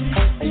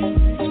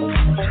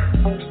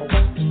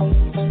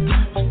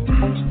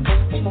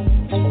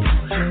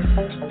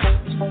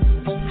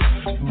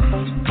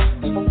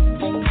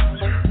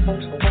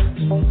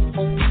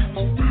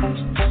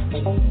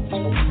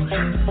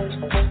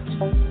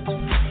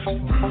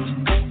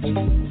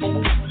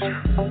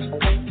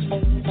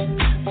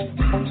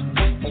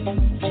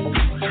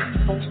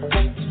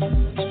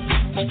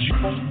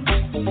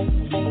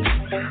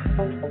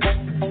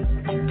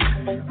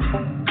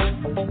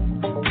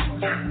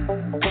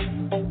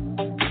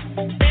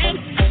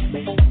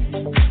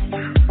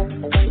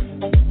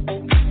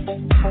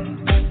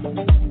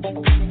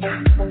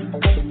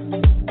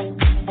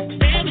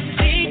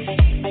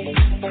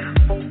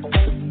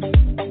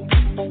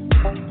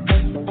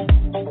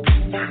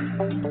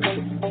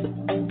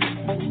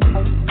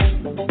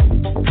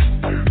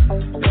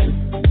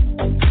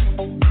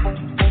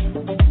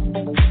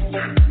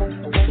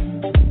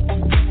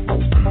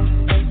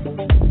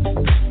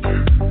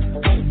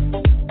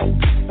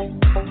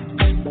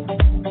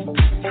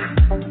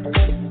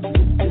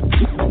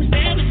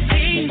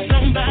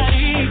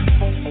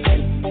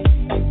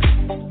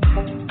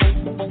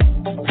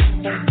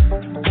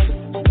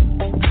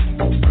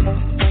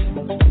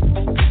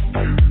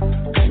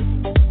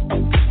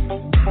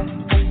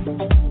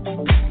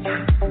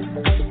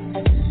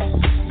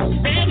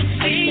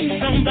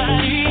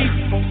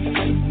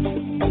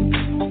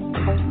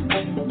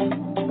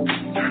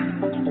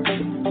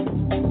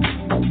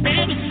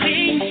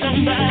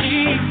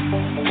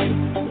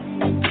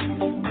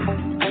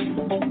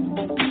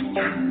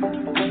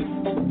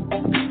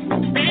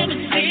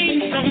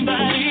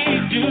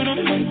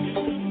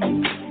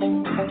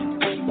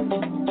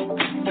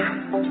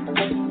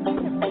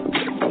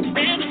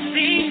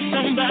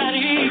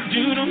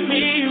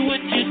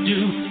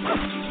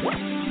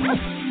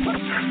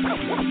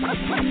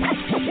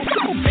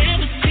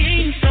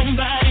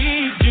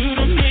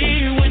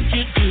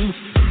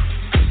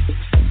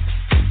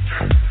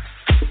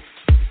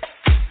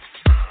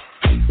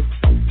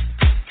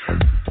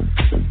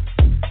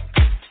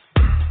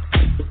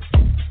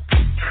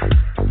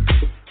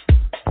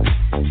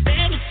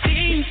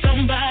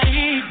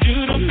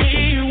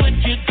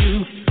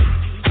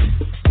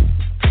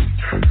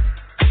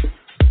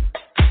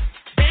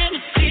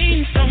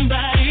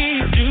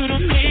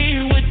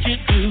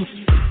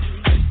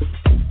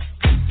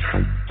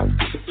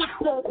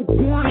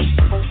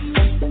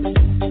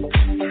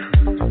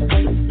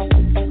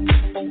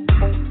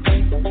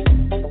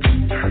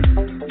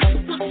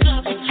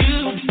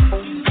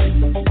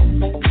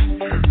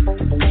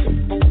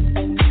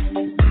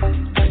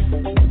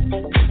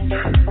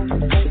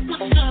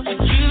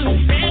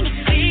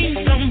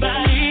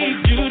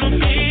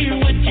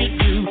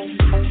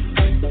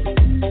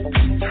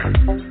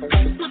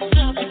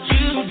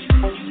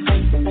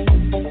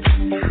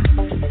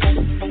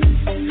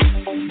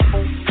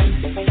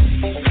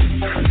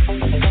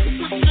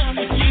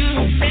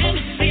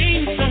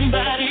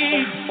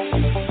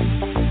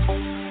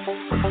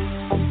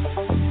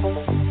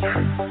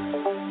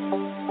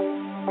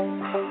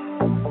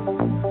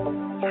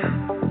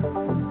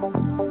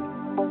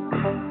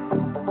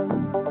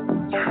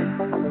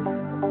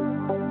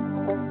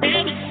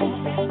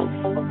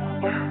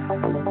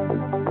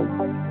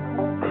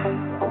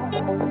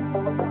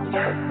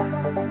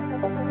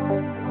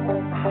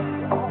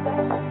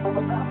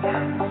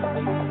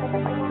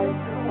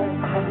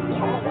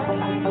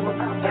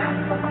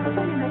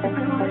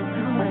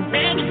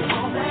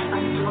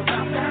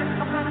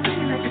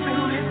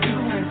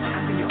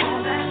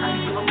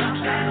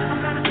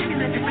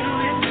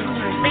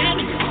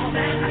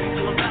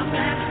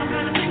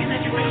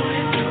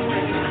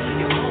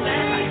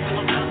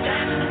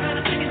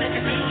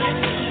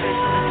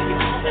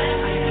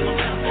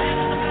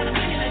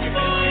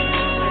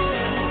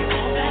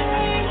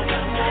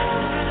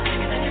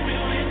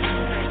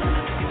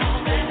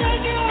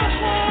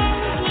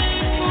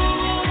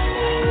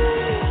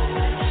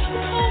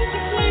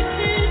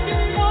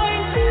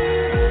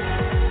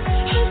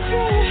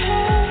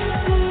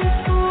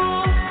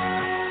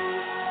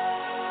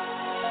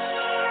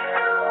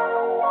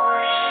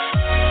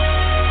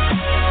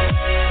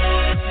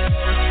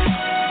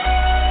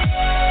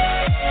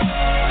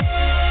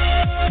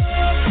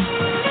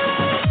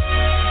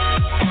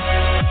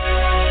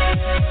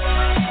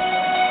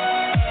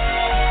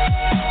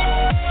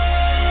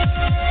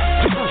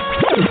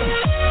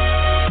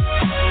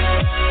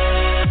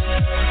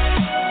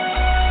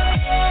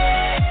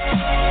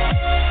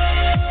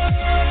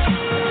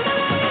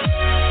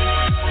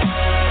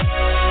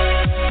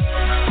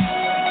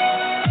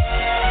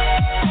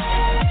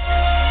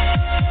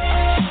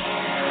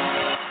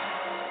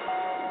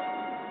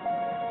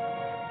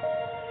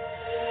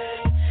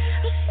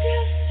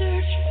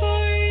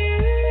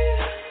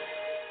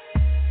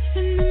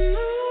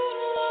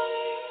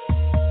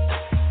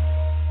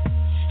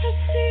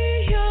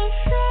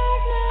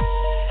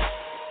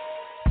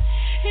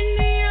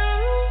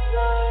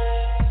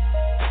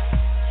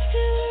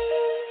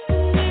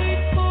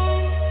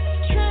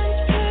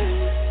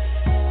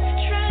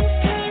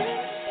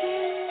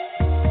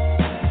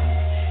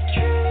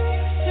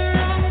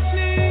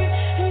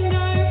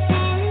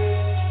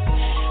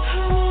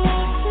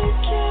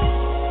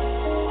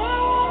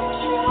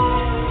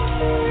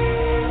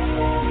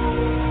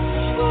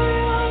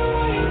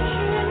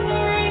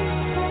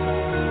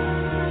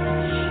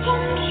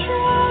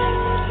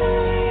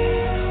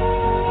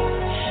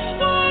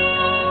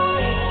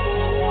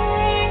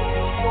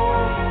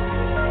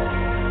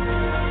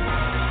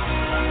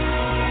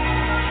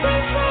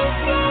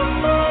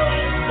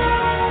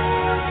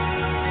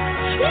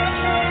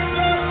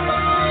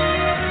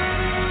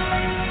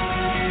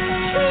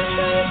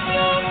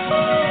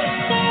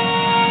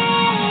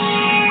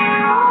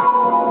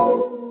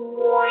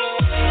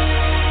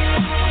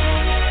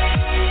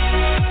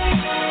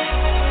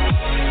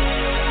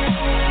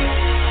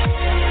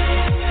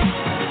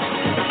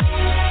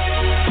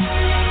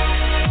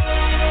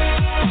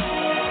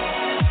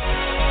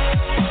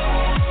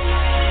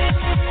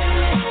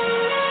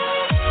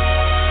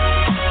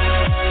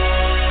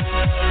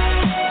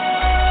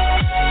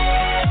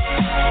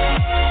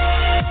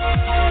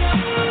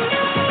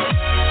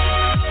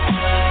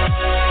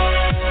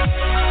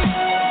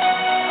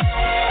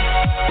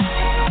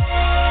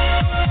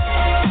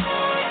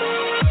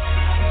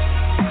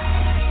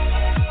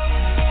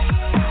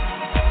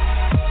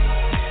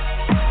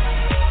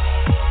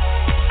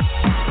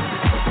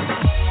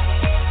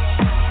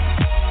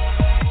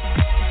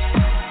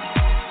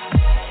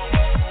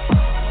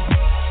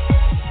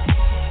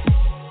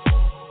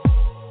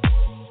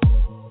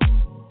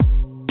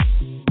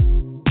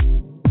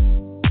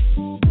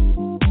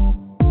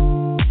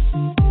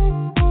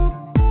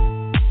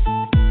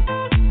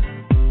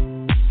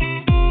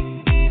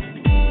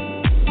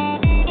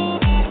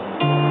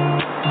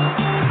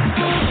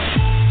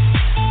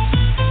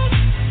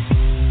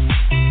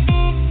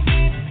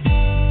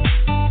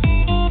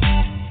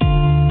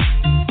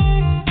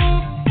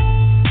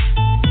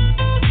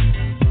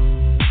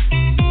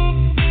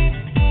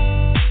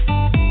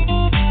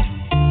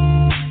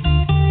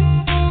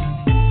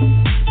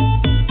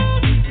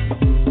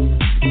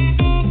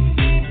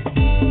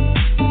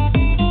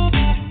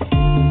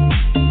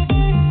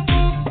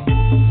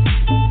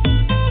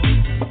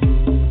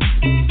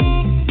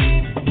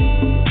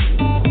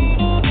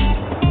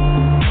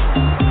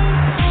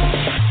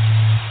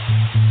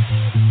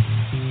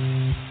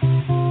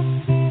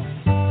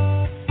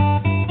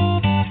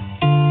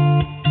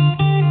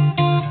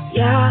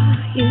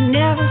 Yeah, you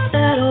never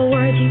said a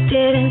word, you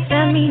didn't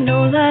send me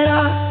no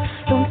letter.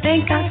 Don't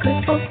think I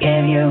could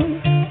forgive you.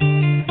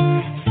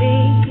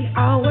 See,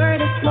 our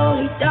word is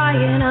slowly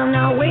dying, I'm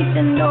not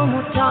wasting no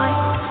more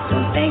time.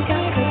 Don't think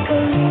I could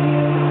believe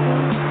you.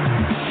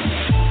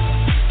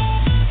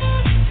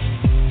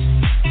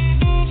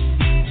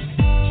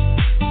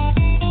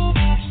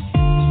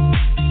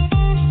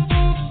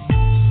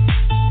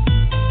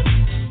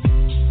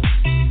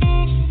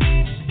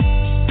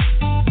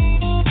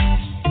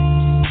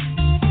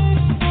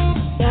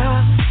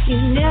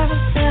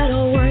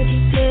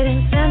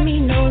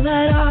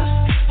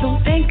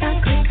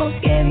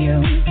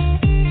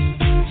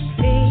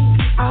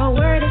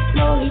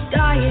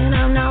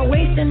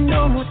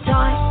 No more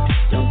time.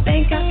 Don't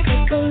think I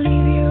could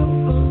believe you.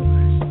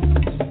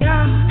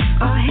 Yeah,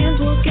 our hands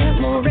will get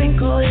more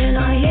wrinkled and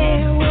our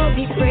hair will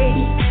be gray.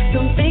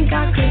 Don't think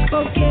I could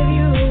forgive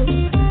you.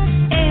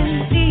 And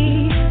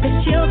see, the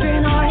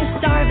children are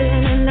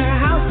starving and their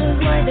houses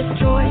were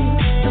destroyed.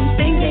 Don't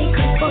think they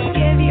could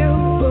forgive you.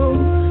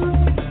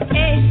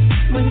 Hey,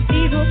 when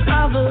seas will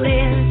cover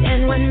land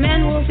and when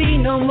men will be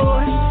no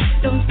more.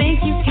 Don't think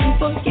you can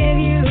forgive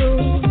you.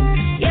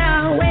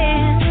 Yeah,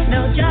 when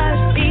they'll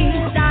just be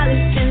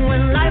and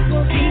when life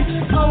will be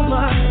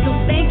over,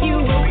 don't think you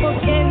will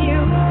forgive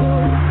you.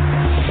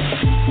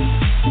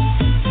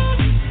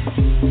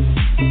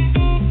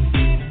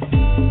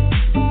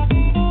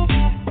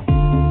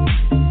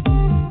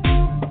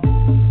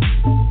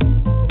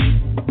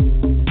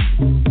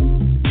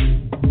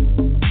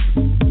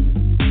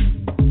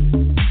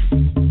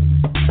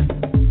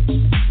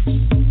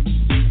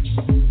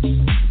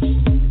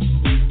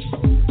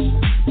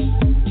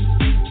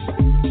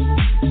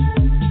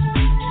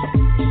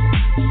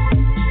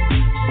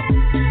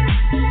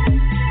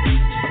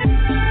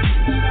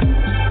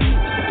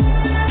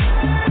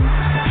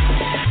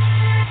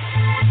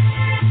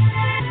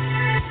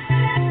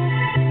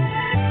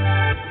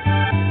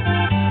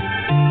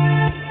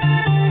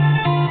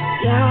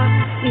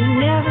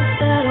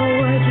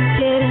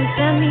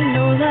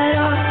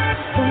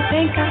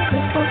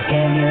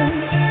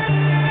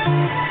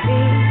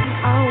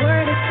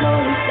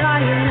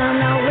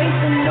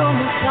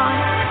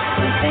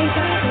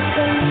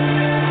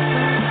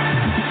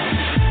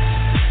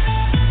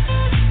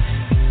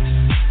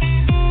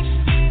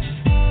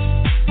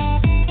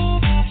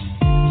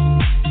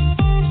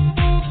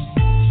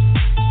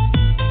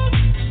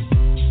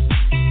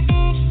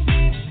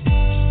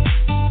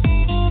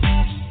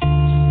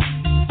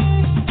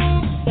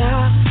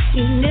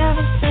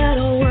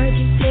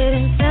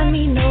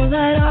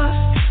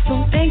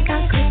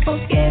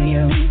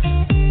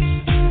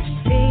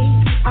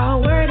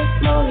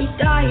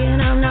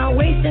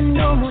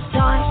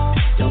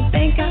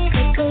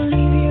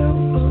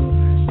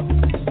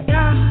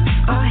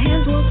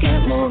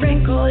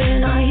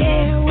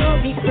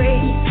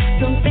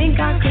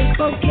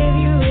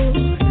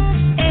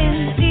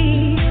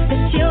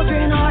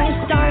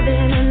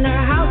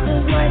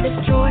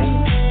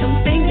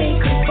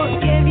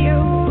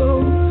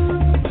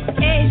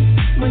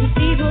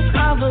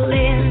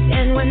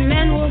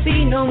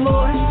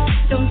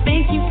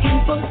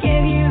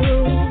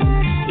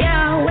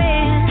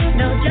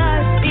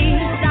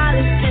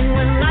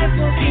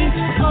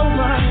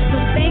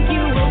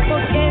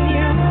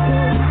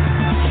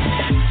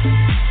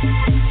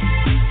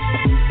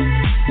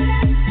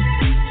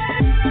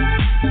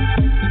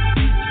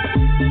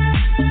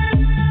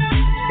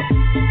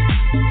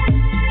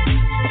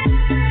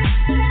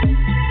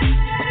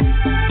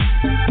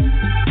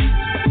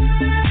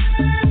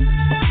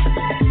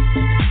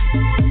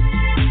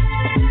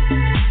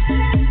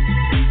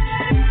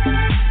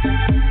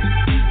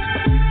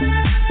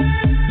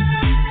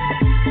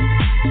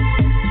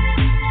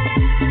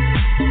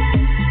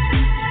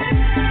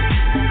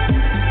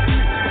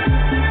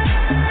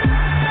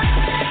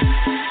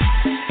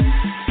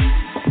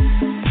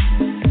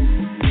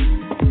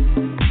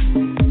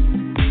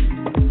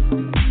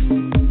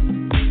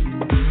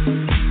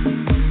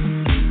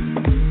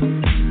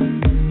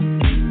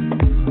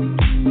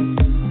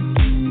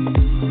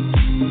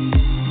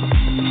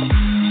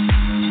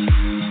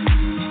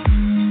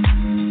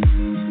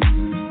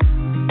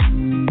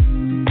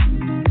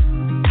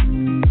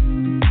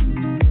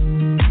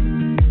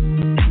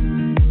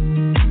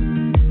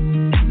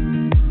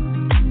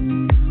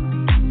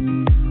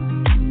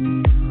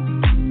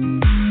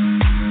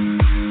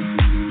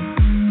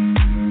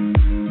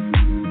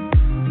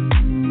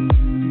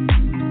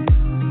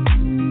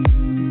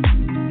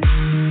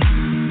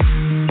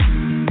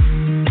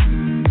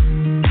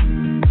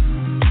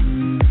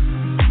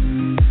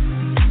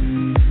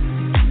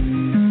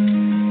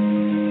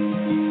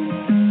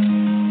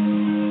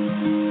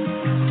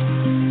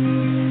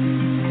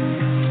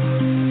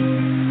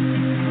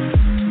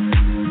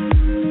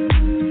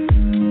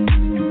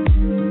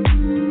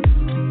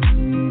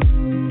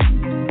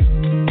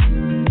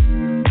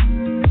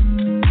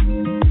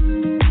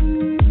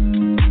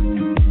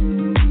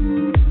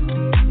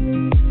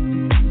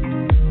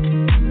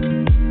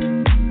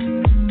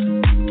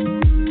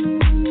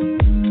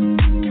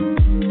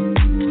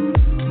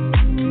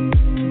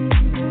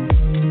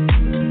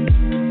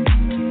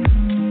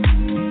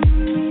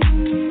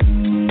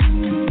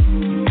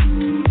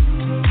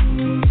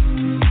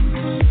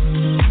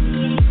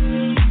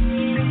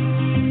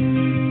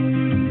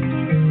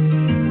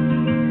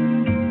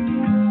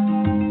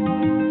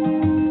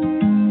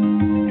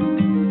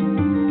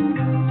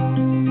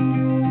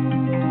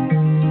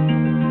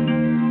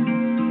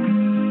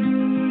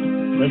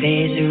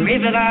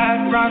 the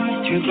light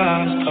runs through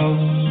Glasgow,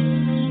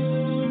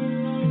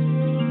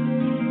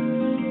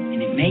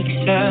 and it makes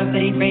her,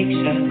 but it breaks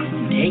her,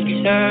 and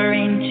takes her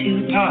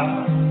into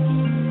part.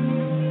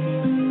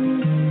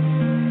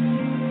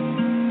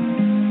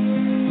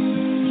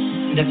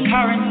 The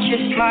current,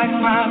 just like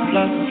my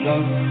blood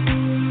flow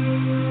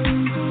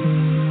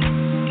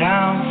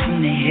down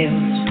from the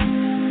hills,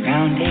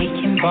 round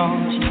aching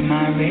bones to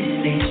my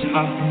restless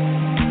heart.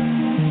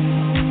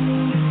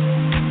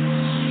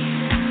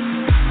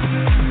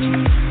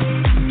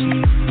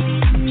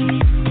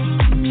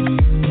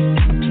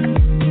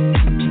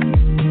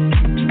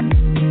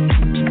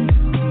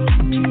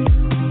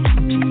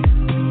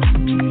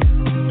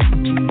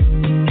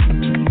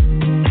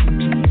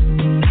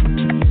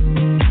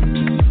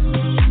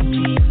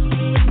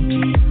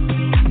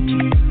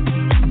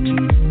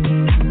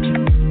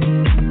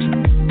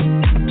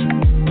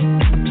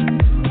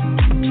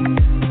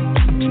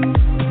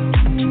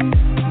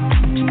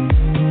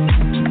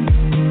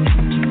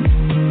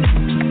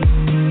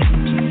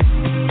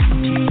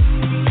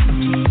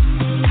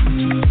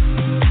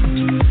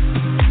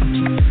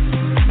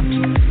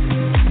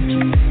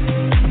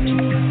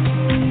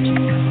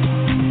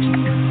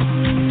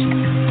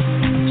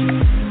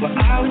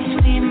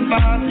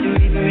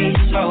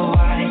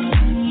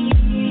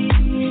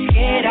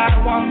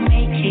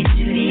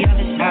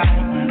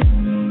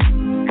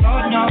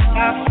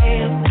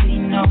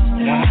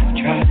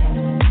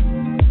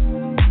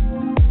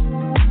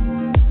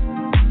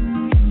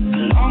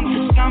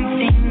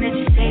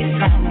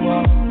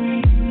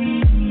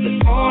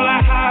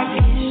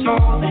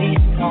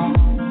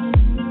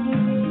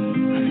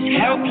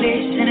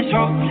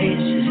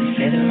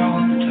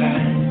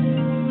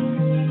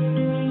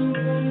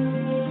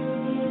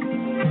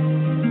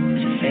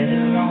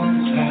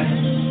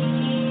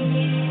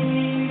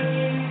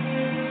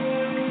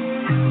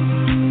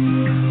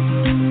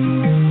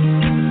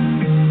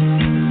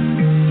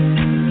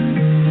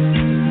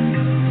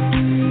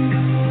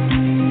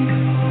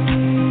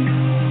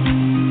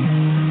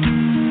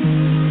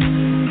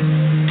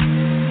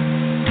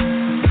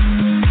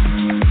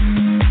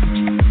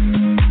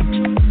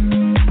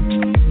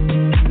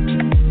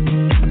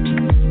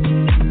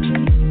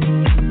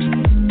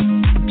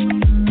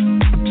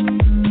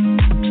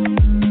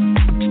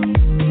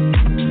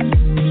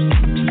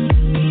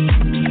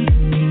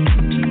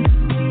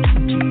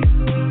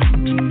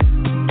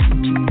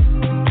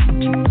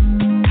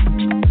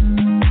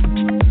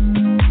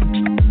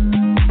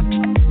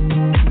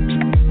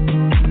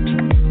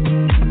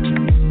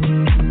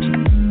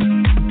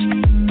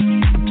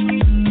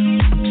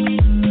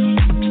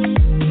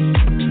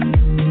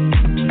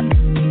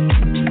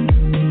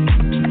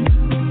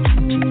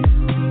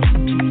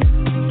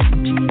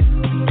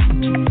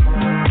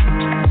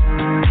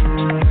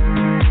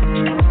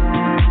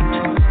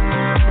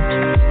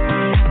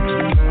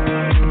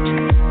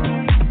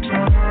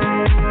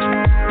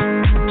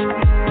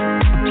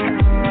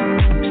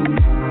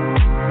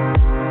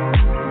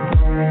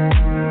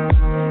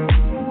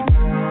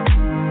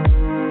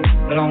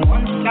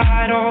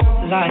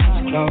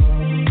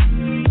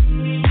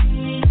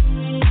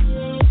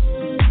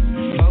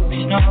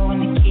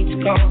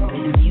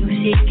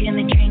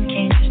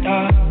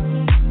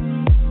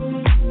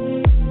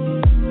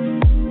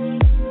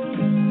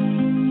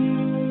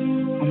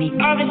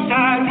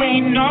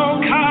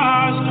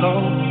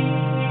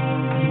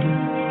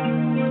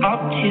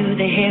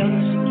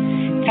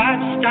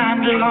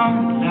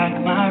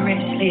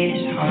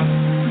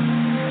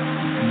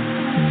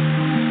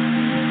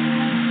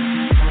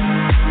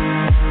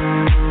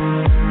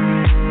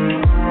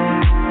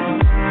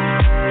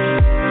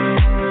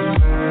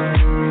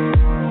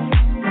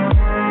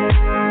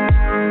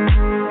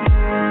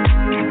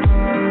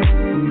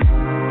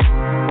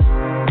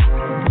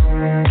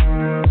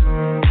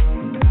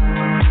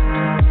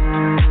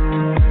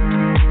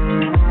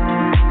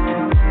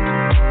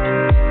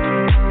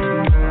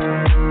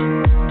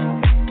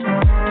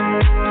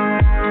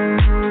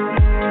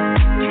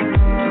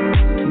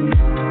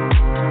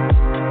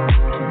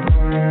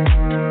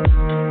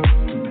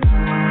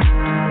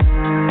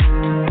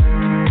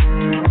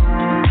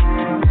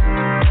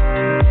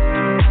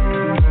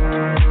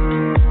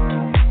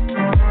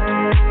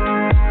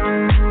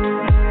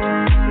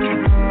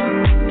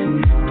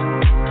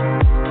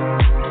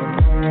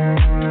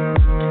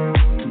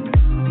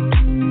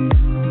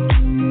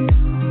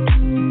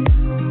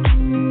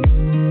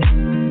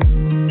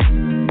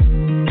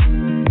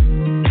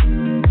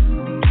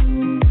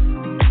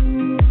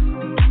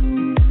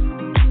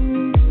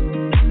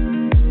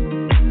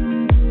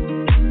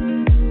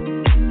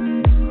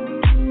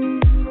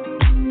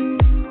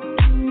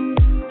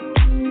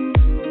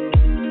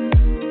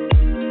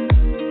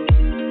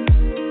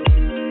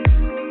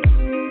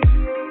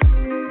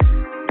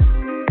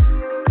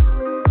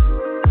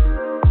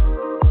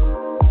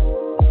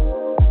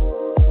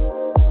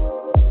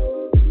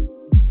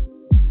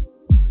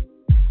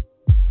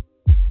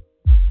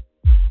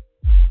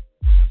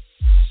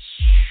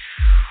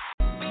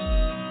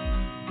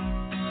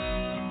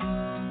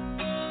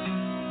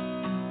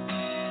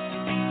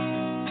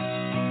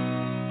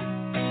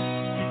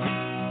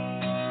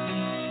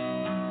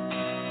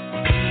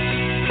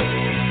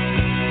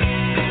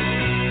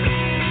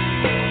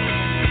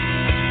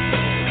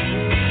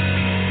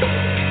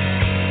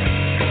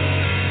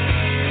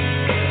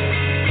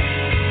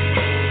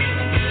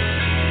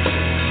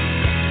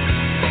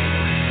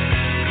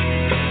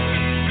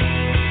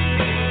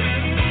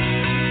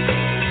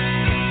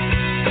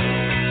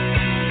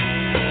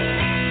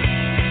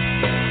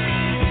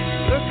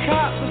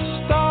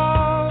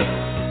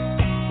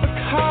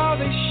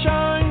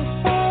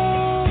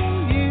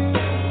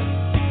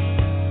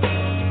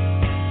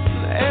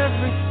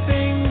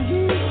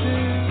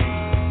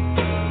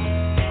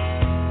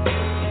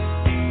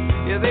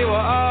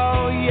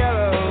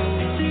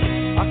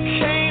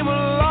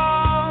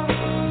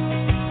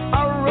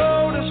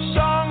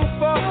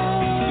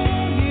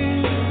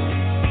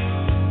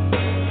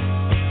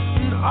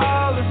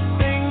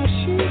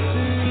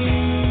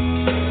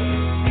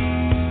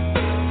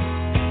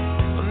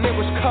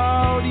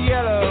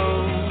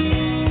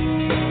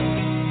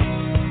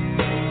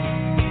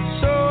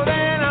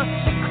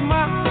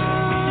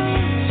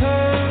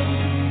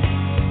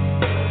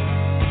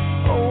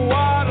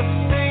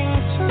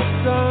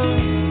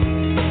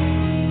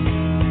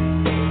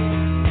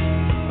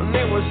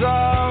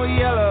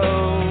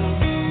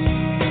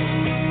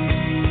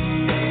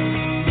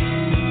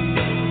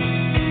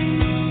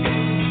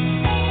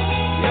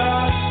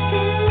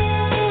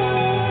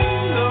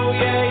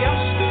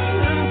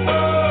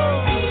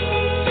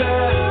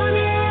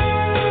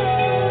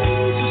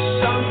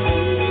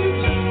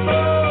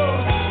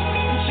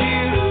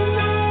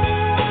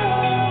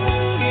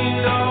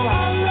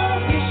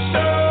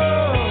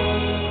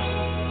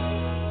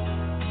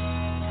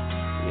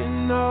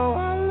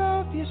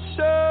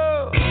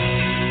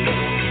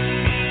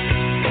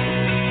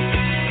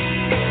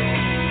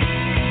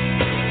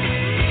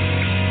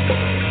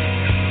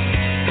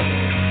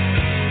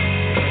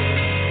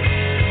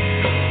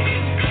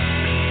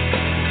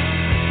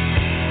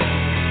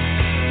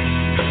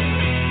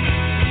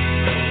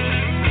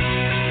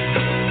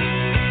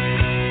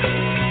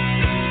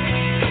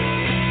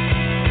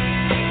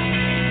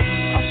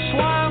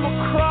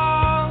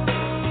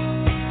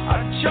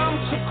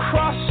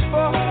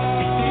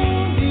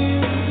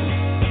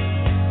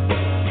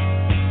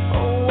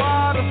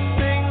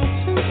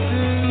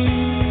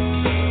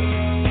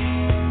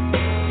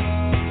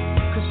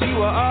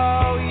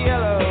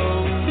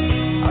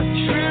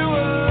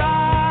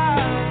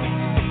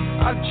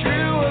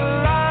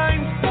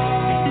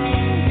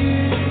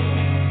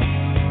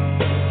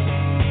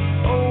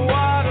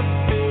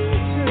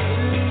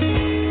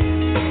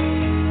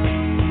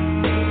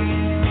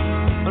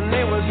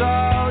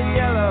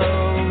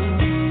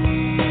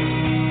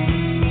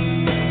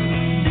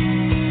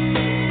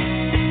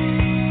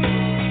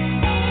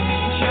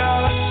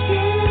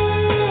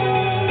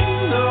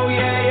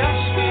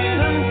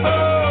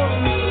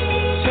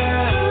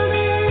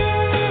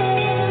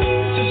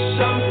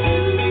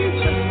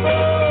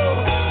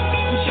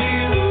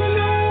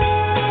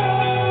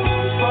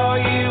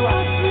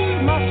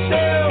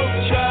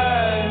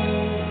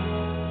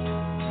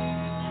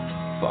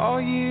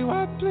 For you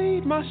I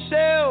bleed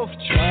myself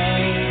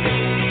dry.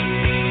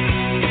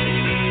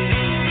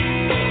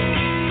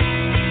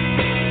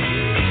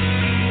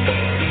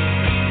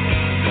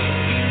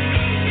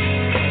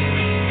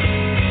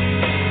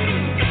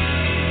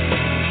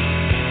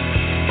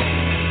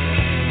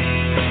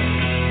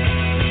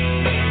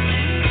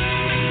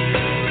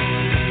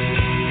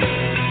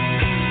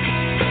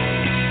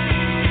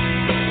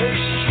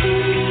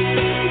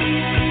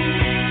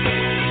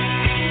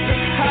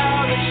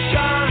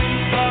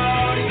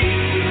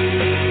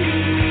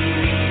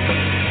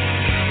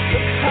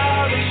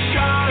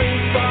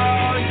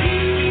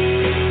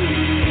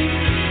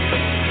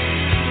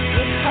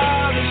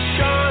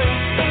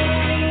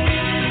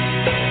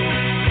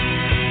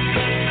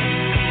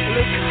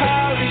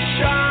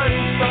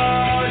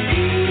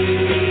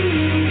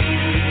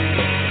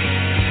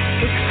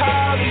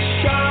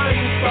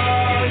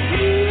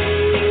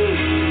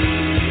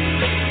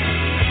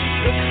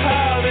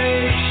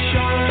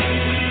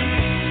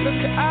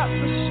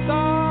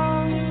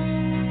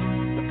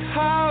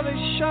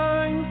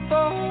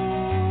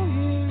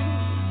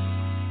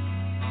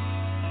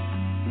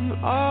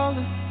 All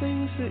the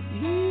things that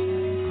you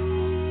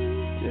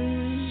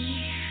do.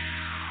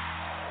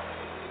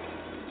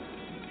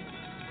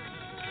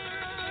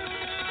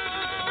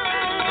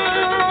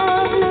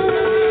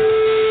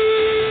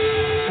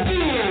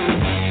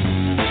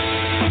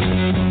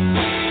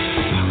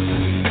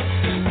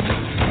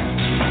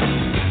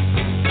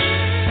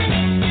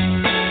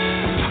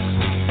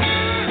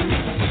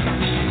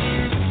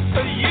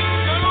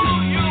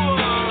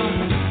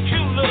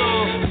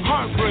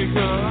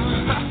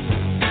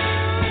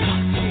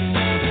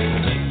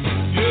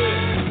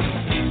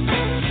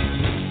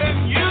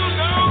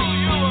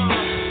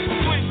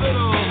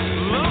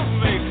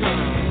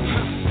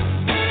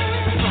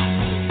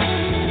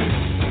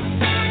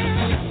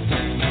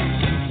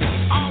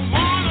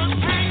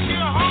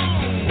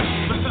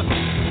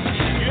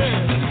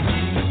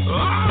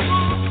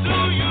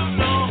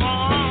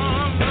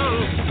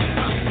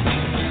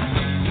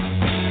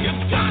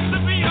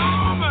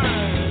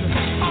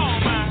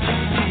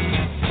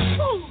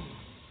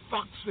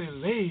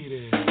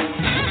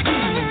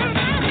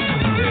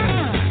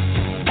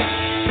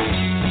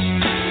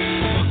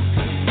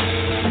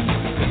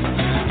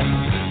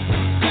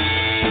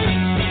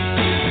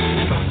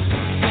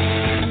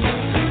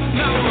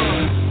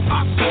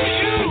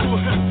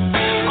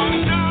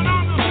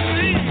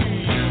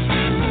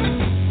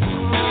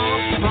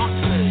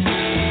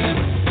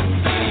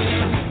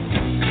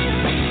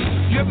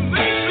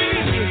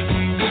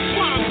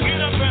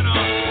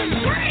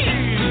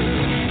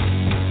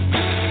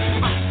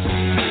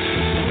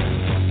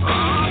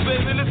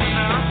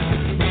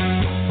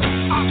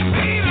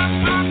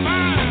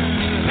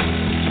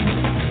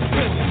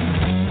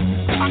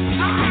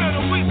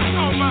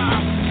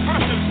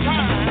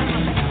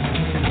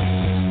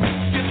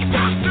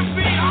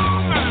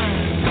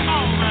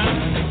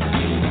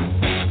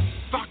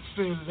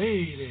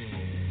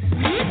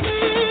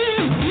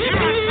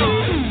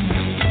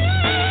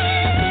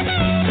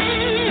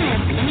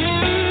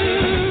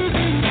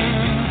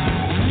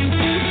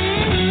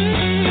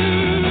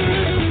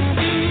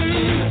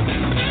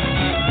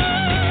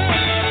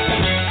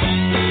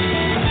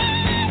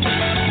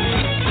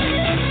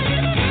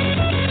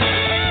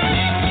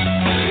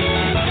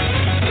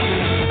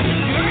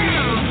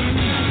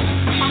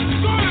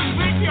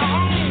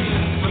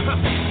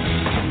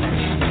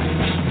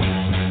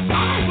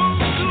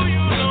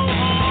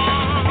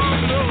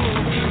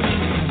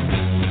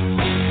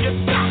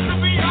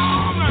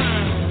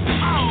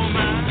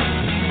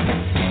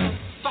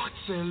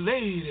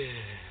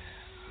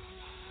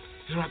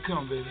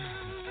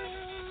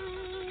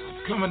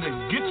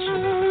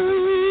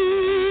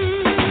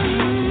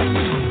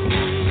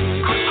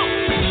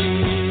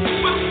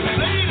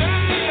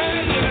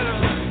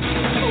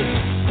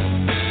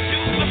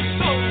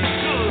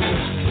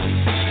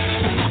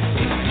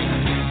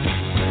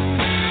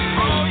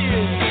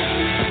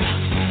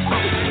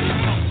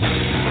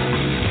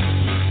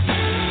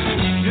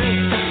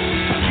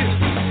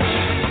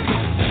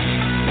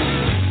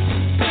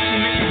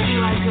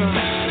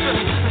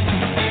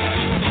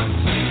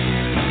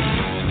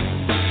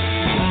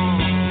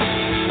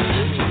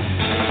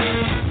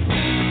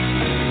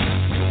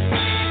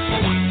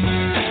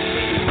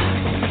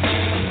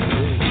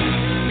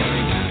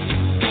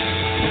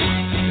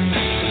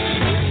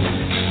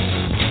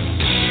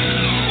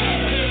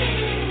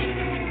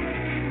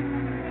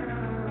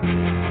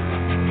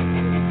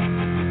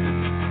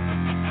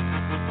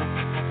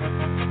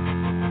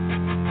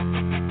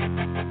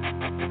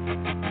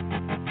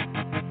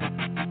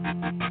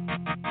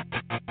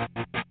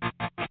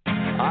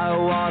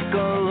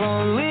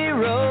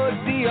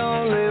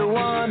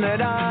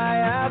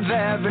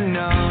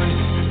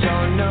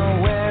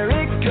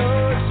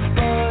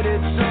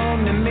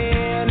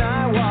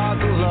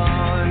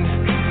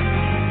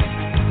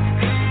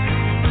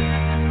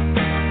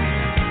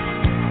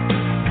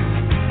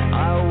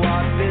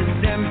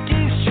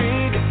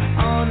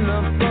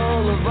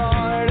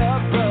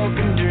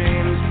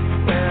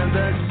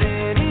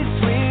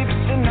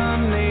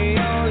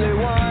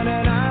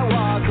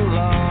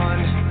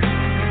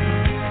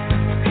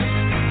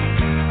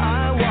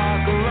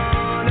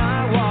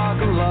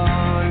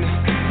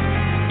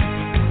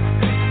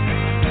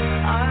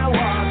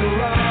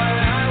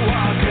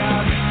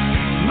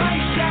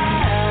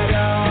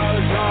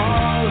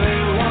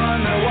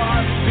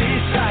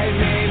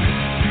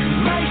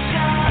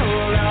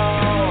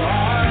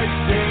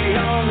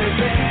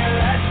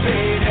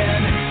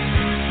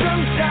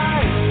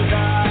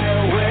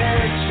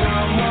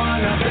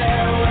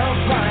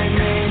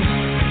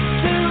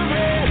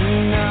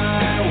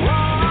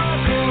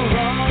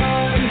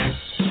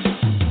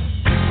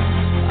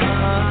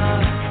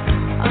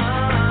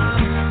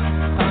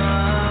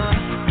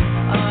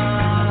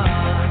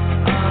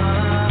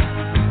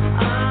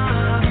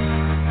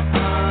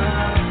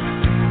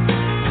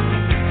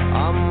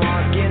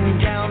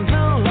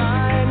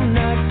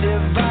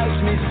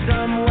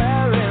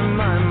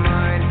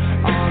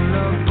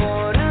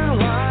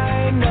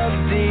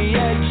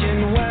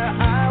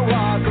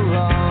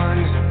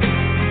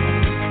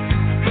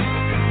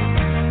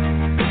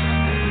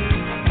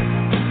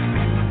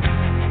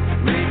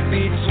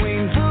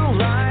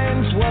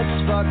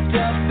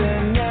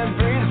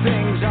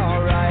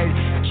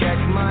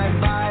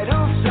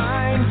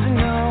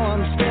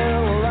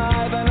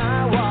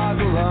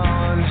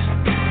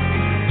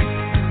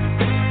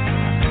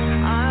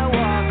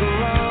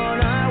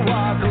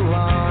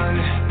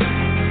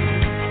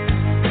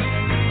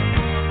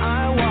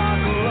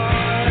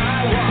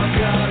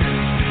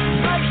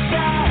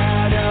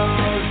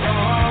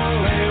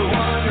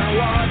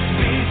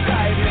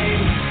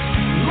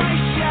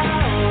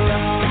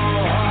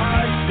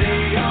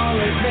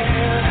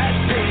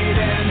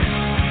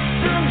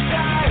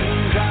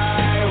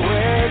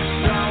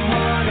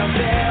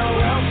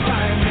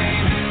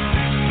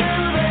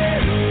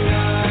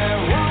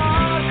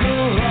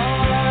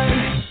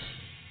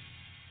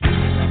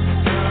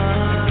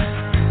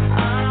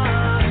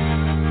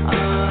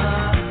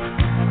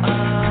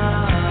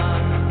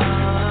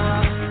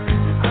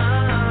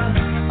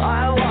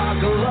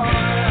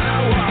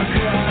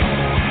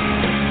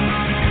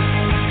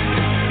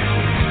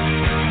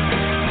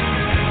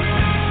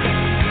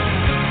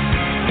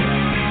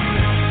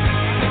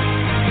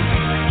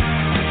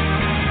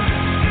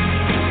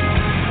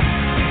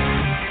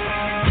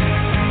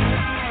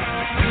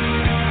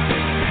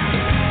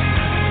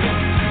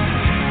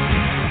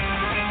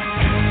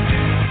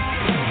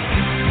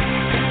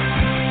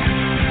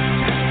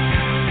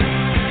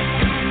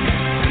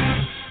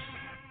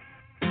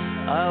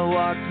 I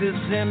walk this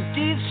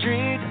empty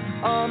street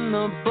on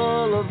the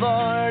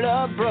boulevard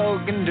of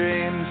broken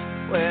dreams,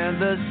 where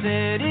the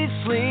city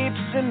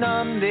sleeps and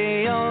I'm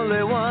the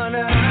only one.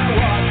 And I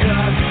walk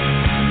up,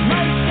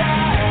 my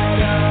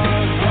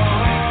shadow's the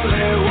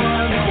only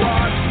one that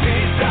walks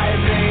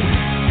beside me.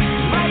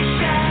 My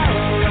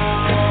shallow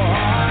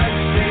heart's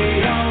the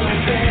only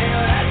thing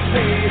that's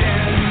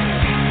beating.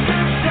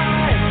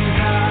 Sometimes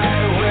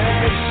I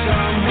wish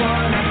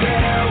someone out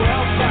there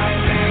will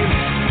find me.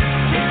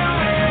 Till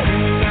then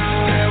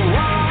I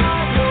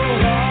walk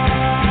alone.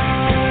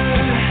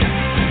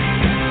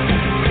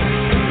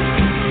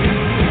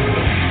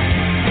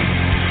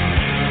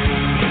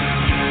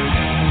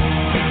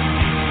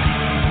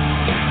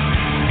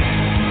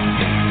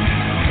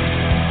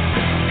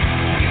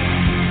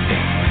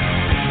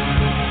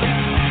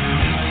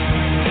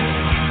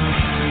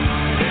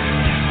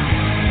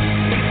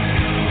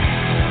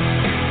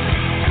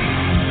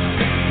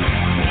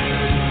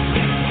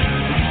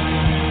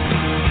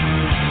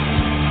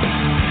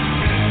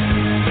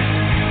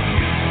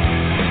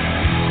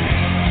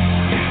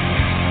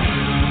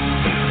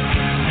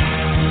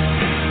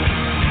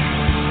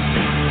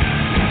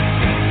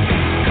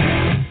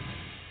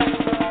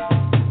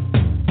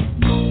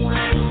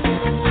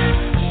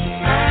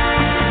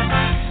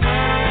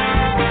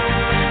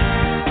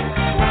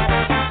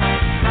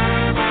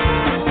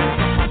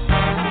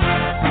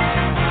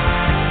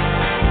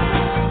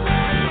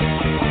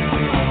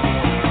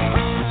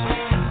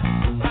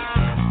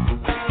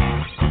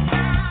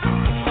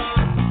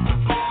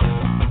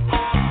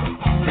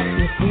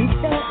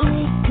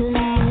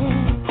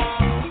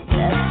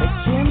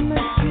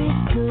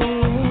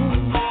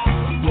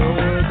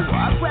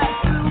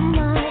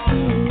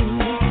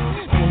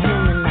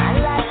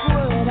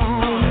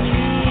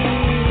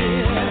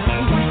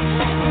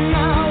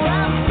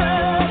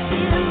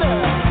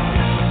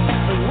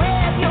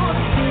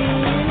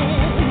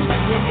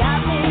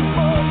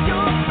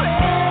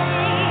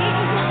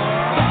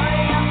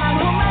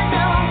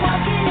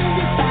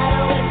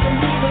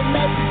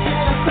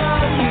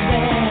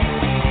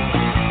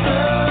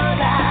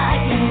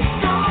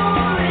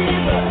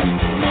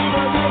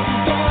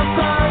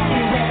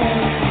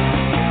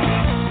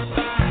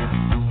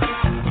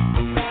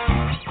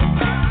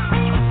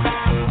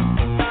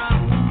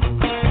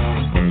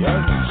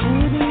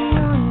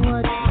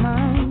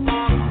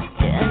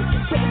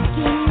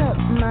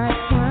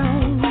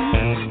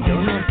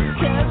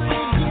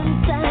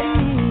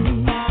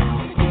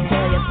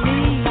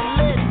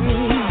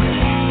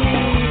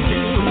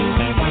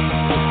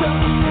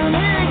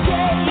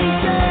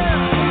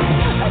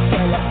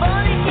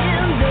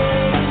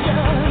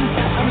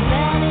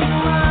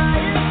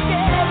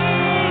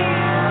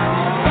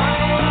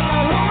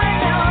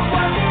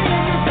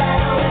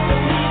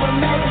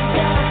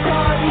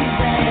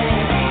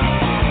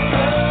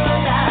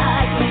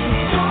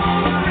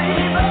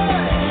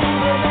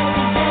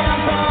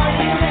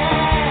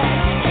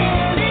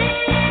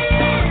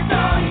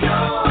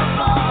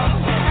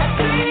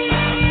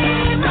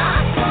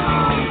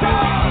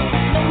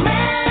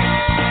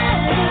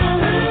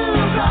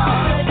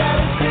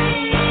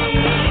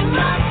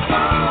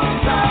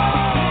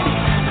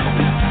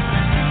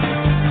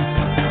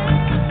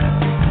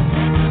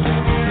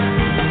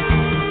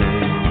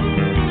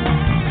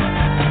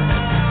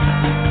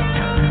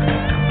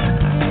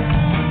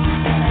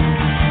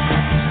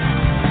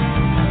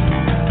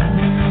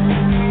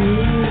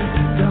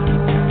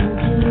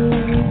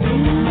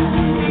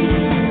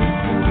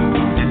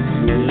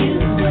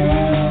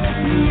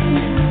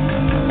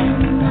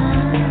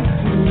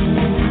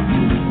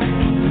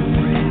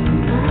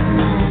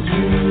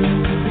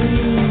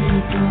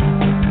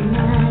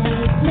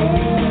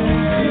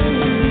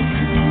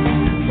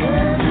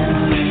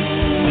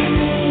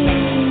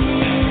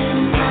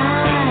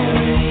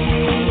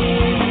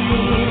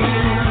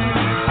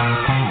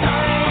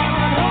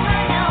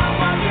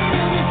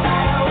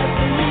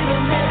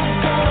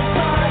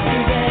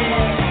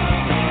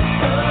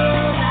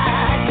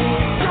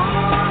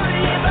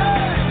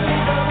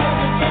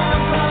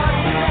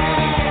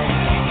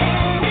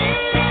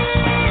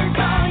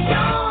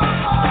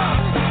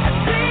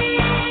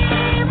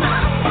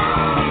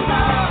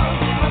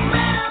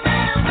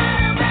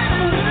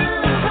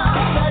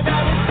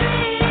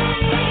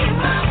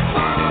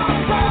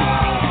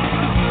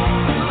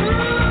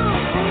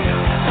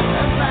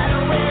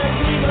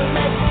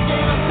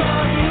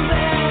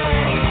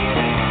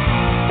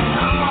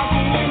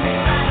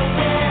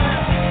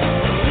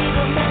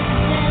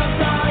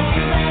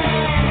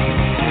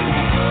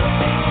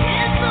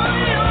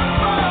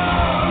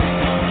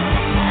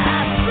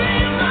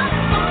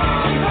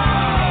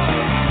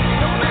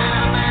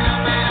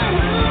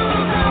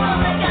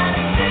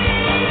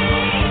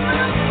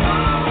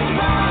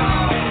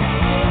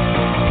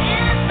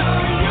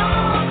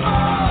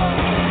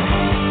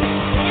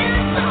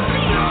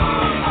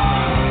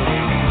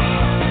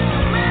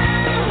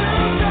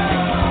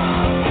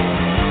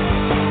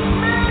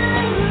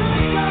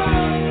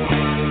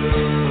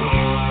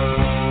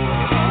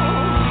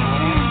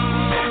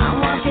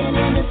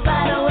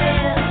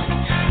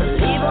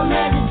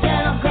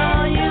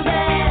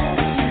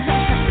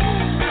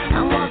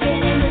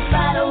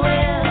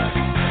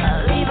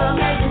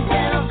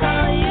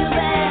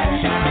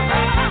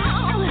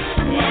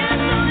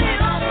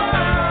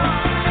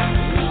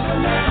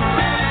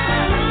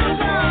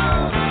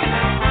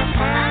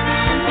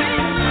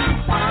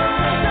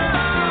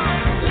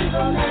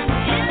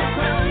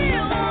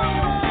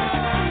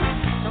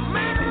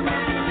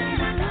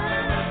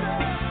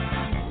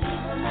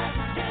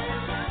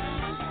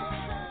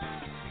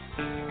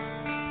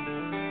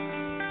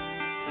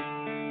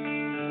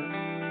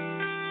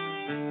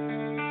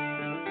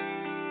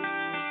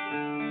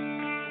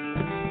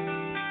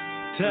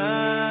 time.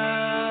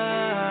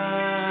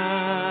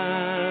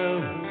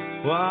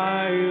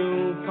 Why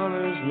you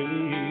punish me?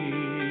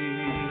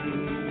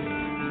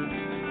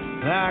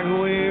 Like a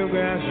wave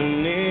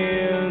crashing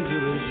into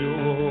the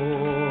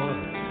shore,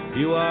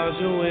 you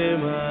wash away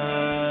my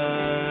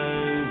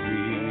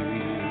grief.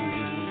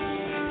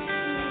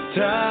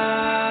 Time,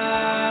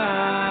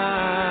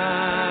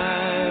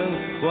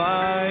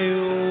 why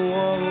you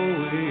walk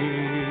away?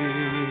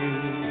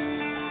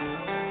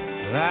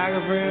 Like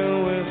a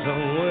friend with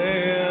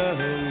somewhere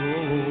to go,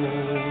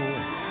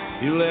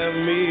 you left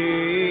me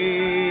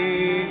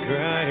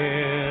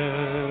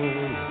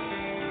crying.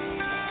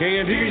 Can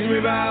you teach me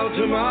about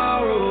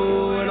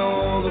tomorrow and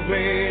all the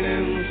pain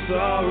and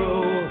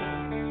sorrow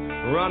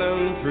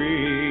running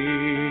free?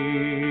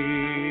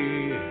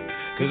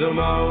 'Cause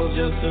tomorrow's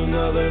just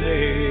another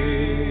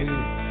day,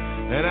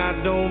 and I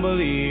don't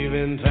believe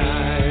in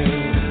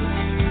time.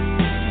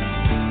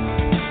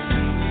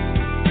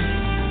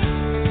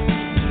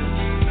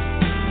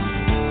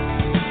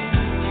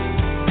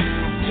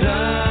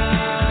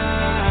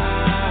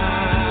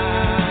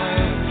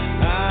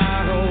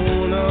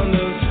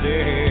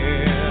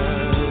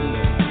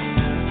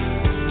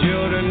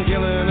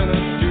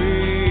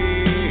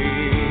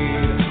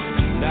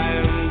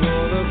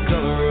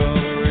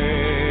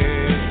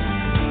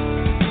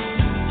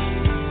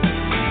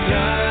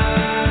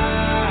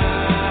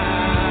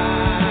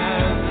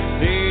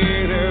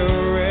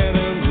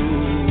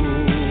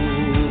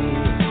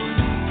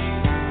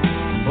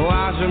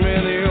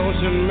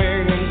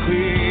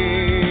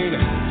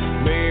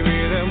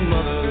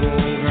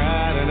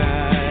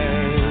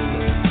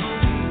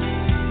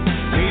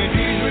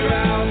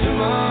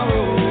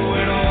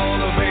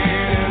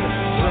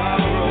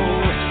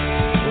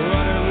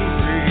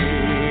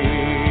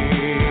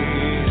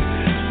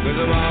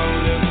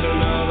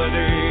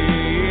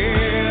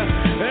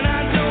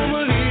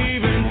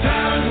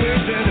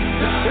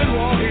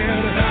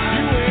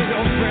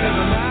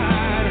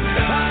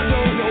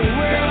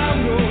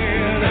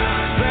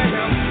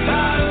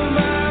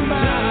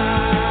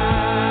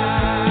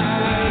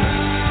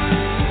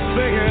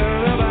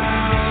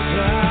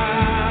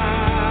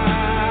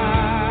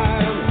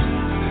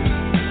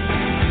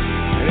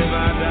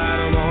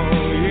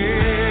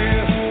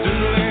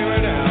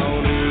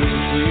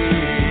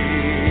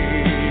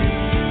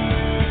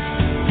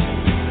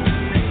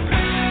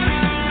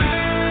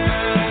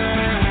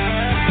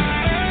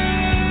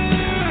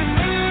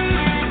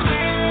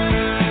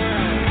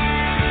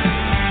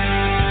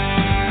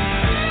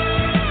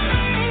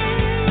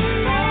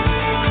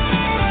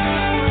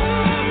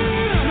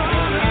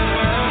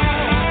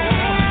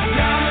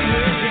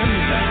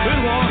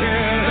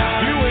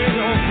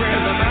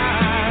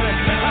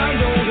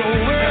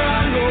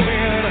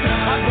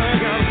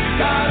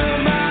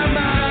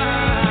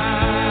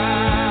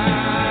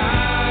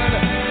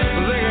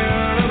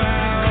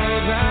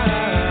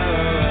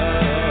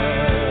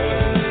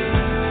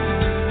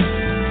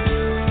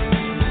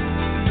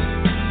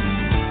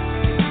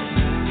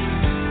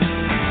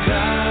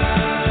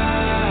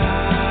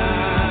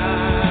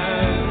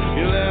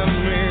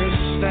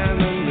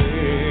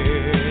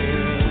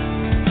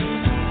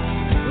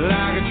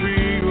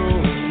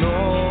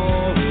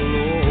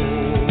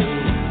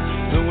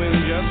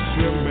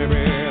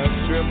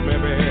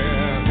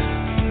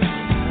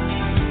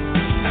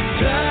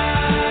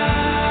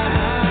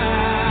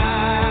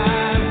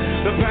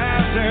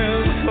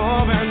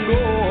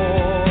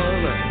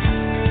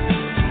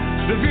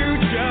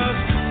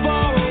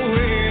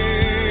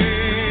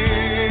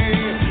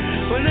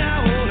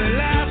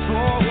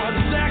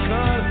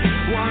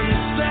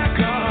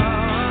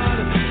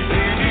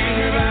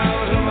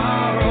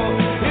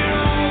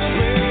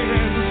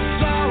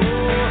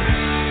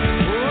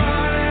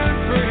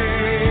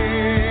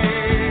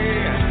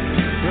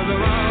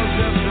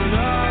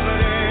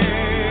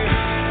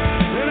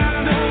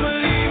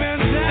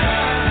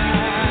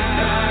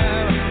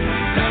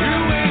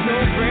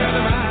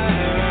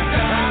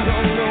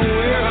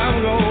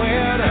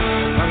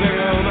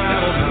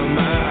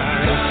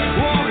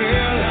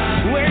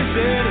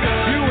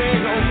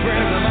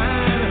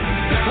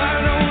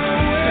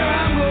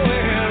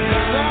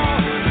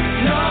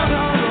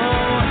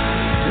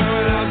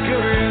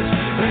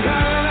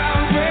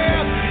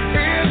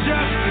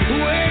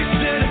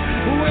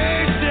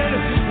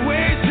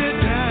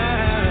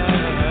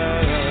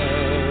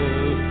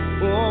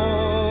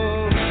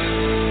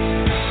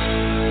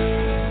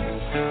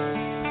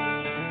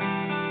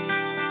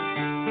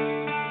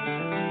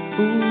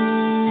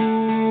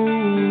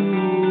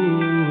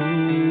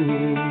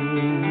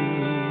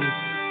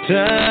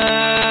 Time,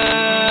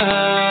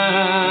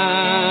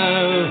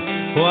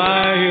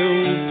 why you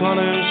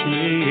punish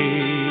me?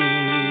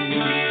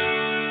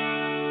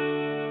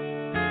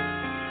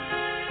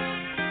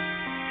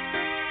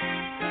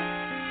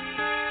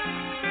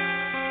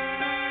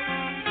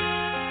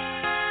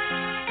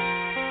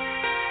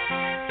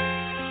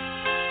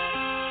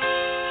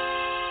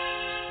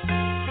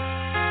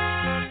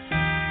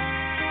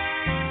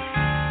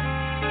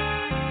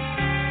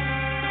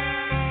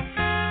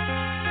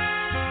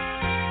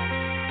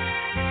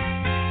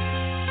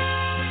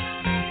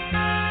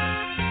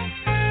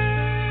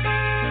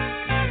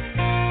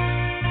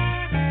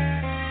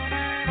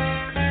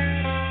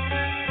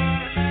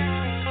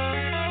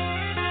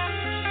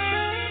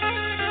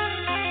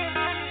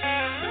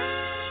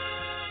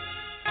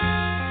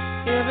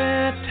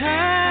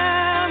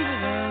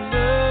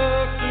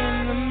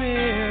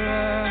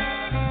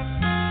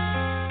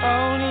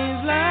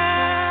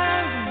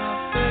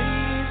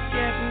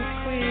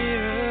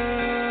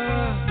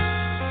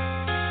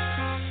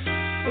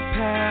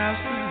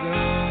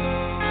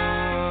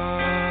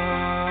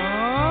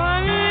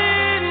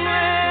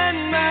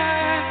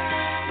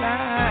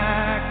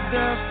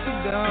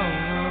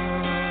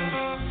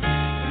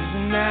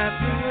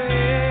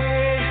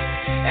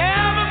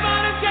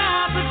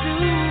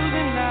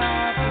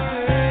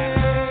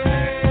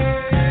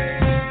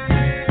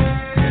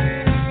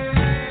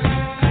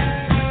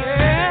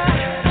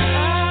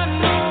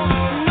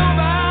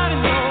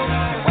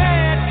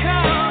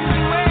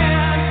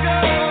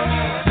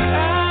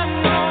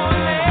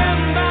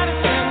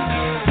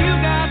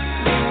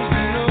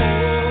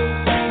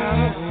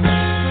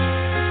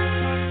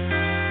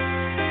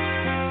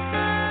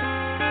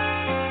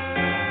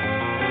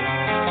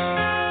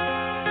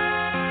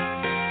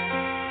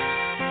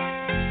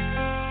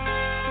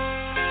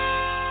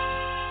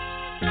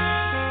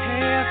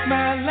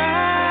 our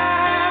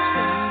lives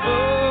in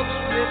books,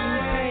 written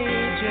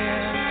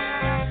pages,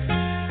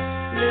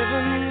 live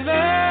and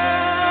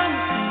learn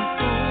from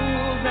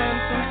fools and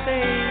from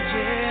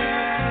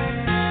sages.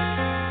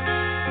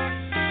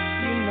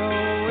 You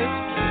know it's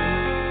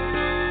true.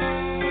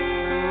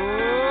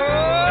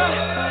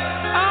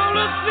 All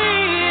the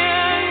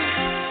things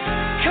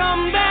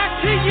come back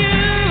to you.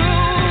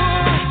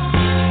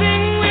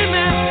 Sing with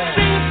me,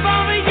 sing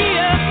for the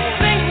years,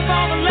 sing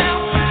for the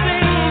laughs and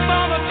sing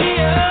for the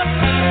tears.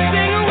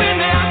 Sing with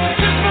me,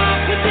 just for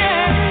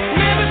today,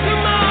 maybe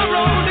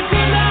tomorrow the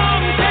good Lord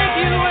will take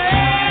you away.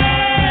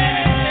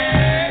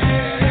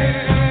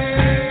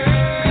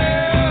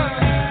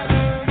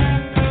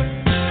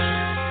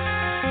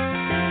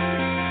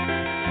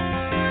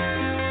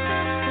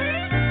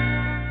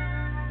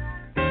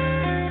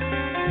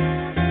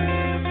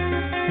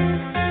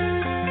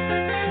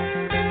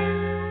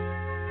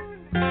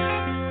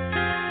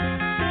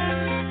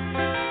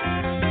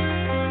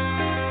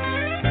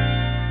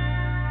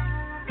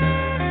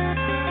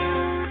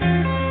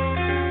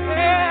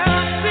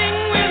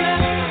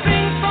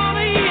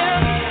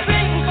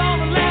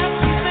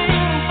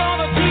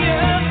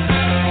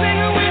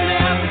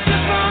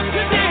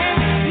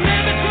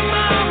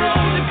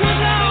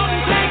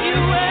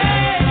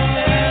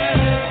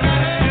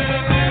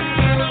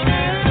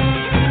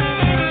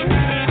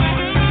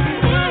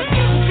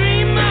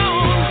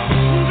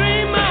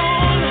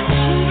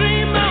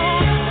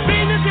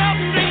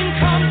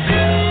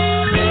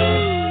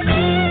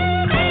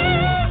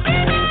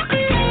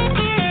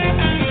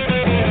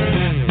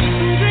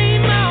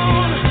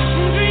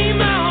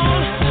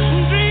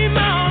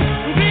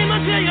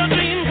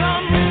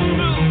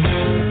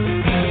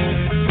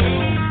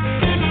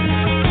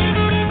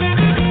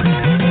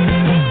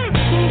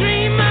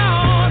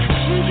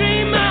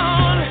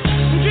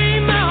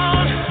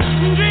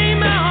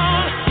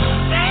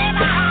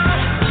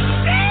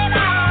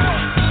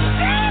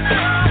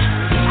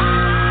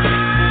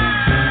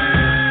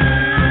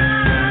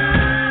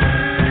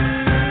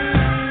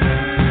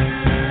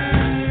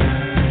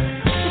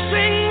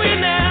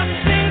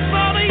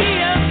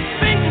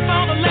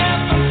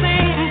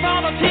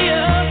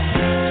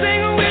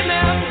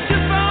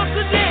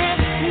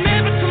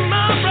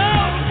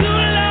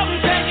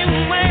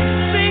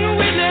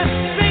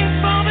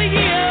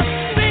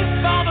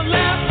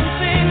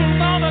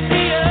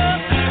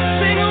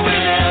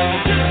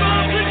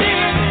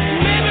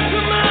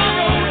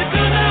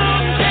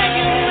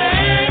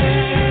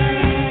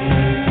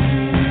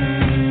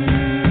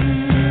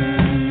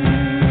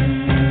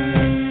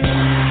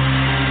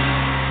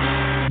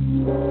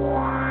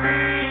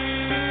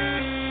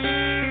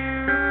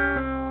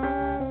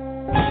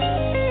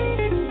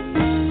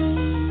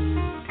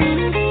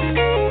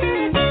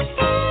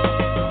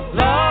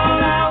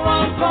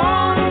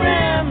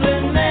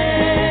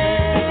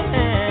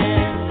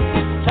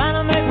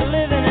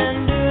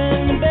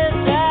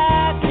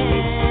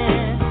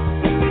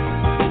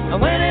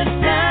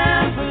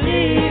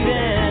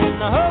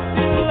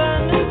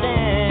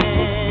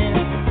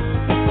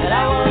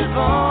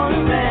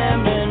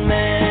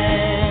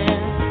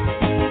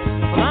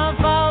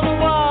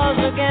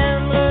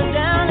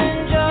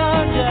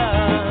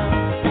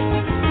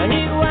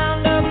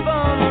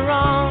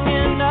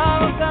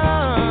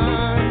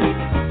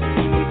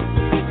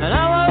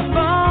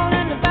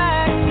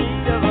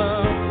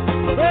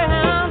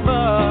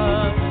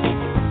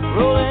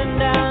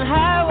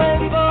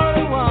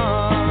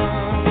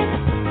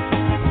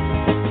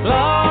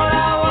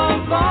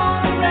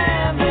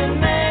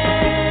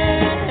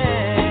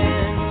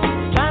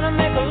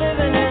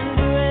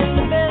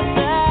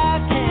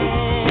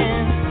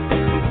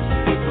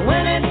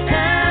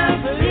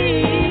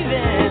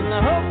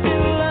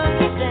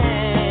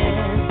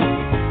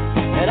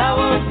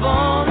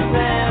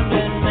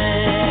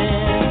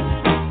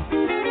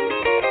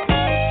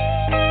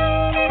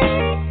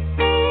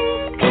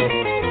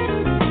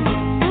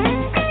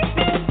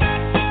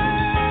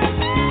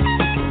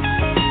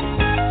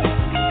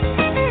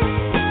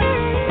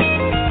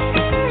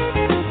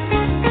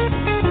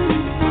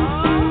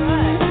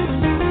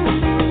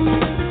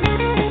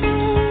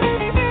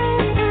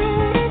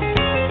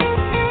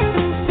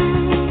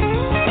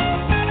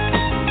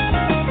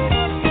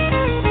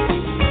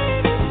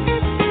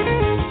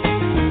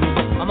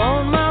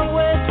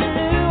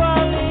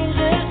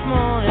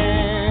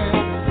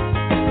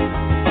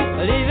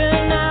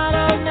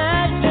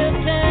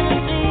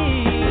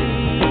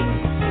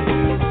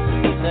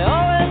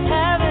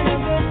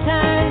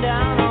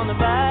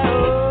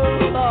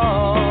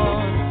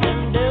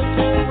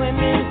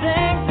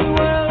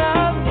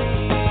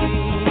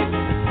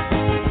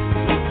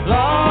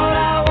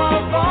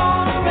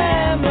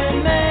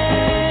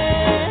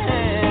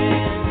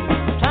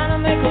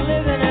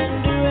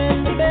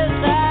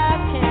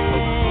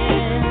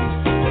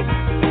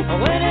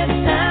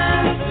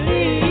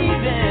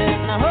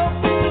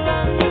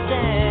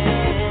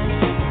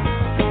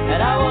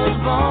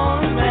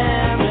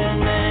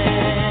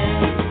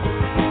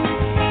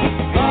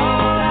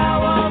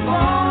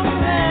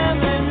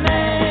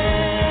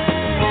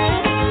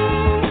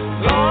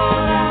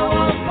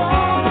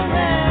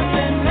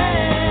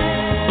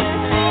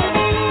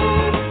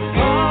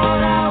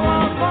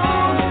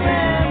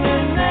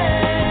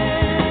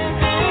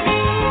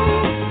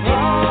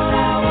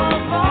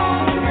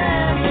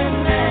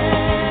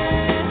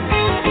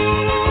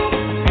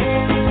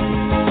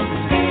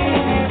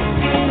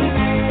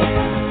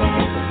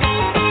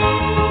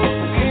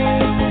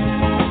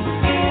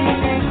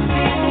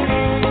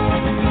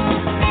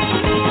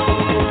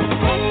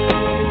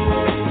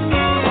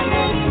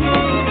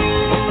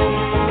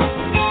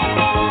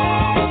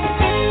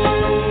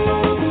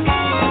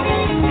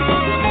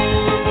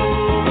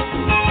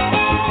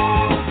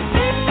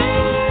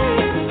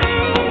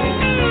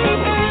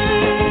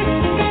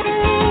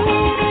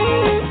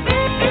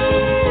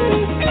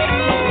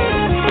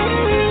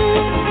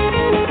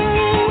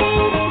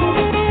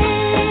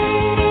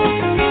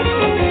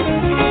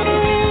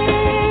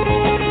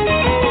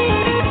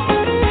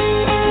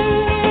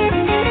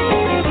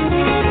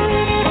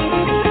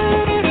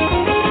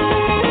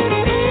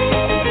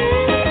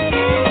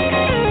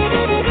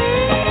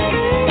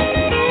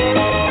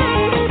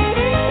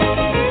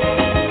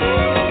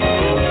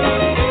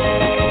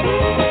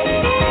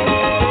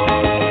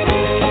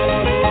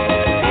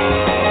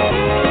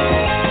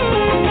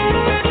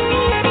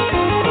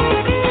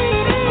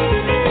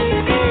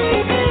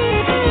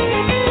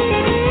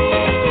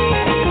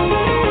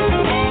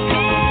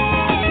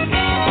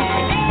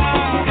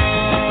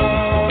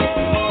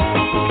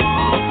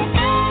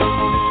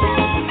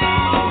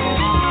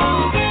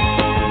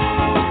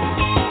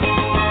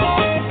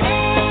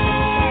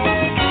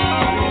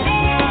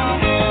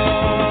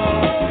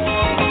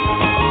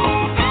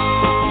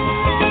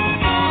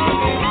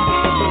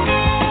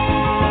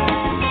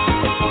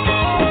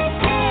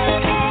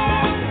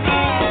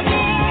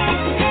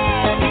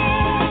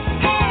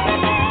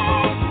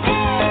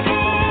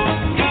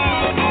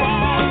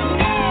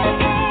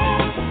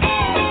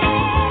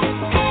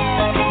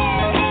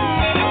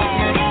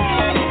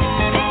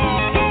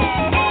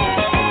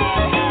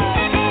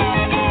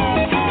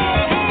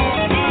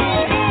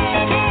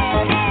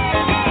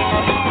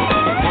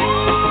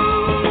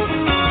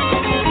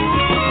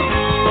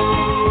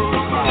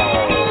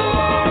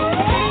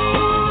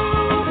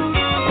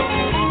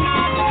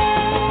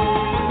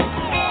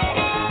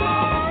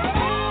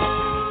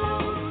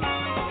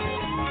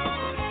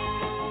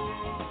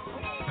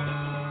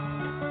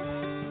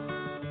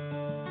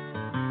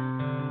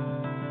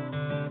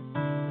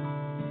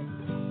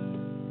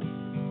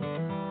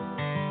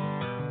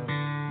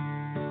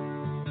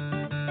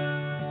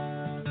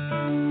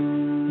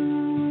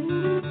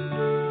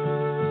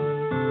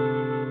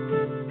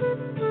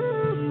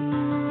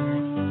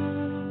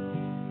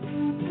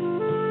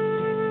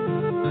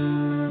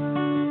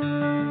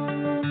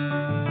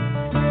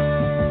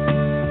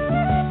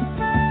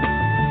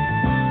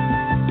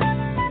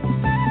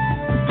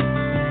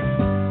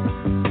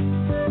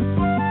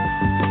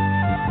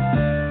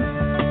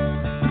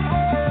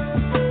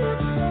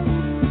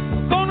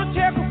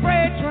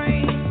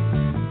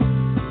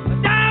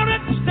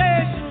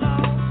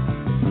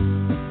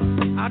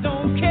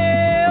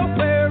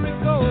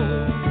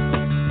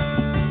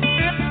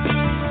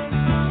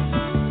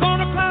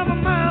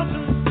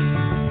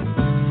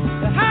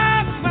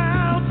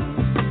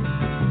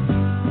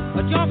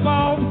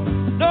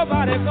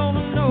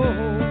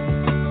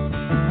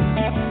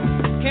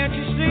 Can't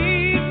you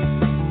see?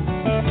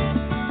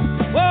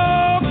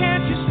 Oh,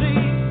 can't you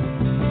see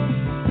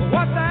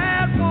what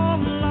that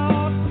woman,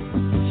 Lord,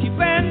 she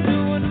been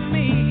doing to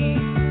me?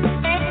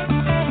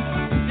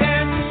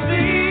 Can't you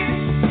see?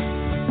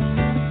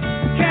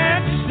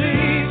 Can't you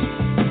see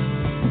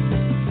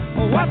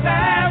what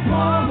that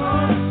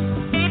woman,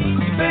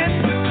 she been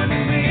doing to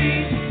me?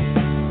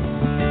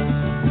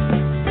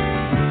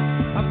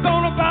 I'm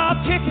gonna buy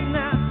a ticket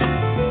now,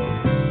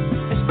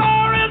 as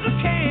far as I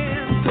can.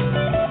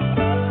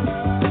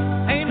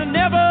 Ain't I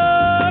never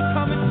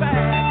coming back.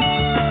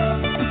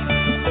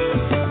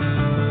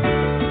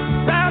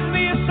 Ride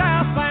me a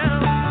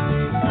southbound,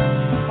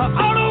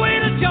 all the way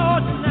to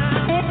Georgia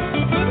now,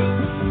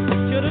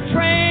 till the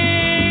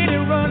train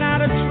and run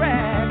out of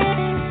track.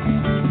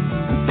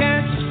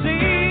 Can't you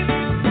see?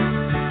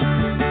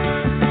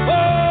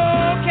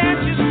 Oh,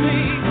 can't you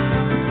see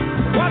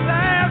what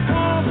that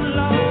woman,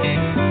 Lord,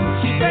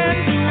 she been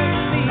doing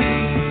to me?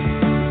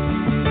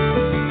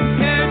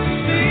 Can't you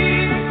see?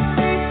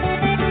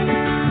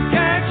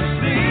 Can't you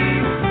see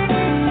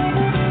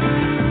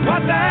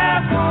what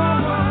that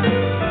woman,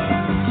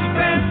 she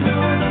been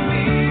doing to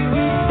me?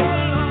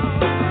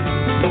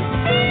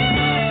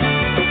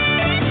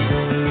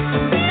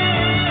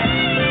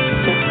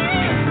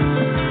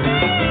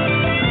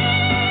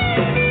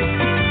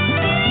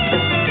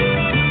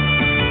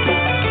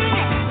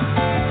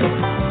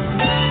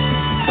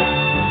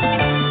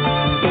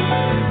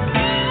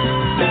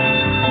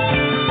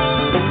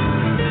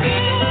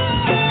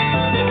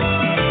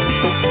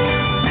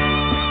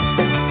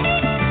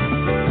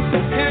 Oh,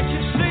 can't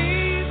you see?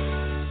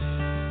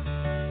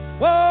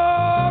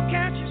 Oh,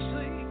 can't you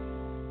see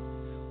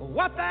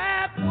what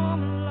that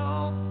woman,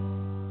 Lord,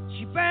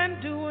 she been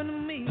doing to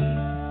me?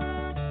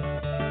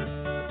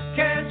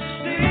 Can't you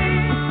see?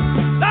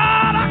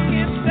 Lord, I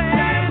can't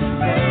stand it.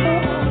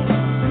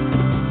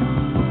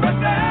 What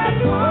that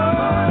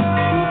woman,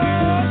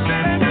 she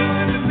been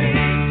doing to me?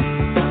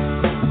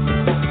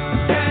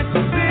 Can't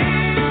you see?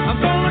 I'm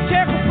gonna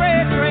take a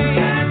freight train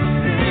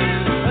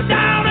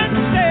down at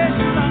the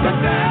station. What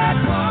that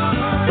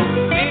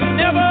woman ain't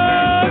never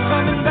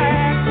coming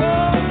back.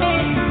 Oh,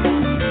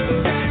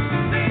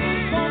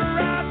 gonna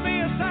ride me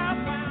a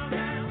southbound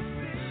now.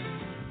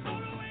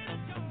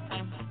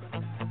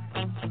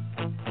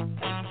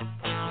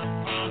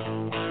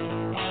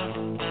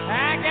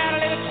 I got a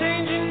little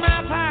change in my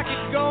pocket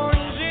going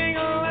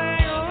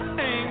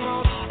jingle-lang-a-lang.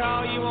 Want to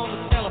call you on the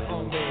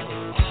telephone, baby.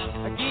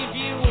 I give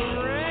you a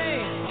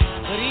ring,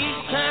 but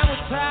each time we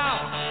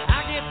talk,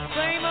 I get the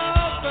same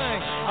old thing.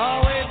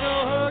 Always no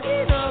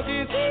huggy, no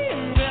kissy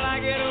until I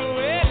get a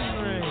wedding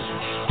ring.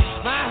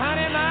 My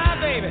honey, my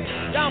baby,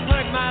 don't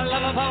put my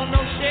love up on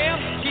no shelf.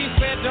 She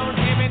said don't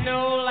give me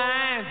no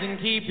lines and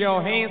keep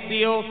your hands to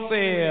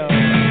yourself.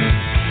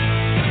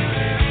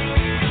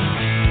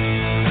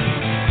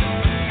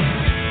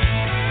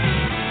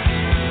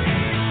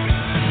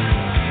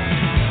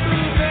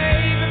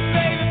 Baby,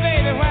 baby,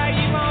 baby, why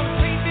you wanna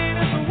treat me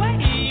this way?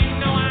 You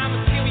know I'm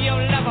still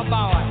your lover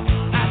boy.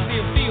 I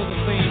still feel the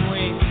same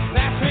way.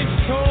 That's when she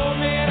told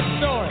me the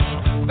story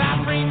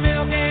about free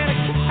milk and a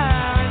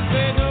cow, and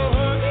said no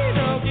huggy,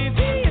 no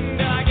kissy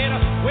until I get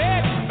a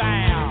wedding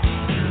vow.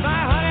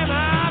 My honey,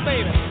 my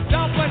baby,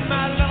 don't put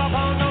my love up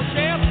on no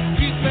shelf.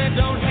 She said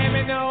don't hand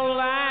me no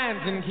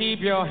lines and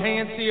keep your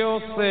hands to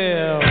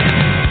yourself.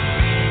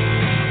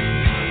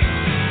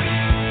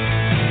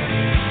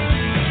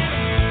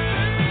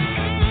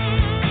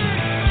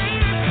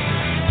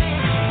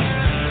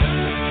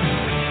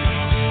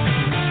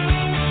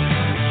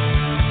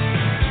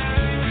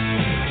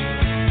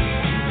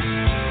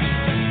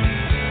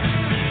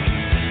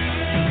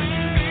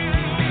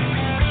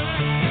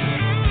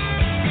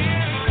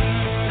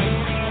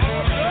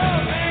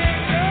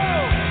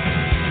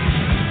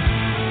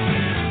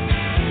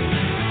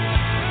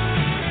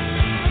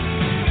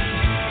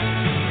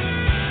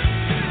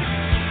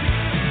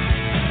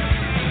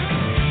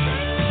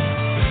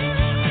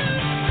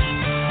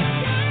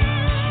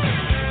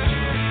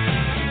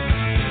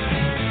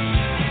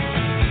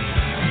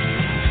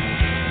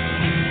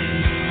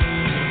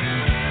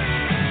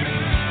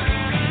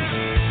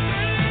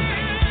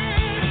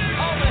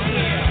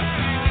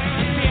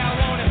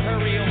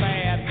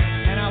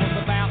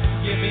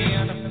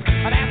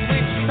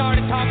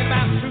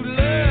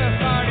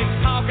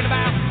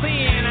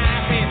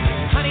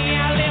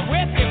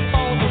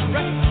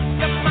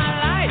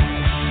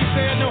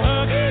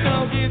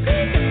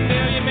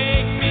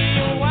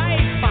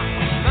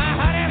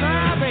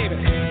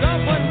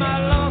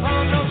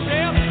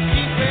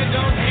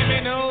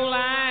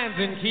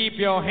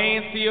 your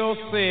hands to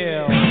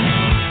yourself.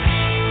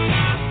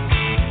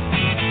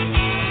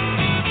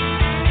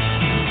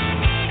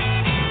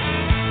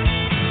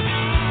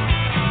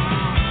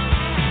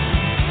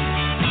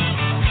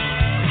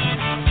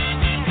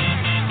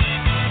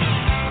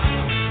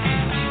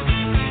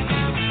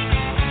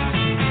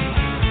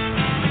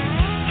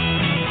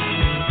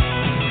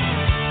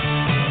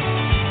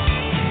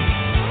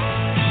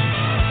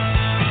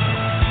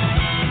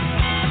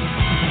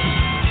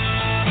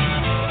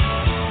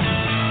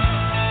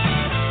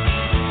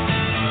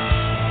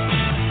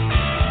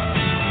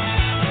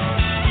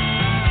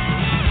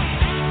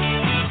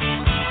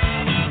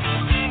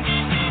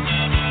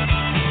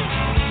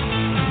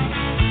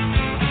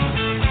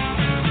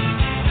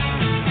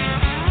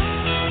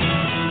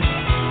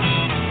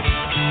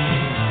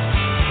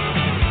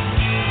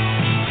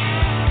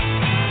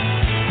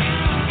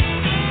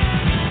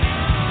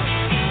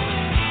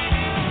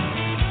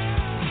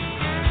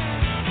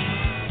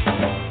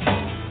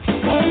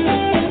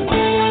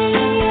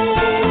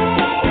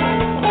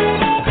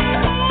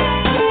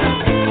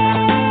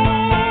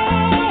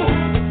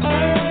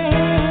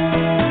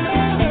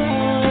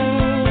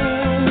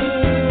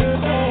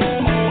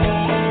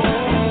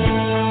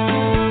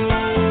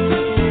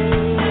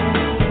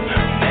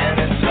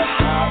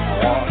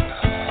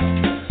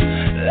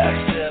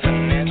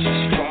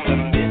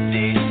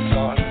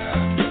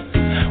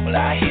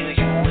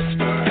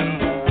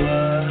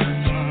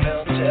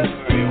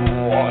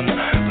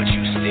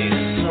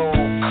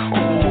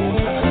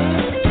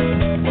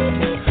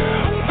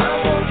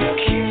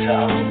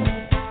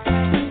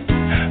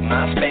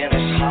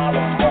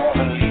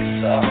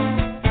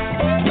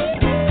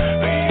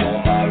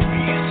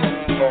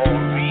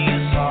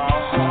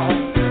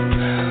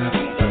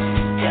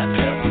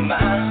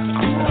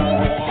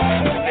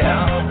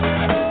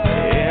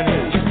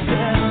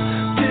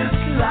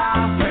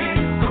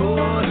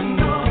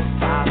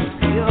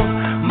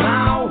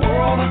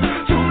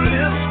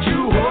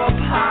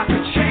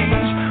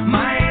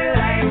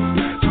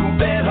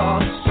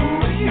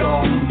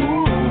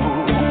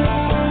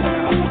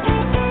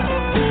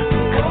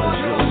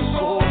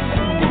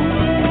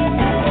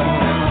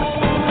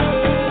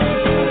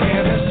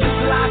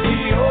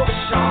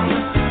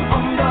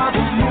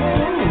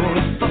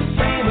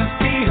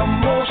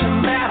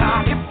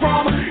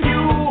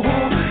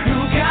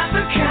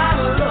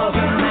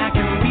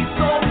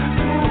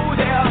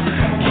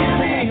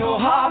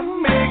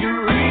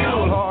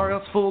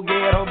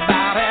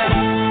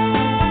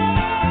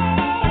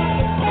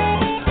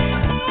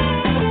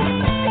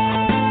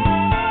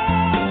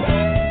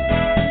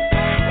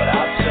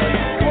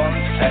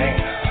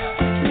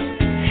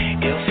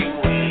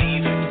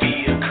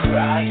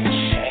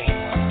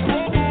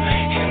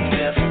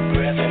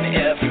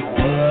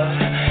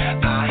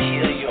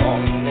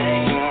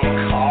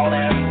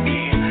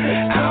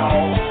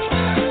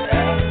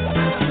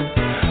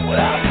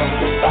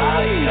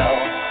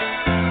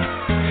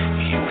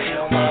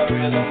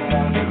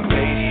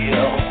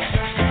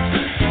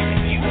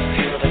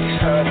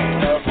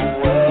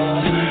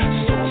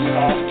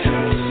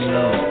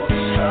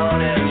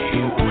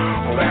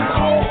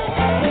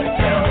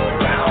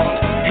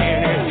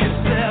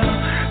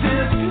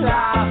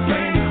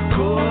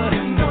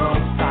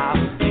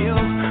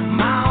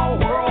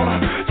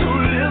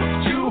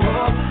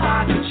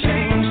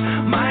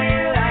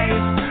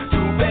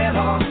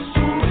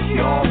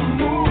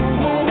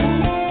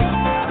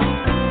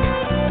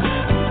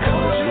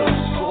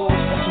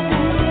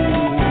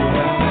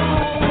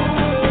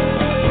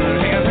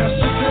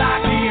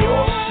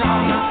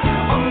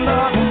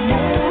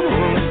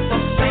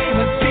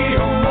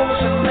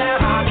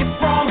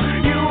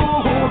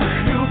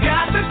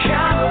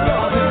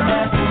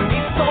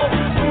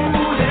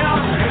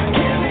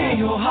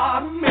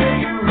 heart and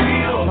make it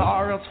real,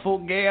 or else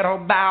forget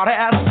about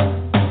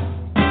it.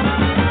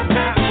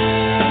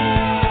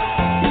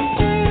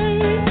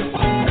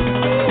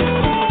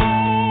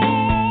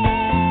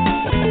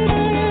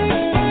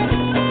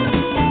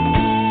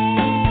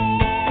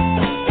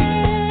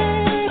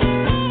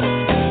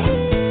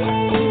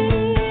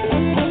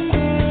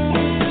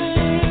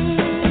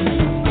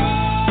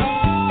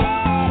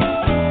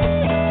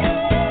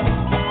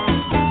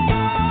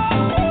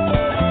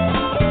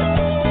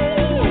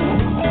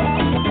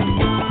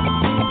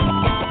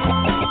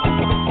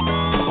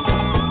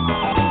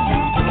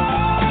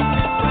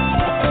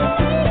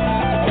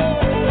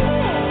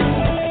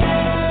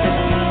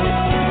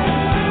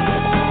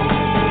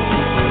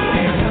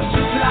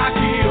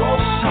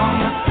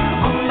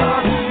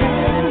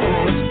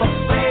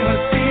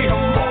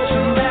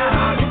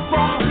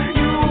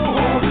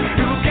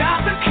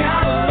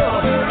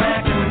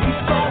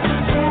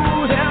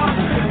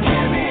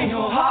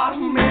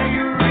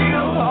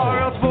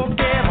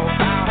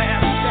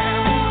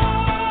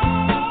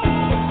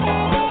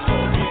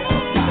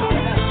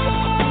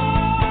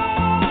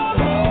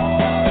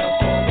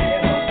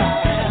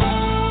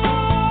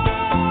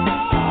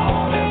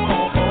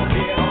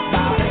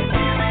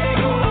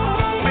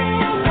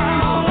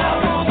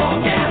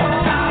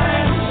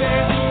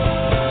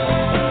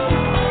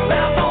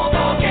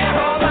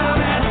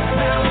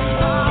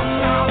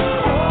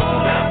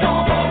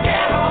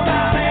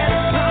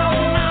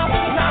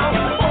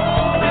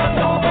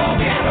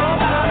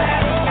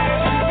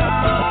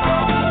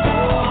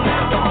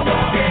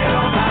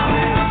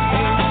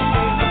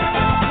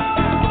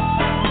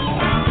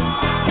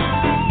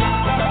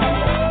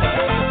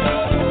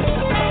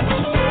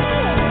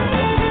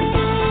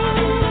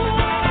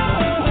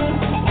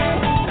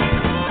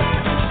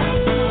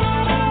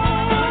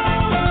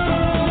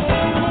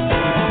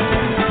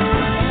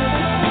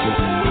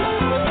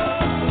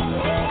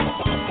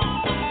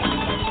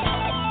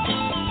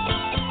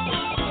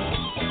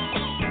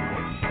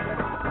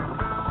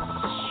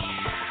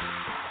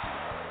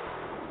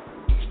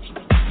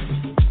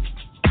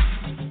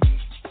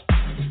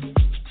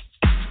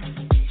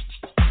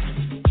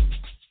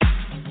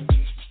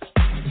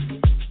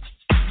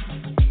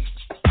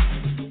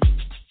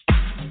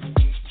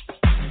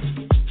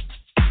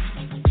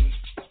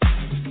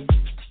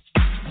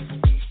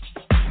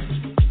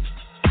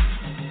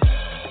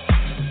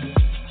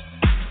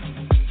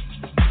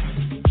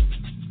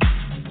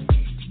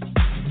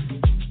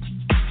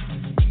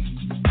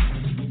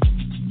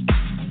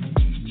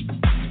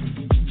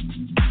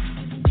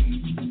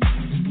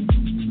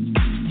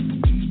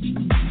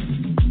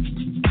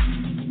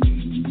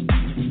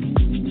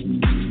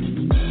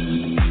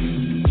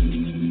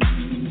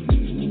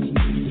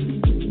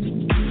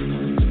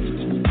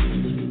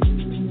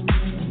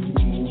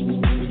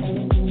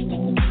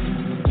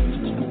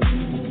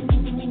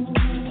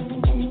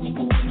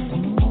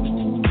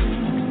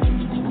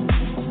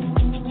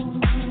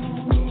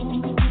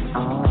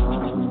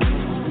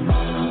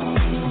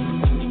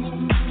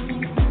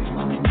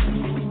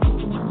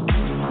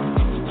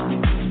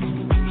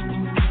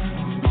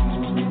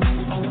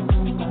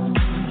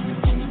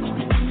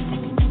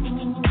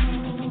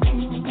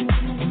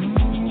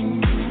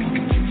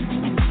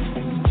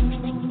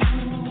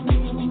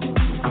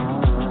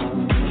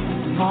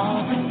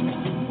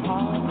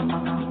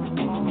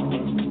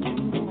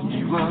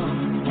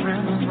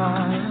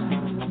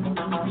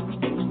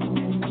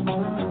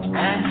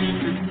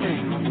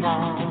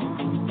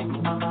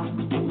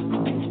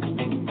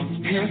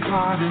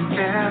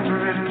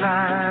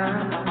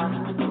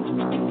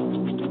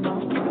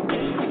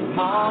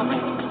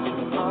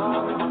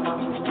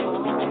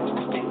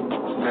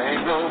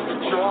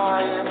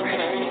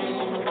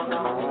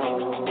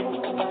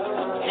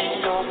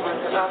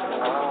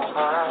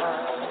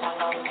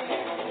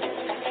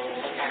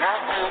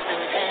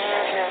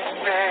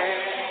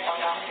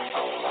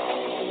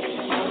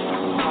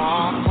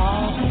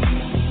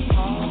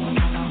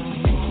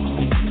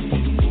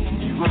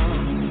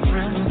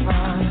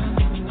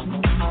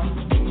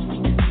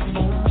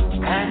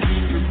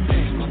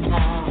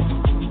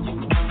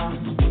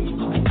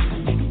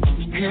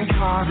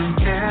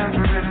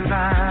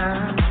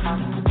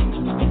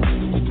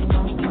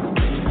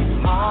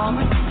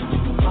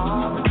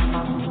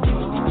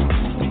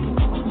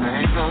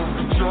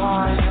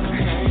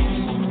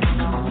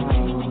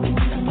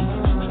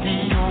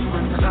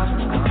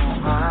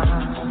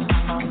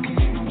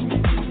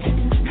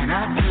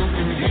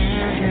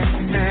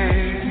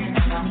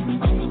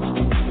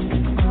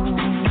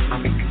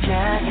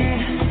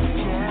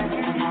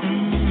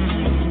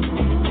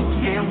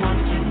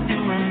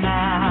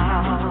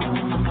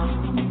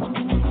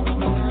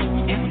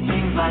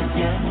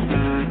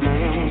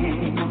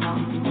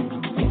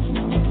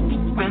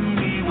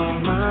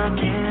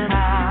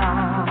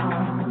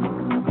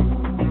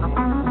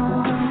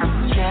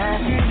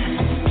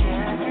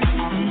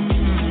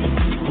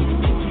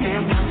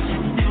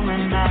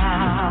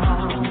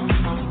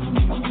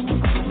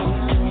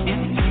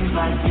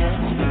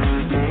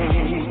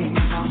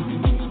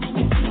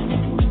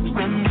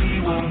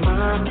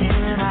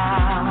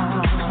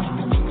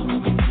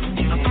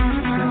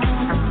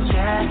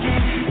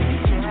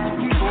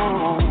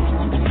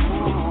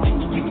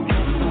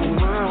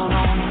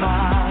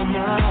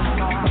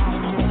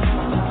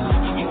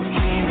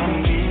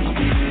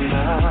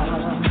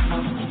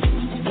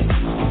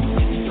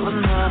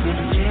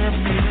 Good